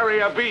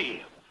 Area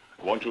B.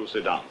 Won't you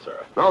sit down,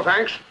 sir? No,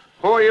 thanks.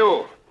 Who are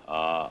you?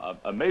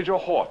 A Major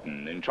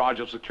Horton, in charge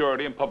of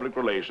security and public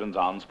relations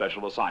on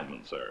special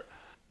assignment, sir.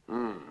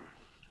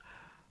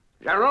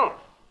 General,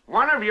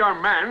 one of your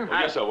men...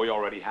 Yes, sir. We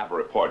already have a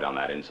report on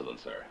that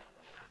incident, sir.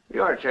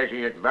 You're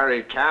taking it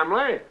very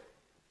calmly.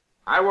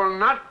 I will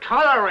not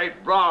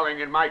tolerate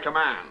brawling in my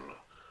command.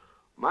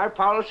 My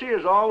policy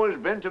has always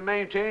been to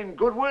maintain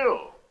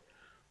goodwill.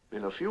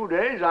 In a few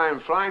days, I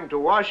am flying to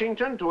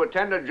Washington to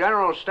attend a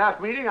general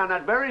staff meeting on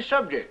that very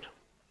subject.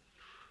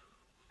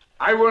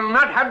 I will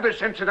not have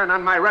this incident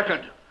on my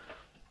record.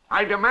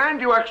 I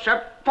demand you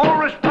accept full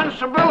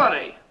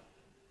responsibility.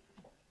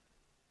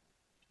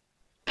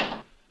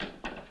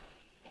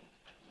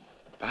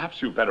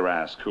 Perhaps you'd better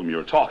ask whom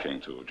you're talking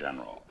to,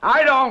 General.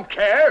 I don't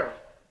care.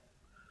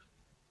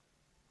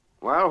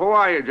 Well, who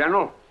are you,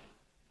 General?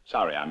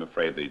 Sorry, I'm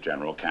afraid the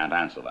General can't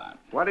answer that.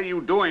 What are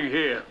you doing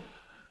here?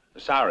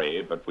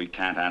 Sorry, but we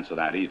can't answer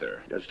that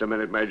either. Just a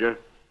minute, Major.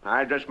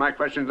 I address my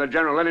question to the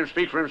General. Let him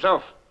speak for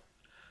himself.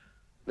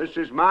 This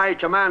is my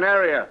command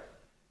area.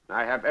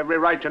 I have every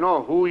right to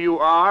know who you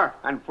are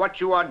and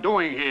what you are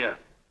doing here.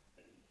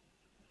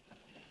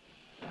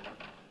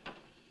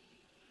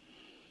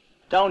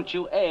 Don't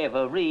you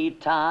ever read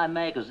Time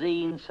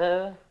magazine,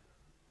 sir?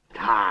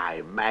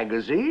 Time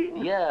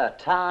magazine? Yeah,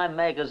 Time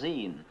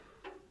magazine.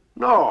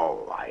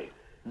 No,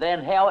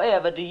 Then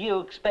however do you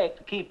expect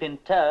to keep in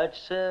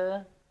touch,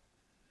 sir?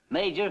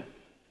 Major,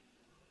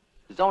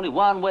 there's only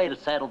one way to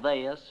settle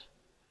this.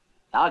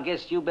 I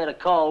guess you better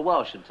call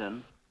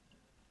Washington.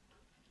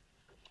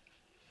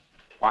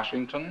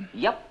 Washington?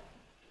 Yep,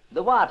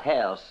 the White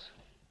House.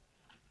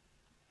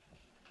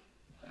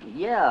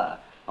 Yeah,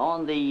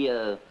 on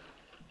the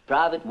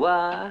private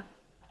wire.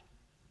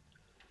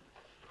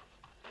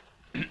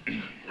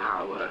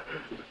 Now,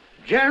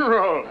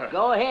 General.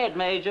 Go ahead,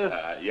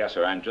 Major. Yes,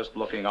 sir. I'm just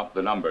looking up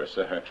the numbers,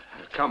 sir.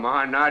 Come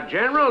on now,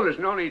 General. There's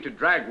no need to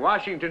drag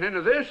Washington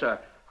into this. A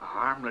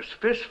harmless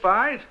fist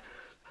fight.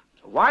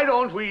 Why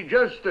don't we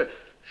just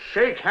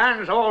shake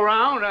hands all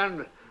around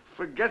and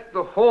forget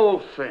the whole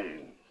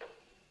thing?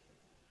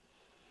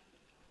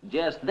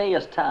 Just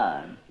this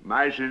time.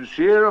 My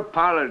sincere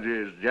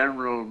apologies,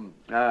 General...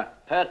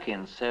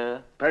 Perkins,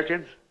 sir.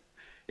 Perkins?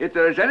 If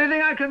there's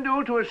anything I can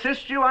do to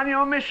assist you on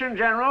your mission,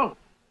 General...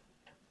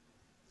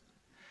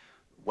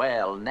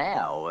 Well,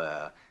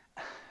 now,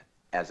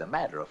 as a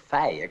matter of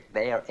fact,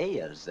 there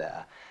is.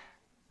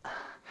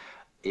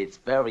 It's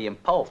very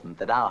important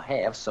that I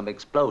have some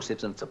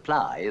explosives and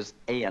supplies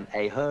in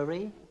a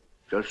hurry.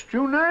 Just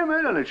you name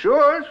it, and it's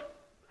yours.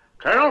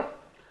 Colonel,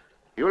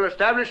 you'll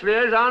establish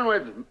liaison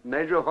with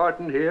Major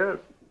Horton here.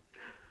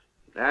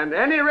 And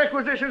any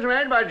requisitions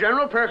made by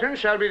General Perkins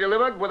shall be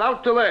delivered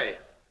without delay.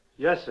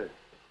 Yes, sir.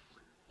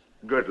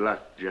 Good luck,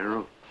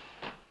 General.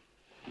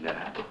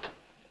 Yeah.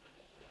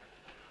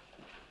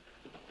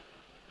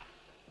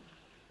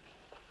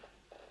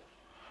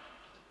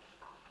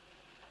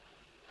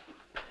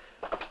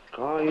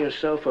 Call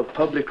yourself a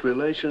public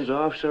relations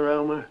officer,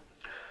 Elmer?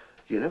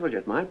 You never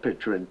get my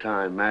picture in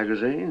Time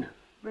magazine.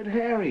 But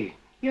Harry,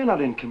 you're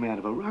not in command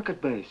of a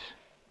rocket base.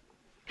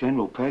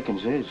 General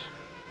Perkins is.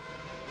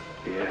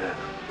 Yeah.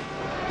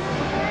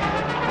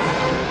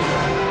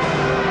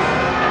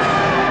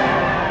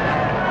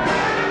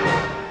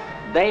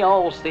 They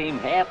all seem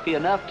happy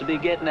enough to be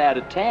getting out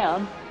of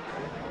town.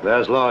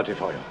 There's loyalty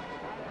for you.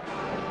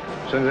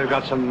 As soon as they've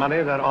got some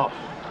money, they're off.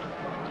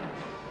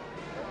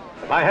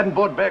 If I hadn't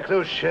bought back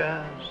those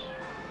shares,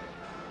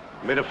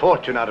 made a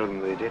fortune out of them,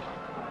 they did.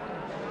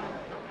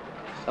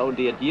 So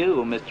did you,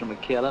 Mr.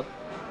 McKillop.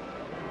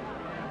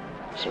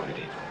 So he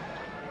did.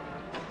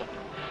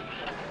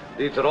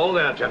 Deeds are all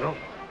there, General.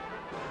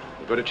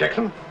 You going to check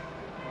them?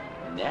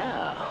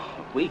 No,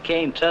 we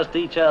can't trust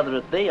each other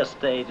at this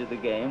stage of the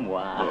game.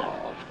 Why?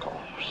 Oh, of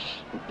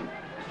course.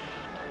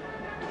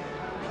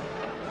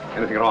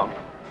 Anything wrong?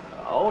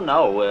 Oh,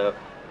 no.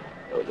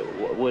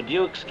 Would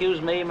you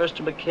excuse me,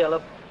 Mr.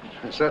 McKillop?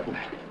 Certainly.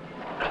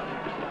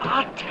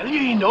 I tell you,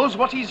 he knows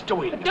what he's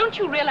doing. But don't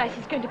you realize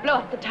he's going to blow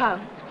up the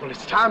town? Well,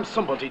 it's time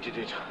somebody did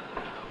it.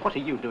 What are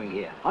you doing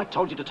here? I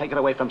told you to take her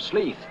away from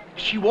Sleeth.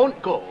 She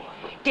won't go.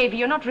 Davy,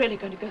 you're not really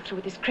going to go through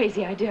with this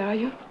crazy idea, are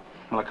you?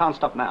 Well, I can't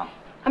stop now.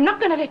 I'm not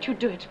going to let you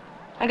do it.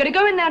 I'm going to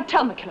go in there and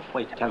tell McKillop.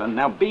 Wait, Helen,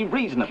 now be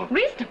reasonable.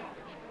 Reasonable?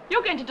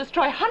 You're going to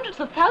destroy hundreds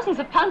of thousands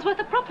of pounds worth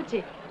of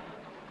property.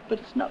 But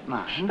it's not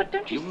mine. But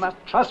don't you... You must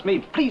trust me.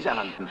 Please,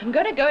 Ellen. I'm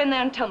going to go in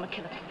there and tell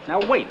McKillop. Now,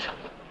 wait.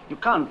 You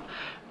can't...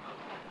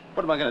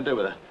 What am I going to do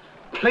with her?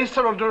 Place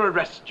her under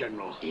arrest,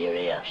 General.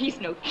 Here. He's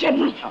no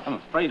general. I'm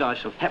afraid I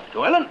shall have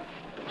to, Ellen.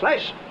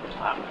 Flash.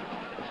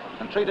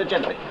 And treat her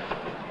gently.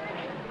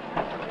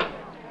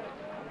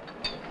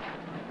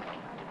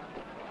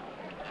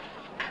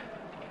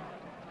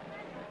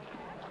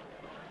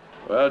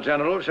 Well,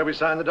 General, shall we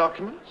sign the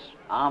documents?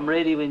 I'm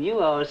ready when you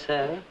are,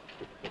 sir.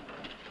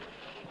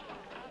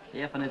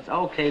 If and it's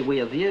okay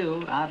with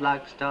you, I'd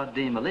like to start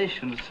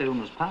demolition as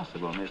soon as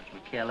possible, Mr.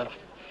 McKillop.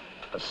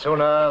 The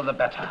sooner, the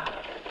better.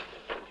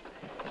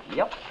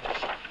 Yep.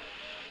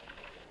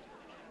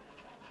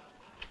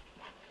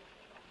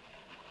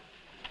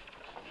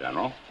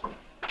 General.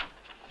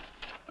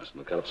 Mr.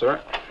 McKillop, sir.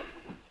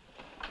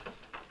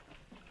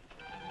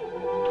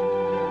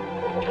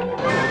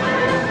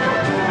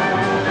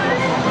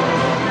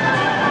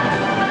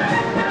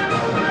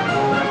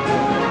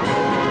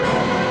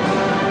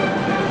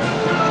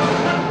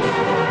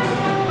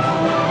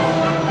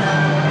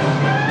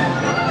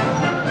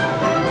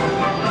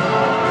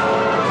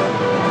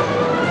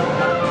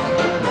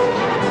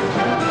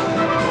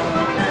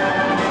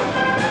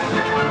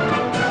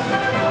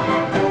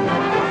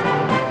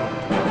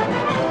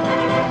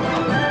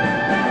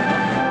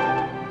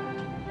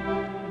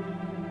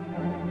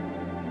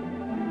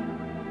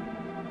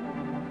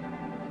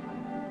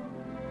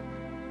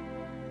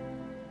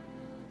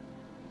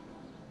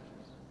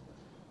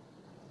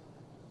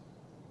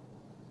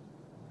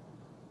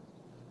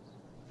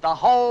 The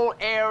whole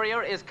area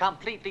is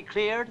completely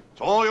cleared?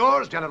 It's all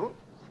yours, General.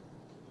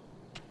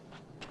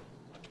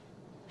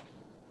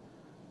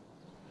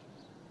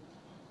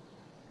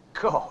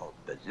 God,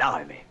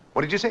 blimey.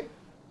 What did you say?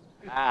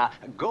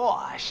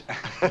 Gosh.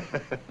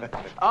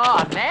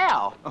 Oh,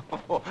 now.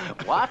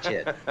 Watch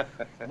it.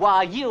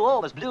 Why, you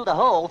almost blew the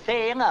whole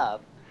thing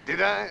up.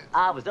 Did I?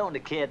 I was only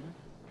kidding.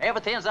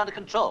 Everything's under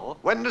control.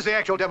 When does the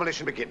actual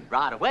demolition begin?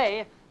 Right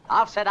away.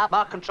 I've set up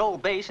my control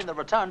base in the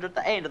rotunda at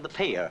the end of the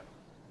pier.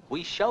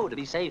 We show to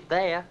be safe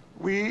there.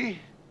 We?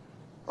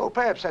 Oh,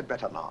 perhaps I'd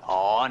better not.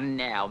 Oh,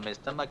 now,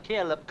 Mr.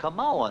 McKillop, come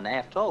on.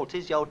 After all,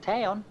 'tis your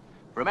town.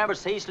 Remember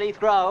Seasleaf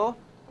Grove?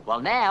 Well,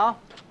 now,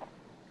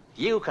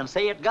 you can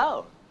see it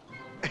go.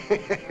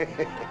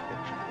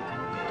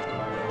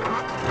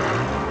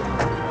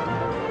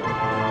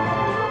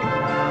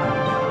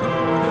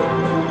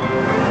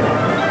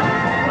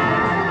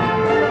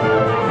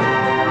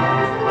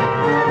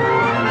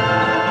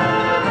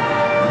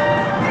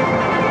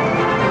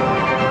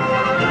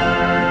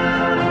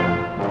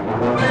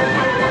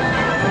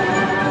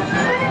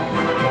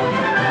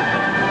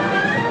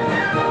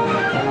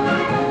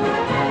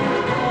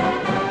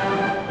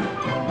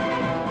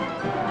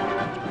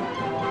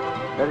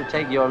 Better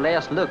take your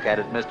last look at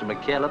it, Mr.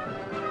 McKillop.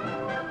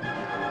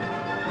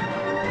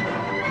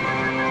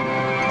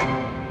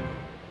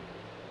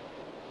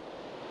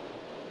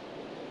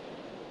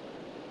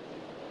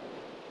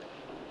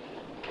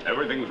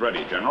 Everything's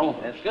ready, General.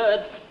 That's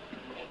good.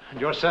 And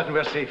you're certain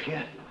we're safe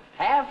here?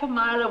 Half a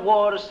mile of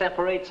water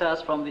separates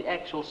us from the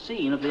actual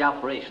scene of the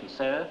operation,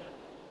 sir.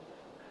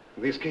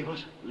 These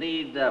cables?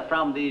 Lead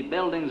from the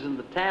buildings in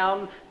the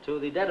town to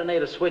the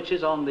detonator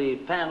switches on the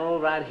panel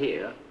right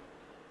here.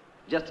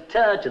 Just a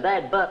touch of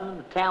that button,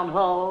 the town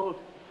hall,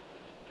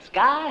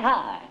 sky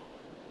high.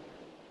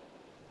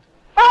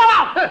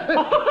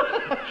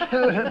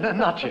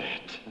 Not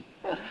yet.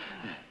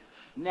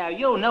 Now,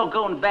 you're no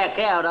going back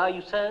out, are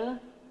you, sir?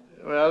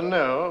 Well,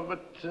 no,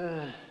 but,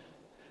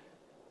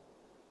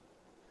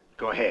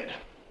 go ahead.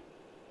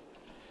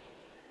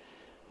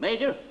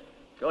 Major,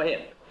 go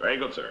ahead. Very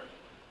good, sir.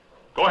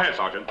 Go ahead,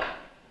 Sergeant.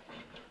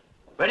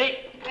 Ready?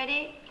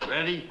 Ready?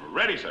 Ready?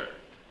 Ready, sir.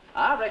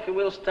 I reckon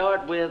we'll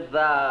start with,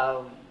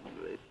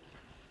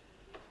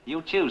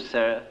 you choose,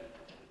 sir.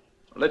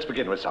 Let's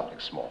begin with something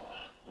small.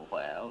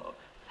 Well,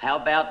 how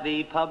about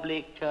the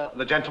public,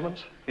 The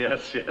gentleman's?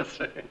 Yes, yes.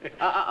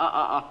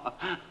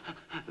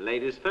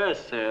 Ladies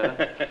first, sir.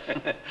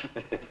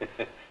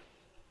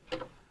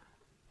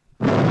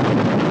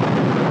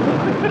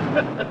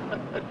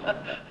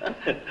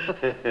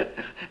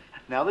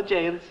 Now the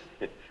gents.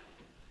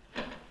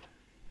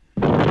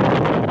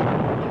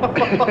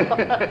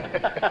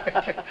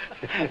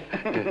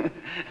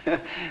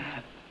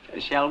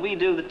 Shall we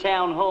do the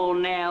town hall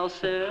now,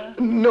 sir?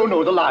 No,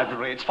 no, the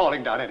library. It's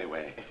falling down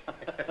anyway.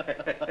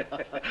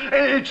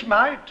 It's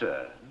my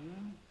turn.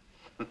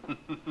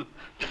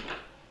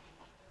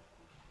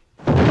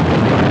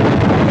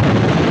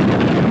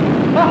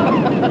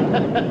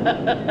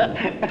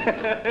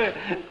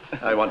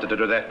 I wanted to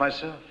do that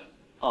myself.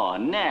 Oh,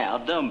 now,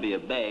 don't be a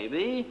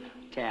baby.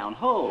 Town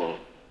hall.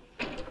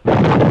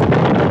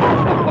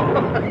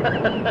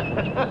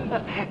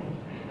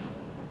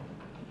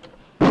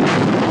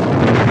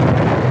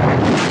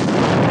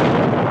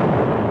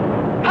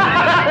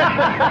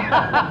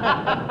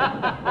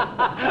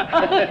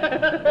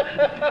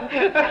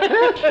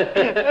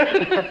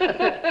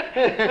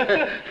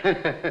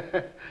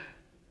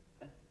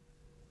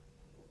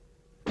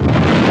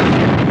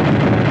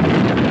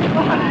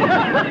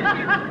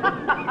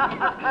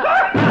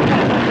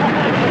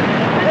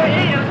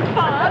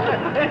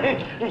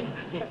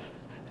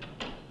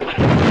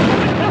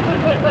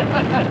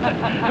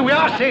 We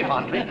are safe,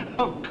 aren't we?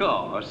 Of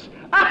course.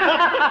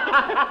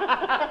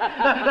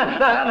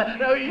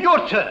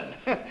 Your turn.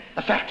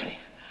 The factory.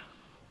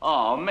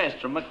 Oh,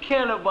 Mr.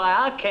 McKillop, why,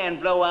 I can't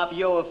blow up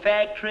your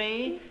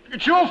factory.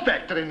 It's your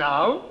factory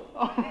now.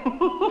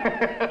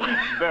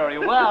 Very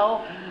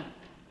well.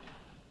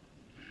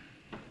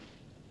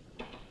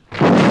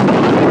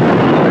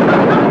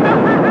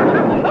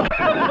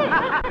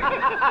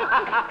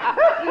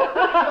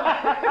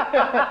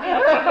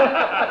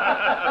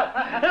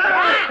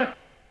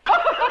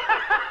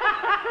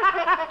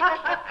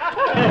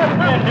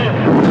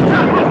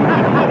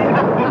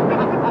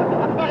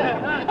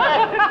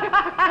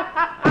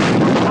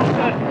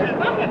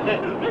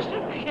 Mr.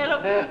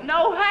 McKillop,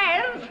 no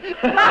hands.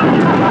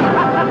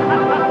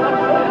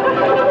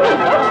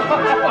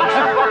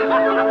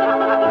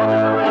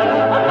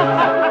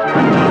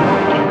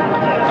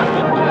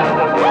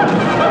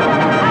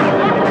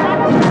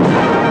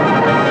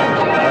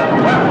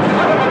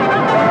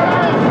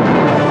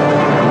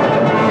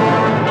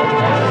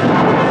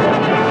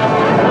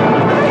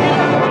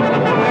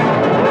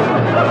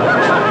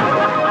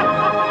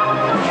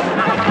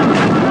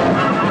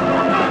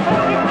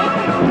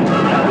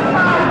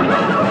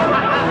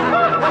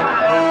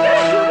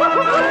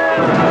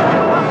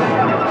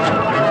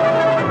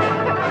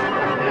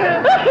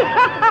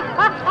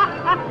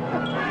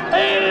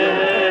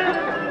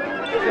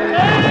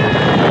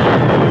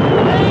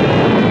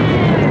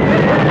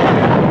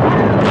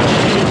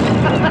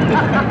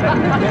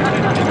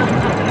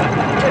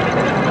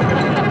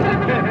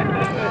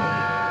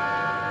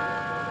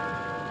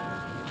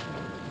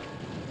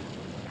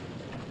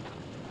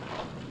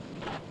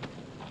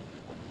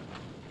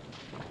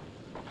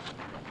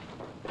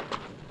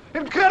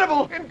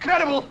 Incredible!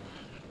 Incredible!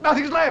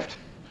 Nothing's left.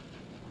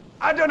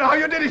 I don't know how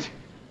you did it.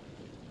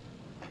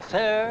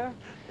 Sir,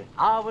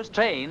 I was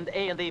trained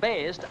in the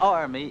best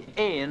army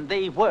in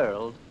the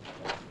world.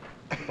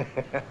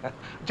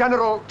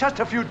 General, just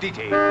a few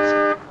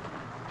details.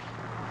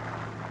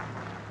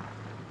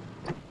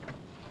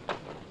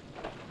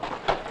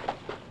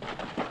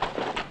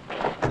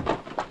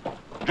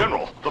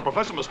 General, the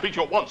professor must speak to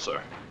you at once, sir.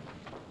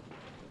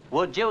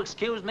 Would you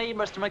excuse me,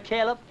 Mr.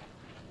 McKillop?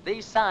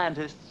 These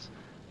scientists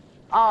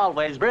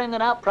always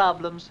bringing up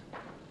problems.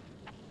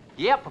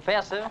 Yeah,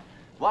 Professor.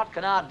 What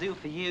can I do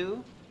for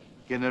you?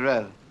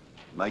 General,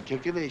 my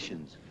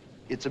calculations.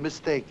 It's a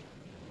mistake.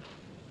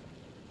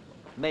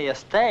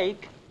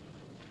 Mistake?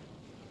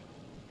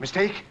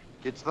 Mistake?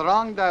 It's the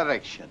wrong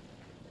direction.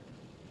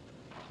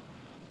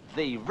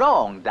 The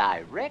wrong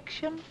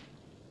direction?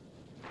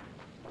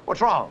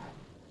 What's wrong?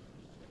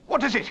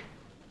 What is it?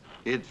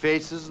 It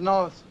faces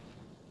north.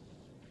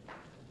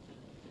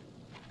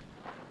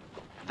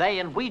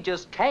 Then we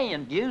just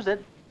can't use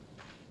it.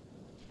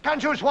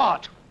 Can't use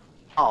what?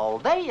 All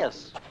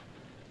this.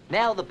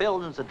 Now the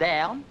buildings are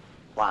down.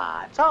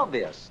 Why, it's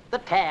obvious. The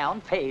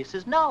town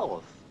faces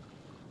north.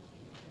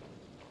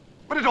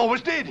 But it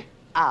always did.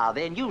 Ah,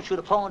 then you should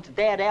have pointed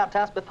that out to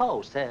us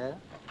before, sir.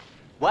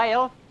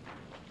 Well,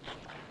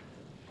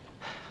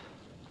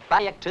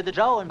 back to the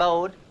drawing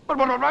board. But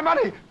what about my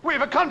money? We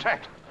have a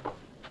contract.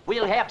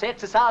 We'll have to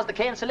exercise the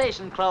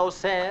cancellation clause,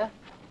 sir.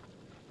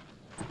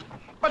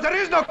 But there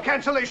is no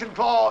cancellation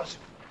clause.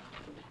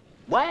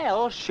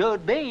 Well,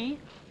 should be.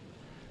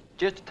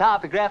 Just a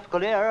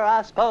typographical error,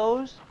 I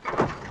suppose.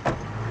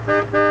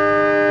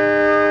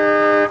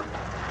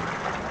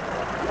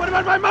 What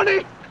about my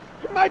money?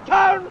 My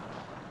town?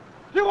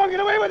 You won't get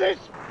away with this.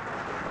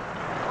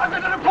 I'm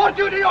going to report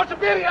you to your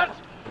superiors.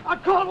 I'll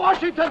call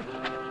Washington.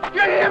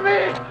 You hear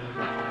me?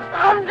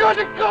 I'm going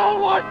to call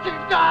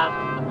Washington.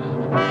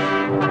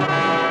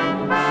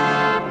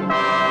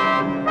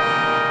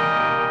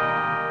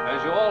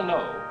 As you all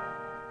know,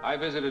 I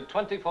visited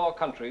 24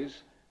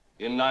 countries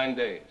in 9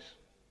 days.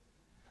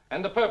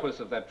 And the purpose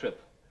of that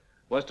trip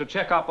was to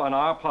check up on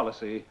our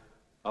policy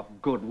of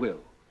goodwill.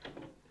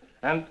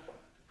 And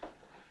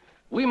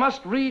we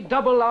must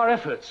redouble our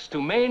efforts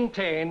to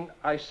maintain,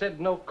 I said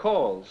no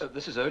calls.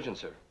 This is urgent,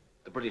 sir.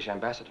 The British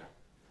ambassador.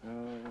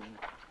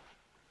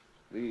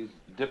 These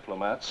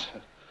diplomats.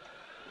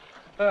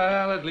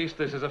 Well, at least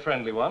this is a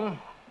friendly one.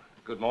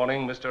 Good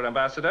morning, Mr.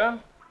 Ambassador.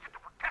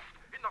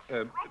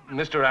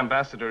 Mr.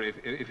 Ambassador,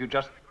 if you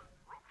just...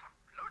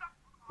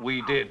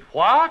 We did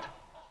what?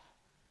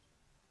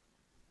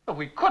 Oh,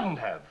 we couldn't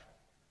have.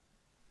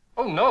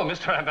 Oh, no,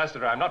 Mr.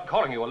 Ambassador, I'm not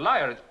calling you a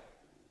liar. It's...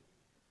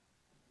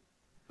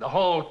 The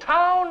whole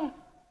town?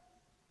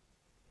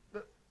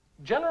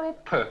 General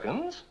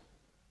Perkins?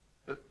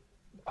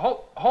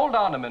 Hold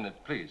on a minute,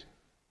 please.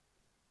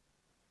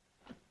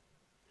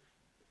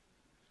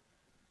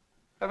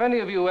 Have any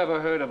of you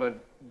ever heard of a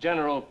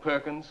General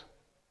Perkins?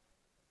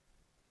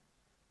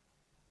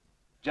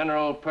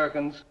 General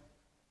Perkins?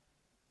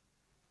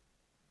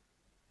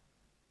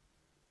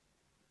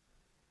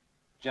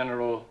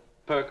 General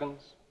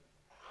Perkins?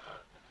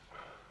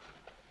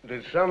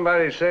 Did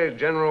somebody say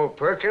General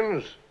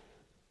Perkins?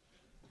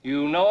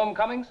 You know him,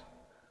 Cummings?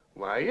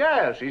 Why,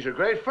 yes. He's a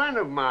great friend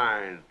of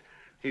mine.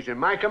 He's in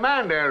my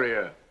command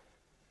area.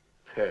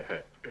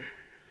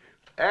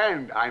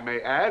 And, I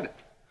may add,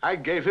 I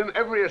gave him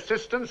every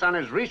assistance on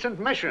his recent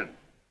mission.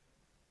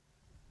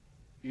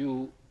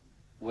 You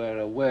were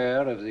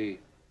aware of the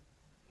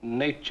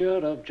nature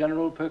of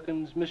General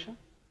Perkins' mission?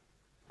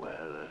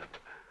 Well,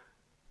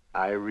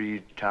 I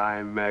read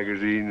Time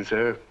magazine,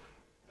 sir.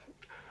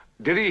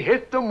 Did he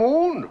hit the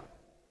moon?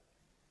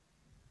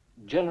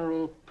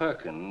 General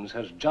Perkins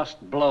has just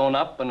blown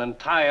up an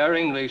entire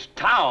English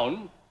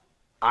town.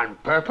 On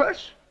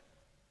purpose?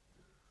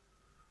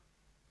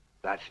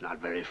 That's not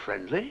very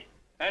friendly.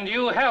 And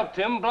you helped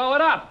him blow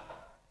it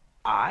up.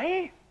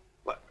 I?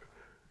 What?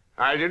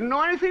 I didn't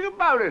know anything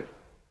about it.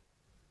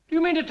 Do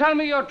you mean to tell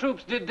me your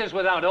troops did this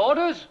without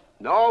orders?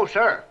 No,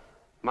 sir.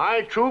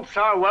 My troops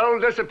are well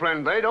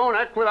disciplined. They don't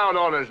act without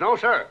orders. No,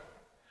 sir.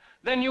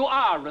 Then you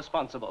are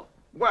responsible.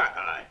 Well,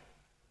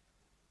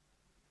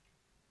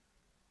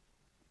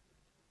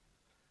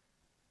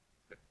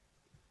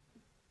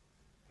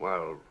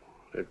 Well,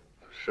 it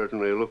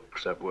certainly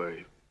looks that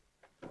way.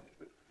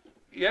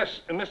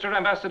 Yes, Mr.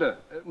 Ambassador.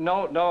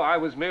 No, I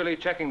was merely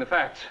checking the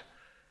facts.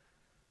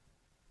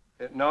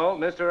 No,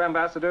 Mr.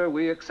 Ambassador,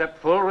 we accept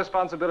full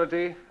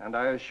responsibility, and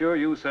I assure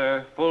you,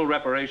 sir, full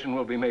reparation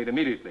will be made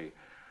immediately.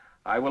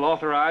 I will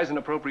authorize an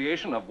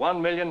appropriation of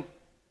 $1 million,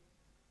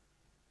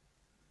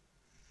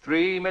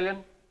 $3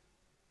 million,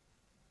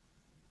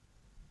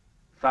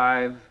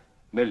 $5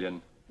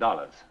 million.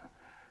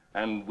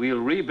 And we'll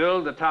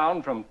rebuild the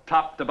town from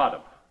top to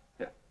bottom.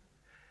 Yeah.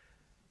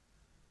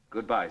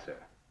 Goodbye, sir.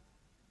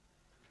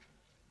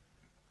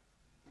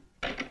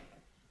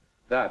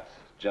 That,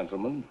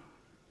 gentlemen,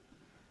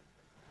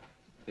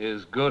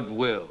 is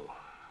goodwill.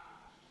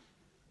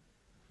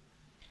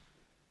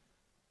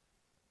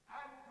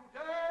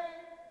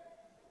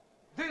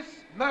 This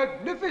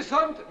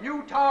magnificent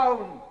new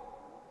town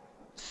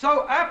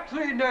so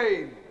aptly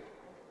named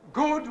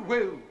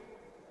goodwill,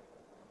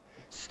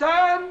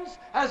 stands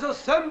as a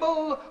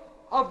symbol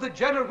of the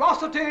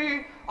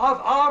generosity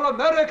of our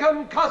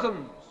American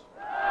cousins.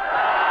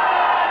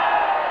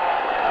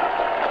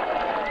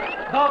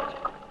 But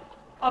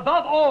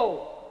above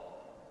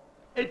all,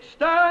 it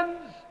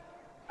stands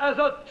as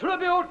a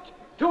tribute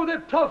to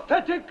the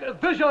prophetic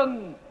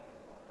vision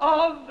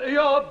of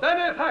your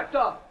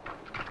benefactor.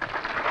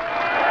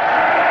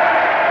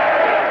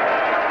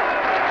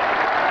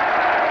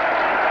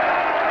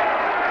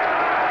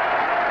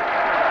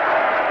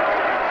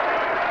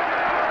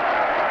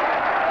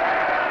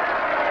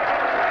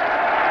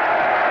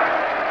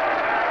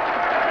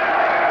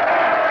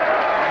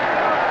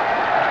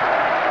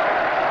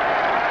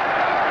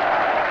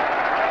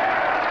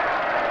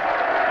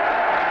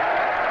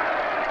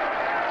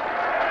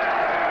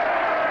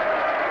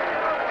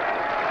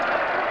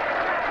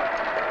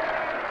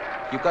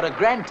 You've got a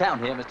grand town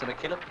here, Mr.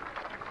 McKillop.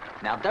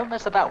 Now, don't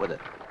mess about with it.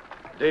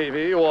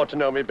 Davy, you ought to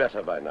know me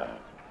better by now.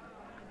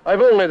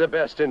 I've only the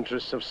best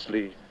interests of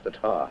Sleeth at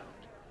heart.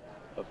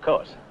 Of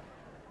course.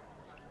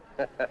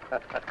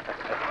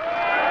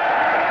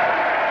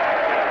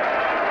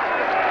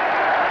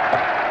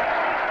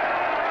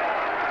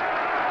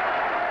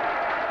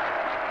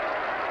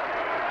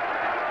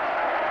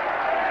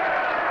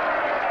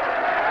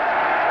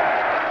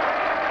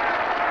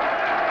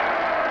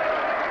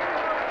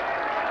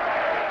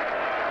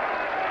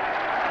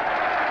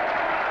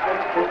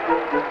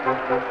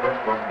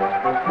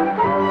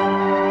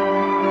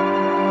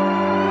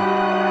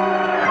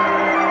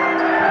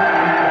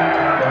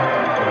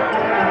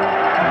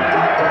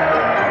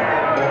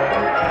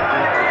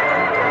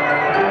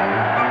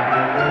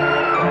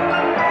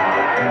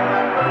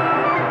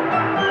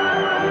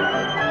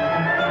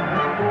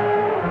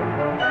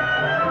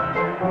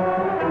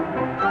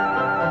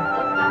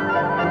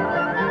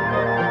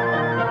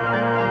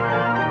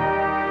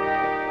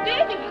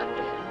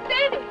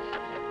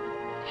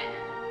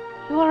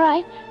 You all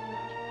right?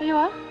 Are you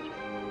well?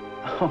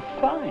 Oh,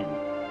 fine.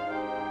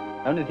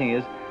 Only thing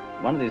is,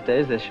 one of these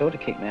days they're sure to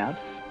kick me out.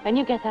 When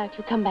you get out,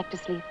 you come back to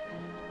sleep.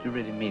 Do you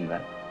really mean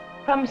that?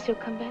 Promise you'll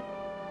come back.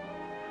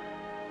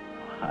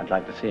 I'd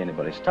like to see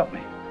anybody stop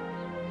me.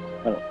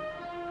 Well,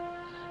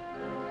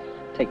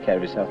 take care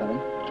of yourself, Ellen.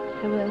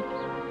 I will.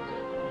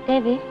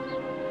 Davy,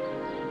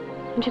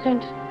 aren't you going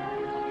to